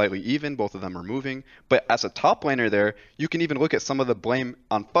was slightly even, both of them are moving, but as a top laner there, you can even look at some of the blame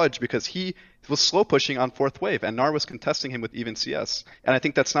on Fudge, because he was slow pushing on fourth wave, and Gnar was contesting him with even CS, and I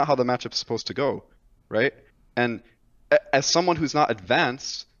think that's not how the matchup's supposed to go, right? And as someone who's not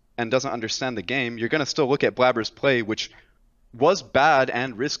advanced and doesn't understand the game, you're going to still look at Blabber's play, which was bad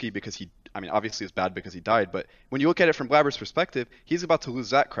and risky because obviously it's bad because he died, but when you look at it from Blabber's perspective, he's about to lose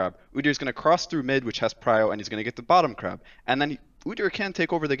that crab. Udyr's going to cross through mid, which has prio, and he's going to get the bottom crab. And then Udyr can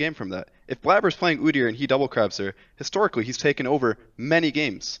take over the game from that. If Blabber's playing Udyr and he double crabs there, historically he's taken over many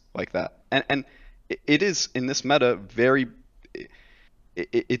games like that. And it is, in this meta, very...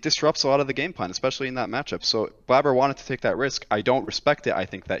 It disrupts a lot of the game plan, especially in that matchup. So Blabber wanted to take that risk. I don't respect it. I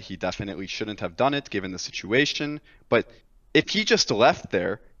think that he definitely shouldn't have done it given the situation. But if he just left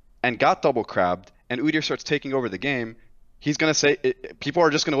there and got double crabbed and Udyr starts taking over the game, he's going to say, people are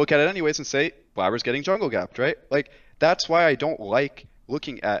just going to look at it anyways and say, Blabber's getting jungle gapped, right? Like, that's why I don't like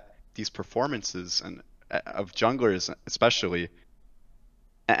looking at these performances and of junglers especially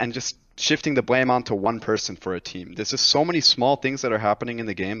and just shifting the blame onto one person for a team. There's just so many small things that are happening in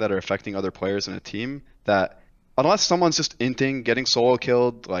the game that are affecting other players in a team that unless someone's just inting, getting solo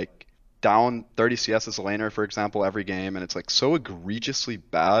killed, like down 30 CS as a laner, for example, every game, and it's like so egregiously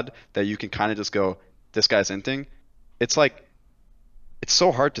bad that you can kind of just go, this guy's inting. It's like, it's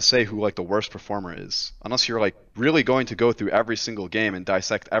so hard to say who like the worst performer is unless you're like really going to go through every single game and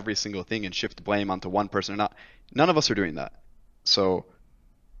dissect every single thing and shift blame onto one person or not. None of us are doing that. So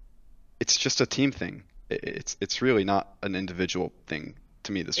it's just a team thing. It's really not an individual thing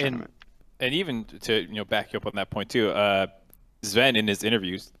to me this tournament. And even to back you up on that point too, Sven in his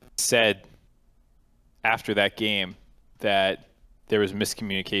interviews said after that game that there was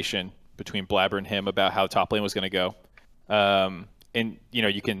miscommunication between Blabber and him about how top lane was going to go. And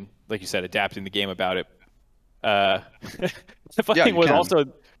you can, like you said, adapt in the game about it. The funny thing was also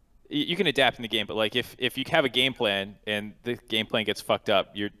you can adapt in the game, but like if you have a game plan and the game plan gets fucked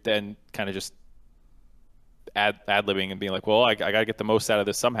up, you're then kind of just ad-libbing and being like, well, I got to get the most out of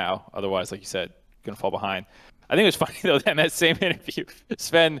this somehow. Otherwise, like you said, going to fall behind. I think it was funny, though, that in that same interview,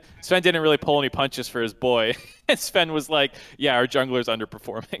 Sven didn't really pull any punches for his boy. And Sven was like, yeah, our jungler's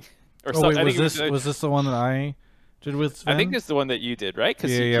underperforming. Or wait, was this the one that I did with Sven? I think it's the one that you did, right?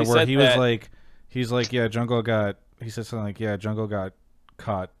 Yeah, where he was like, yeah, jungle got, he said something like, yeah, jungle got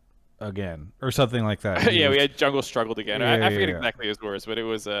caught again, or something like that. Yeah, we had jungle struggled again. I forget exactly his words, but it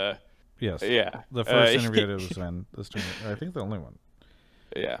was, yes. Yeah. The first interview I did was Sven. This I think the only one.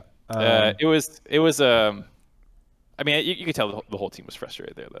 Yeah. It was I mean, you could tell the whole team was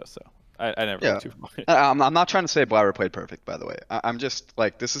frustrated there, though. So I never got too much. I'm not trying to say Blabber played perfect, by the way. I'm just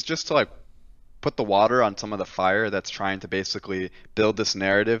like, this is just to like put the water on some of the fire that's trying to basically build this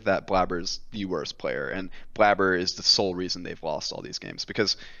narrative that Blabber's the worst player and Blabber is the sole reason they've lost all these games.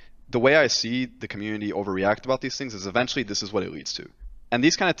 Because the way I see the community overreact about these things is eventually this is what it leads to. And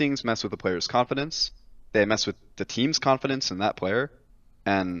these kind of things mess with the player's confidence. They mess with the team's confidence in that player.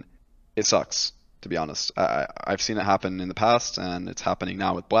 And it sucks, to be honest. I've seen it happen in the past, and it's happening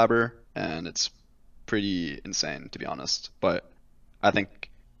now with Blabber, and it's pretty insane, to be honest. But I think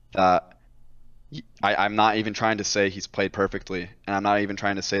that I'm not even trying to say he's played perfectly, and I'm not even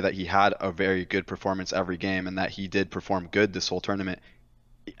trying to say that he had a very good performance every game and that he did perform good this whole tournament.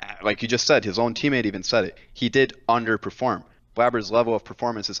 Like you just said, his own teammate even said it. He did underperform. Blabber's level of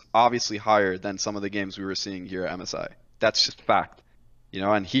performance is obviously higher than some of the games we were seeing here at MSI. That's just fact.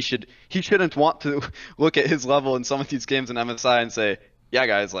 And he shouldn't want to look at his level in some of these games in MSI and say, yeah,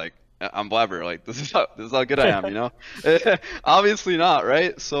 guys, like, I'm Blabber. Like, this is how good I am, Obviously not,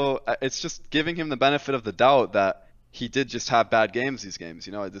 right? So it's just giving him the benefit of the doubt that he did just have bad games these games.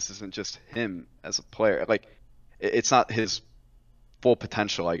 This isn't just him as a player. Like, it's not his full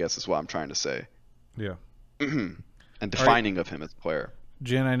potential, I guess, is what I'm trying to say. Yeah. And defining of him as a player.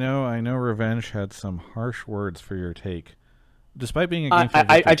 Jen, I know Revenge had some harsh words for your take. Despite being a game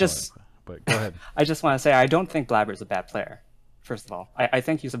but go ahead. I just want to say I don't think Blabber is a bad player. First of all, I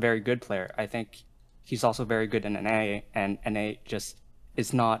think he's a very good player. I think he's also very good in NA, and NA just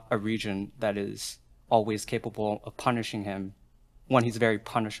is not a region that is always capable of punishing him when he's very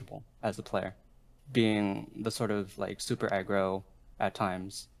punishable as a player, being the sort of like super aggro at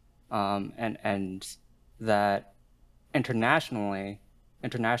times, and that international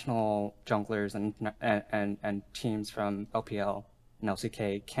junglers and teams from LPL and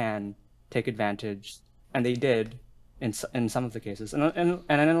LCK can take advantage, and they did in some of the cases. And in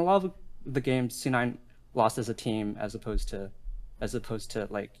a lot of the games, C9 lost as a team as opposed to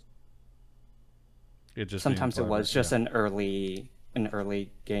like It just sometimes it being was Blabber, just yeah. an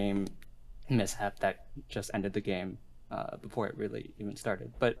early game mishap that just ended the game before it really even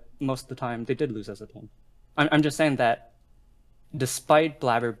started. But most of the time they did lose as a team. I'm just saying that despite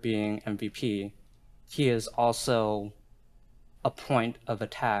Blabber being MVP, he is also a point of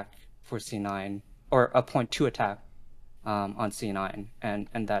attack for C9, or a point to attack on C9,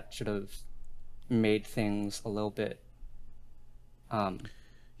 and that should have made things a little bit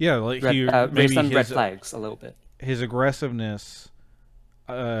Yeah, like raised maybe some red his, flags a little bit. his aggressiveness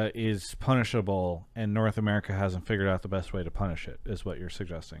is punishable, and North America hasn't figured out the best way to punish it, is what you're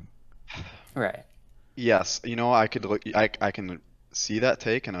suggesting. Right. Yes, you know, I could look, I can see that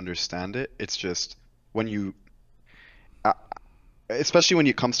take and understand it. It's just when you, uh, especially when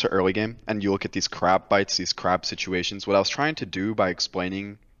it comes to early game and you look at these crab bites, these crab situations. What I was trying to do by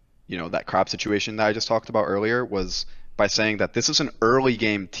explaining, you know, that crab situation that I just talked about earlier was by saying that this is an early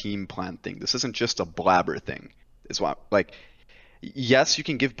game team plan thing. This isn't just a Blabber thing. Is what, like, yes, you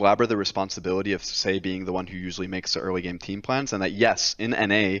can give Blabber the responsibility of, say, being the one who usually makes the early game team plans, and that yes, in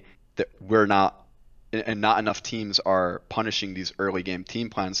NA, that we're not, and not enough teams are punishing these early game team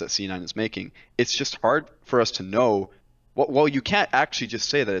plans that C9 is making. It's just hard for us to know. Well, you can't actually just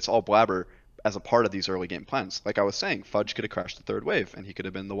say that it's all Blabber as a part of these early game plans. Like I was saying, Fudge could have crashed the third wave, and he could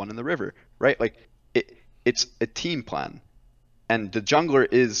have been the one in the river, right? Like, it's a team plan, and the jungler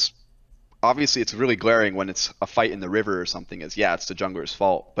is, obviously it's really glaring when it's a fight in the river or something, as yeah, it's the jungler's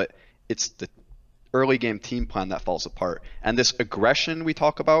fault, but it's the early game team plan that falls apart. And this aggression we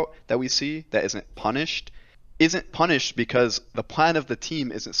talk about that we see that isn't punished because the plan of the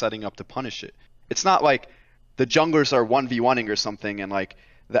team isn't setting up to punish it. It's not like the junglers are 1v1ing or something and like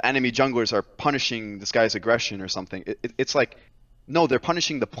the enemy junglers are punishing this guy's aggression or something. It's like, no, they're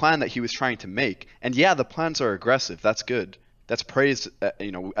punishing the plan that he was trying to make. And yeah, the plans are aggressive. That's good. That's praised,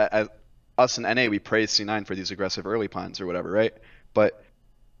 you know, as us in NA, we praise C9 for these aggressive early plans or whatever, right? But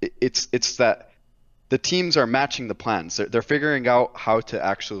it's that the teams are matching the plans. They're figuring out how to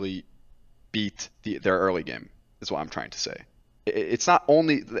actually beat their early game, is what I'm trying to say. It's not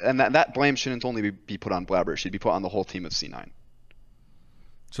only, and that blame shouldn't only be put on Blabber. It should be put on the whole team of C9.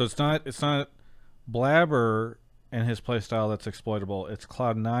 So it's not Blabber and his playstyle that's exploitable. It's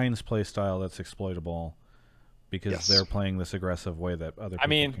Cloud9's playstyle that's exploitable because Yes. they're playing this aggressive way that other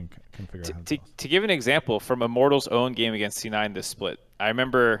people can figure out how to do. To give an example from Immortal's own game against C9 this split, I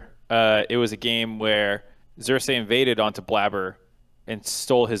remember it was a game where Xerxes invaded onto Blabber and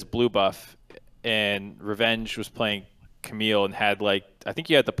stole his blue buff, and Revenge was playing Camille and had, like, I think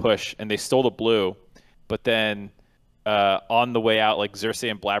he had the push, and they stole the blue, but then on the way out, like, Xerxes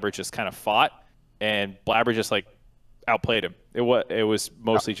and Blabber just kind of fought, and Blabber just, like, outplayed him. It was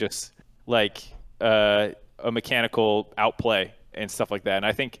mostly just, like, a mechanical outplay and stuff like that. And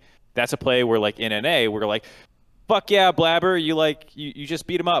I think that's a play where, like, in NA, we're like, fuck yeah, Blabber, you just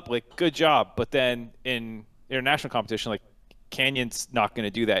beat him up, like, good job. But then in international competition, like, Canyon's not going to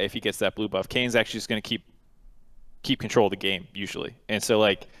do that if he gets that blue buff. Kane's actually just going to keep control of the game usually. And so,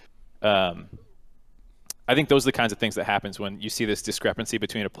 like, I think those are the kinds of things that happens when you see this discrepancy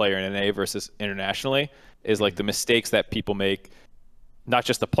between a player in NA versus internationally, is like the mistakes that people make. Not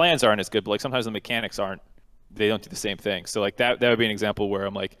just the plans aren't as good, but like sometimes the mechanics they don't do the same thing. So like that would be an example where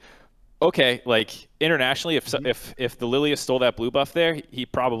I'm like, okay, like internationally, if the Lilia stole that blue buff there, he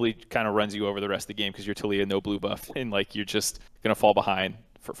probably kind of runs you over the rest of the game because you're Taliyah, no blue buff, and like you're just gonna fall behind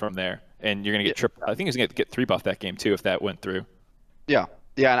from there, and you're gonna get tripped. I think he's gonna get 3 buff that game too if that went through. Yeah,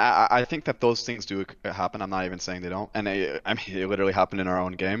 and I think that those things do happen. I'm not even saying they don't. And I mean, it literally happened in our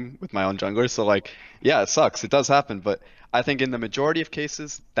own game with my own jungler. So like, yeah, it sucks. It does happen. But I think in the majority of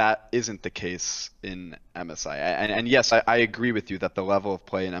cases, that isn't the case in MSI. And yes, I agree with you that the level of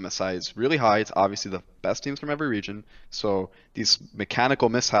play in MSI is really high. It's obviously the best teams from every region. So these mechanical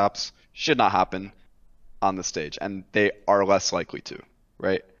mishaps should not happen on the stage, and they are less likely to,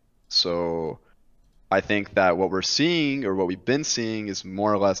 right? So I think that what we're seeing, or what we've been seeing, is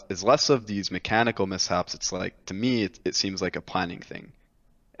more or less less of these mechanical mishaps. It's like, to me, it seems like a planning thing,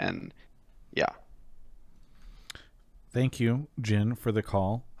 and yeah. Thank you, Jin, for the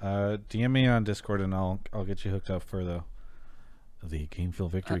call. DM me on Discord, and I'll get you hooked up for the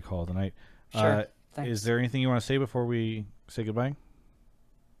Gamefield victory call tonight. Sure. Thanks. Is there anything you want to say before we say goodbye?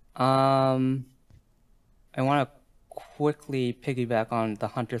 I want to quickly piggyback on the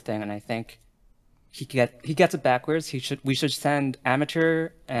Hunter thing, and I think he gets it backwards. We should send amateur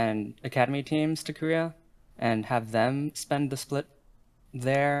and academy teams to Korea and have them spend the split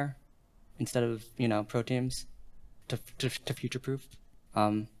there instead of pro teams to future proof.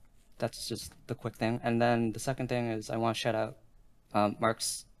 that's just the quick thing. And then the second thing is I want to shout out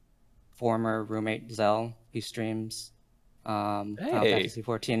Mark's former roommate Zell. He streams Final Fantasy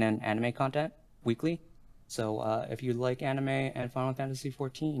 14 and anime content weekly. So if you like anime and Final Fantasy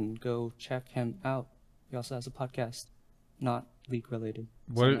 14, go check him out. He also has a podcast, not League related.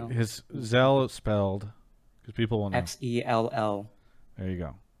 What his Zell spelled? Because people will know. XELL. There you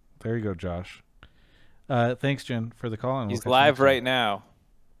go. There you go, Josh. Thanks, Jen, for the call. And He's live right now.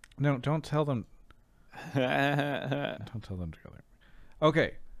 No, don't tell them. Don't tell them together.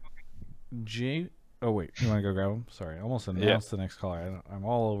 Okay. Oh, wait. You want to go grab him? Sorry. I almost announced the next caller. I'm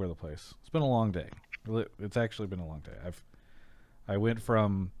all over the place. It's been a long day. It's actually been a long day. I went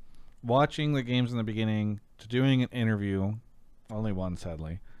from watching the games in the beginning to doing an interview, only one,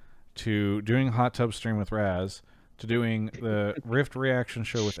 sadly, to doing a hot tub stream with Raz, to doing the Rift reaction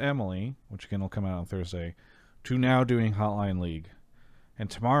show with Emily, which again will come out on Thursday, to now doing Hotline League. And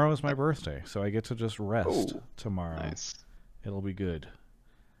tomorrow is my birthday, so I get to just rest tomorrow. Nice. It'll be good.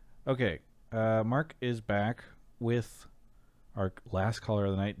 Okay, Mark is back with our last caller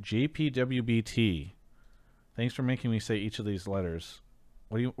of the night, JPWBT. Thanks for making me say each of these letters.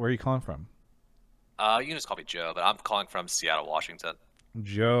 Where are you calling from? You can just call me Joe, but I'm calling from Seattle, Washington.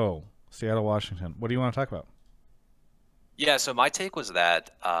 Joe, Seattle, Washington. What do you want to talk about? Yeah, so my take was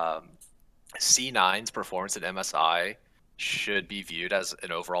that C9's performance at MSI should be viewed as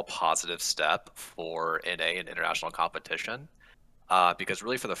an overall positive step for NA and international competition. Because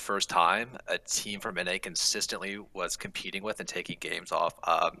really for the first time, a team from NA consistently was competing with and taking games off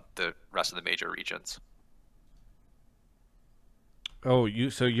the rest of the major regions. Oh,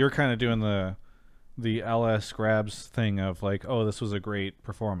 so you're kind of doing the LS grabs thing of like, oh, this was a great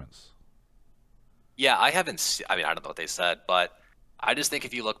performance. Yeah, I haven't. I mean, I don't know what they said, but I just think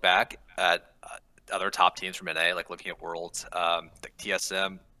if you look back at other top teams from NA, like looking at Worlds, like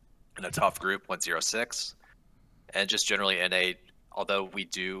TSM in a tough group 1-0-6, and just generally NA, although we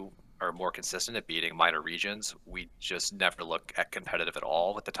are more consistent at beating minor regions, we just never look at competitive at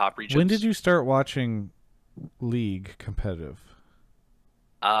all with the top regions. When did you start watching League competitive?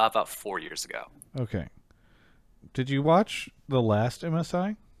 About 4 years ago. Okay. Did you watch the last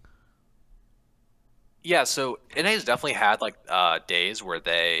MSI? Yeah, so NA has definitely had like days where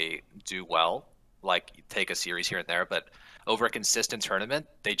they do well, like take a series here and there, but over a consistent tournament,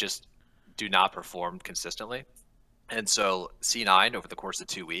 they just do not perform consistently. And so C9 over the course of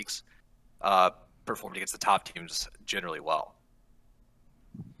 2 weeks performed against the top teams generally well.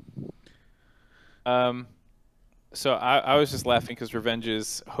 So I was just laughing because Revenge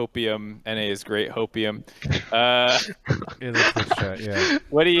is Hopium, NA is great Hopium. In the Twitch chat, yeah.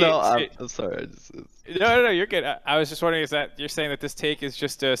 What do you? No, I'm sorry. No, you're good. I was just wondering, is that you're saying that this take is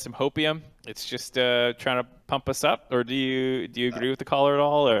just some Hopium? It's just trying to pump us up, or do you agree with the caller at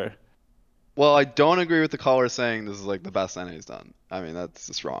all, or? Well, I don't agree with the caller saying this is like the best NA's done. I mean, that's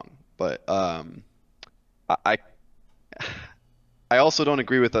just wrong. But I also don't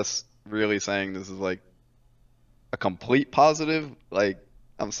agree with us really saying this is like a complete positive. Like,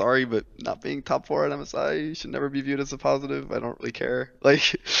 I'm sorry, but not being top 4 at MSI should never be viewed as a positive. I don't really care.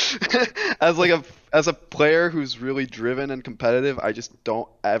 Like, as a player who's really driven and competitive, I just don't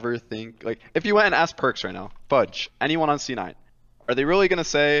ever think, like, if you went and asked Perks right now, Fudge, anyone on C9, are they really gonna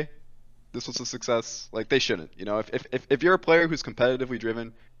say this was a success? Like, they shouldn't. You know, if you're a player who's competitively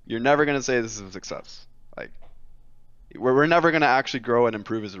driven, you're never gonna say this is a success. Like, we're never gonna actually grow and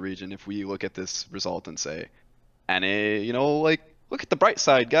improve as a region if we look at this result and say, NA, you know, like, look at the bright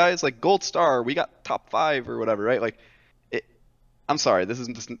side, guys. Like, Gold Star, we got top 5 or whatever, right? Like, I'm sorry, this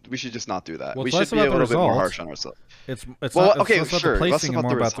isn't. We should just not do that. Well, we should be a little bit more harsh on ourselves. It's well, not, okay, it's sure. Not the Less placing about and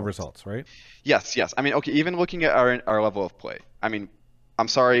more the about the results, right? Yes. I mean, okay, even looking at our level of play. I mean, I'm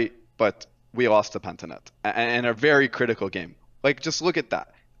sorry, but we lost to Pentanet in a very critical game. Like, just look at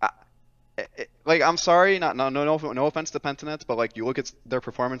that. Like, I'm sorry, no offense to Pentanet, but like, you look at their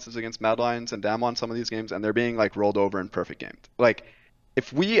performances against Mad Lions and Damwon, some of these games, and they're being like rolled over in perfect games. Like,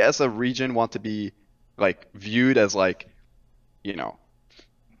 if we as a region want to be like viewed as like, you know,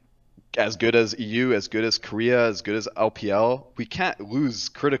 as good as EU, as good as Korea, as good as LPL, we can't lose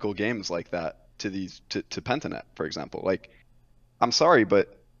critical games like that to Pentanet, for example. Like, I'm sorry,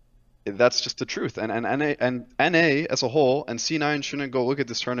 but that's just the truth. And NA as a whole and C9 shouldn't go look at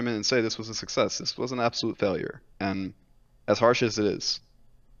this tournament and say this was a success. This was an absolute failure. And as harsh as it is,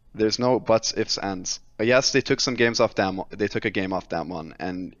 there's no buts, ifs, ands. Yes, they took some games off Damwon. They took a game off Damwon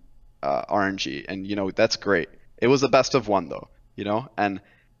and RNG, and you know, that's great. It was the best of one though, you know. And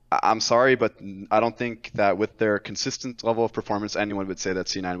I'm sorry, but I don't think that with their consistent level of performance, anyone would say that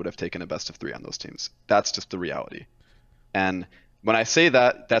C9 would have taken a best of 3 on those teams. That's just the reality. And when I say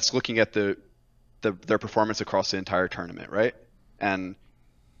that, that's looking at their performance across the entire tournament, right? And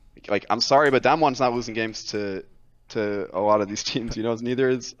like, I'm sorry, but Damon's not losing games to a lot of these teams. You know, neither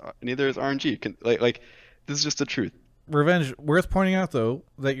is RNG. Like this is just the truth. Revenge, worth pointing out though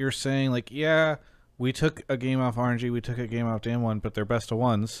that you're saying like, yeah, we took a game off RNG, we took a game off Damwon, but they're best of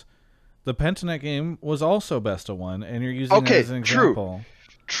ones. The Pentanet game was also best of one, and you're using that as an example.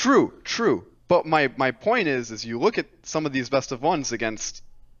 True. But my point is you look at some of these best of ones against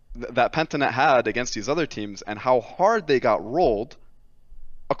that Pentanet had against these other teams, and how hard they got rolled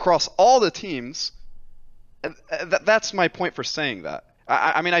across all the teams. And that's my point for saying that.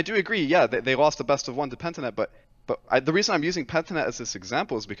 I mean, I do agree. Yeah, they lost the best of one to Pentanet, but the reason I'm using Pentanet as this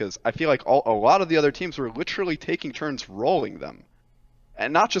example is because I feel like a lot of the other teams were literally taking turns rolling them.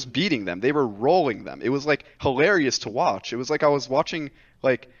 And not just beating them, they were rolling them. It was like hilarious to watch. It was like I was watching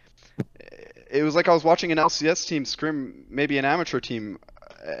an LCS team scrim maybe an amateur team,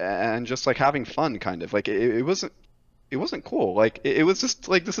 and just like having fun, kind of. Like it wasn't cool. Like it was just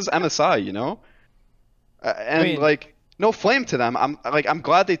like, this is MSI, you know. And I mean, like, no flame to them. I'm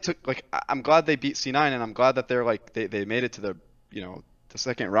glad they beat C9, and I'm glad that they're like they made it to the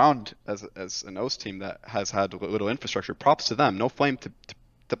second round as an OS team that has had little infrastructure. Props to them. No flame to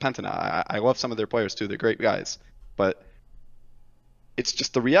Pentanet. I love some of their players too. They're great guys. But it's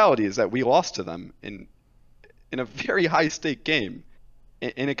just the reality is that we lost to them in a very high stake game,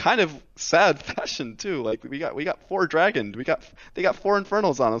 in a kind of sad fashion too. Like we got 4 Dragoned. They got 4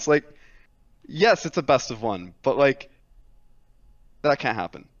 Infernals on us. Like, yes, it's a best of one, but like that can't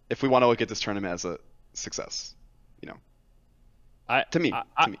happen if we want to look at this tournament as a success. You know. To me.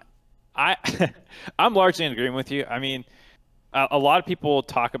 I'm largely in agreement with you. I mean, a lot of people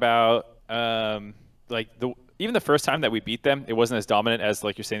talk about like even the first time that we beat them, it wasn't as dominant as,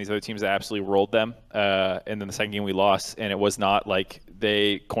 like you're saying, these other teams that absolutely rolled them. And then the second game we lost, and it was not like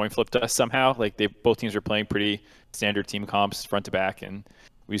they coin flipped us somehow. Like both teams were playing pretty standard team comps front to back, and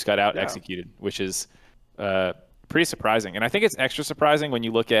we just got out executed, which is pretty surprising. And I think it's extra surprising when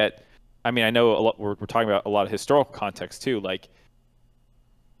you look at. I mean, I know we're talking about a lot of historical context too. Like,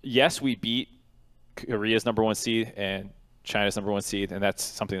 yes, we beat Korea's #1 seed and China's #1 seed, and that's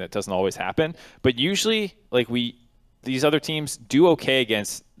something that doesn't always happen. But usually, like these other teams do okay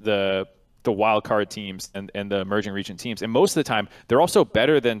against the wild card teams and the emerging region teams, and most of the time they're also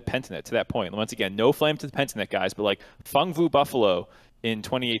better than Pentanet. To that point, once again, no flame to the Pentanet guys, but like Fengvu Buffalo in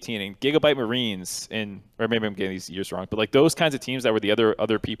 2018 and Gigabyte Marines or maybe I'm getting these years wrong, but like those kinds of teams that were the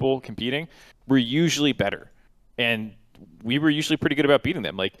other people competing were usually better, and we were usually pretty good about beating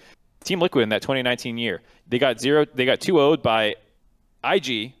them. Like Team Liquid in that 2019 year, they got 2-0'd by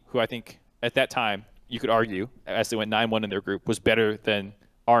IG, who I think at that time you could argue, as they went 9-1 in their group, was better than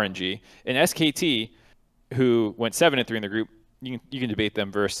RNG, and SKT, who went 7-3 in their group. You can debate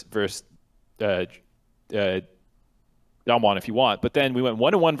them versus Damwon if you want, but then we went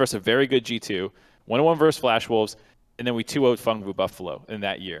 1-1 versus a very good G2, 1-1 versus Flash Wolves, and then we 2-0'd Fengvu Buffalo in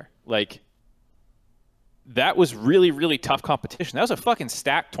that year. Like, that was really, really tough competition. That was a fucking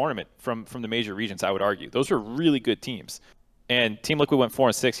stacked tournament from the major regions, I would argue. Those were really good teams. And Team Liquid went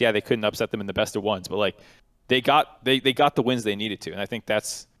 4-6. Yeah, they couldn't upset them in the best of ones, but like they got the wins they needed to. And I think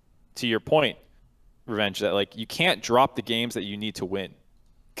that's, to your point, Revenge, that like you can't drop the games that you need to win,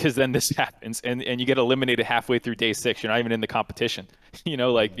 because then this happens and you get eliminated halfway through day 6. You're not even in the competition,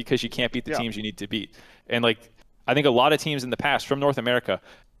 like because you can't beat the teams you need to beat. And like I think a lot of teams in the past from North America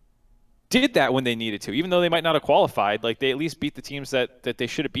did that when they needed to, even though they might not have qualified. Like they at least beat the teams that they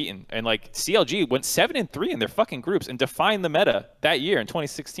should have beaten. And like CLG went 7-3 in their fucking groups and defined the meta that year in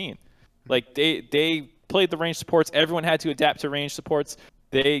 2016. Like they played the range supports. Everyone had to adapt to range supports.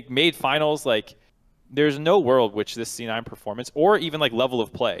 They made finals. Like there's no world which this C9 performance or even like level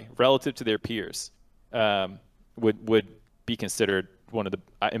of play relative to their peers would be considered one of the,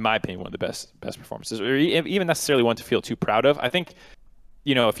 in my opinion, one of the best performances, or even necessarily one to feel too proud of. I think,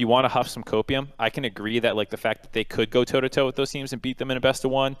 if you want to huff some copium, I can agree that like the fact that they could go toe to toe with those teams and beat them in a best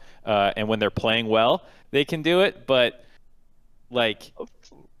of one, and when they're playing well, they can do it. But like,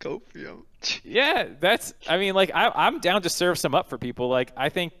 copium. Yeah, I'm down to serve some up for people. Like I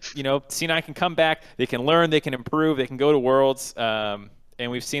think C9 can come back, they can learn, they can improve, they can go to Worlds, and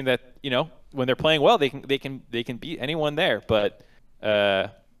we've seen that when they're playing well, they can beat anyone there. But yeah.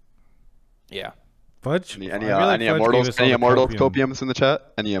 Fudge? Any Immortals copiums in the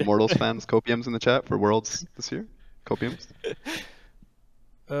chat? Any Immortals fans copiums in the chat for Worlds this year? Copiums?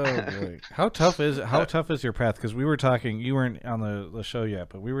 Oh boy, how tough is your path? Because we were talking, you weren't on the show yet,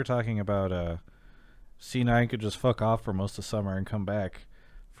 but we were talking about C9 could just fuck off for most of summer and come back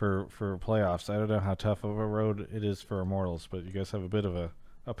for playoffs. I don't know how tough of a road it is for Immortals, but you guys have a bit of a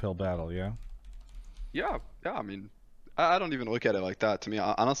uphill battle, yeah? Yeah. I mean, I don't even look at it like that. To me,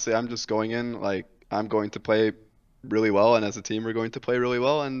 honestly, I'm just going in like I'm going to play really well, and as a team, we're going to play really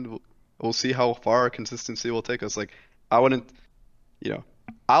well, and we'll see how far our consistency will take us. Like, I wouldn't,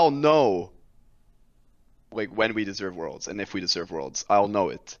 I'll know like when we deserve Worlds and if we deserve Worlds. I'll know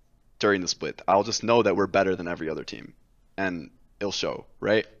it during the split. I'll just know that we're better than every other team, and it'll show,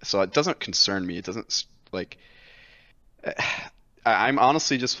 right? So it doesn't concern me. It doesn't like. I'm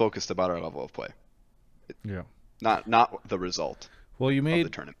honestly just focused about our level of play. Yeah. Not the result. Well, you of the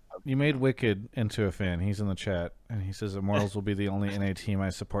made tournament. Wicked into a fan. He's in the chat, and he says Immortals will be the only NA team I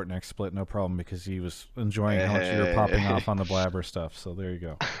support next split. No problem, because he was enjoying how much you were popping off on the blabber stuff. So there you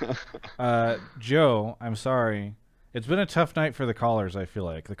go. Joe, I'm sorry. It's been a tough night for the callers, I feel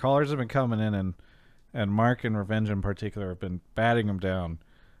like. The callers have been coming in, and Mark and Revenge in particular have been batting them down.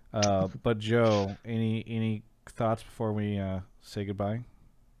 But Joe, any thoughts before we say goodbye?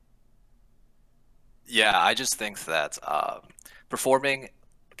 Yeah, I just think that performing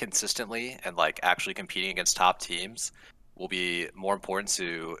consistently and like actually competing against top teams will be more important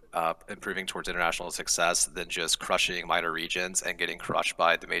to improving towards international success than just crushing minor regions and getting crushed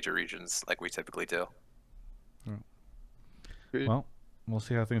by the major regions like we typically do. Well, we'll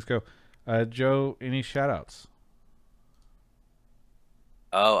see how things go. Joe, any shout-outs?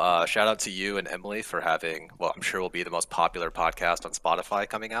 Shout out to you and Emily for having what I'm sure will be the most popular podcast on Spotify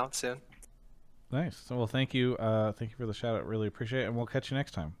coming out soon. Nice. So, well, thank you. Thank you for the shout-out. Really appreciate it, and we'll catch you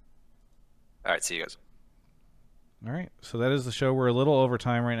next time. All right, see you guys. All right, so that is the show. We're a little over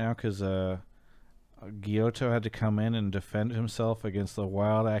time right now because Giotto had to come in and defend himself against the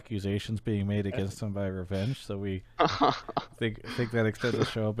wild accusations being made against him by Revenge. So we think that extends the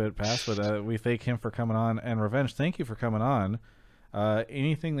show a bit past, but we thank him for coming on. And Revenge, thank you for coming on.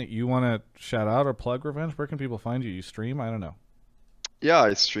 Anything that you want to shout out or plug, Revenge? Where can people find you? You stream? I don't know. Yeah,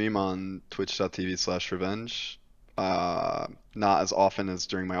 I stream on twitch.tv/revenge. Not as often as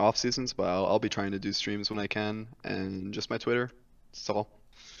during my off seasons, but I'll be trying to do streams when I can, and just my Twitter. That's all.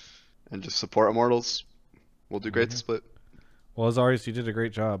 And just support Immortals. We'll do great to split. Well, as always, you did a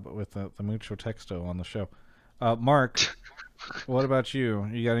great job with the Mucho Texto on the show. Mark, what about you?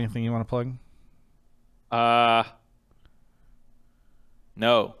 You got anything you want to plug?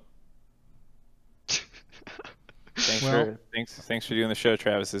 No. Thanks for doing the show,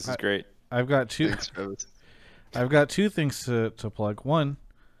 Travis. This is great. I've got two. Thanks, Travis. I've got two things to plug. One,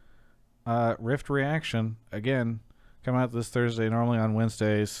 Rift Reaction again, come out this Thursday. Normally on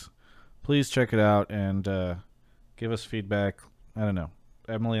Wednesdays. Please check it out and give us feedback. I don't know.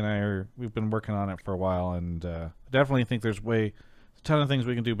 Emily and we've been working on it for a while, and definitely think there's a ton of things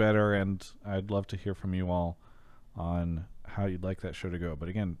we can do better. And I'd love to hear from you all on how you'd like that show to go. But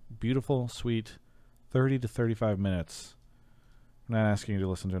again, beautiful, sweet, 30 to 35 minutes. I'm not asking you to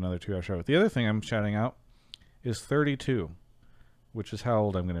listen to another 2-hour show. The other thing I'm shouting out is 32, which is how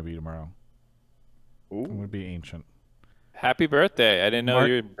old I'm going to be tomorrow. Ooh. I'm going to be ancient. Happy birthday. I didn't know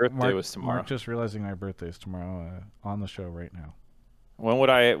your birthday was tomorrow. Mark just realizing my birthday is tomorrow on the show right now. When would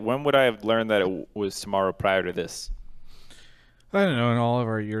I have learned that it was tomorrow prior to this? I don't know, in all of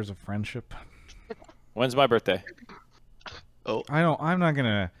our years of friendship. When's my birthday? Oh. I'm not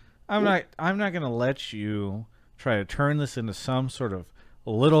gonna let you try to turn this into some sort of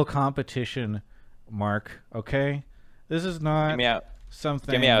little competition, Mark, okay? This is not Get me out.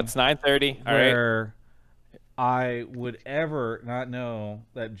 something Get me out. It's 9:30. All right. where I would ever not know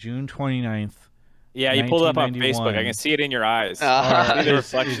that June 29th. Yeah, you pulled it up on 1991 Facebook. I can see it in your eyes. See the is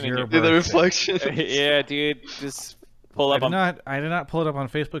reflection in your your birthday. The reflection. Yeah, dude. Just pull up on. I did not pull it up on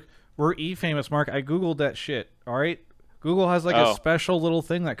Facebook. We're famous, Mark. I googled that shit. All right. Google has like a special little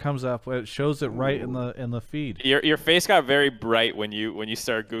thing that comes up. It shows it right in the feed. Your face got very bright when you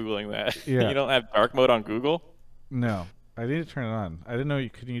started Googling that. Yeah. You don't have dark mode on Google? No, I need to turn it on. I didn't know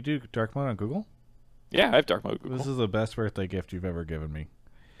can you do dark mode on Google? Yeah, I have dark mode Google. This is the best birthday gift you've ever given me.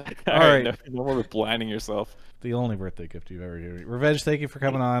 All right. No more blinding yourself. The only birthday gift you've ever given me. Revenge, thank you for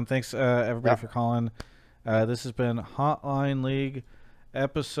coming on. Thanks everybody for calling. This has been Hotline League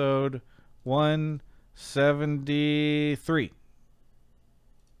episode 173.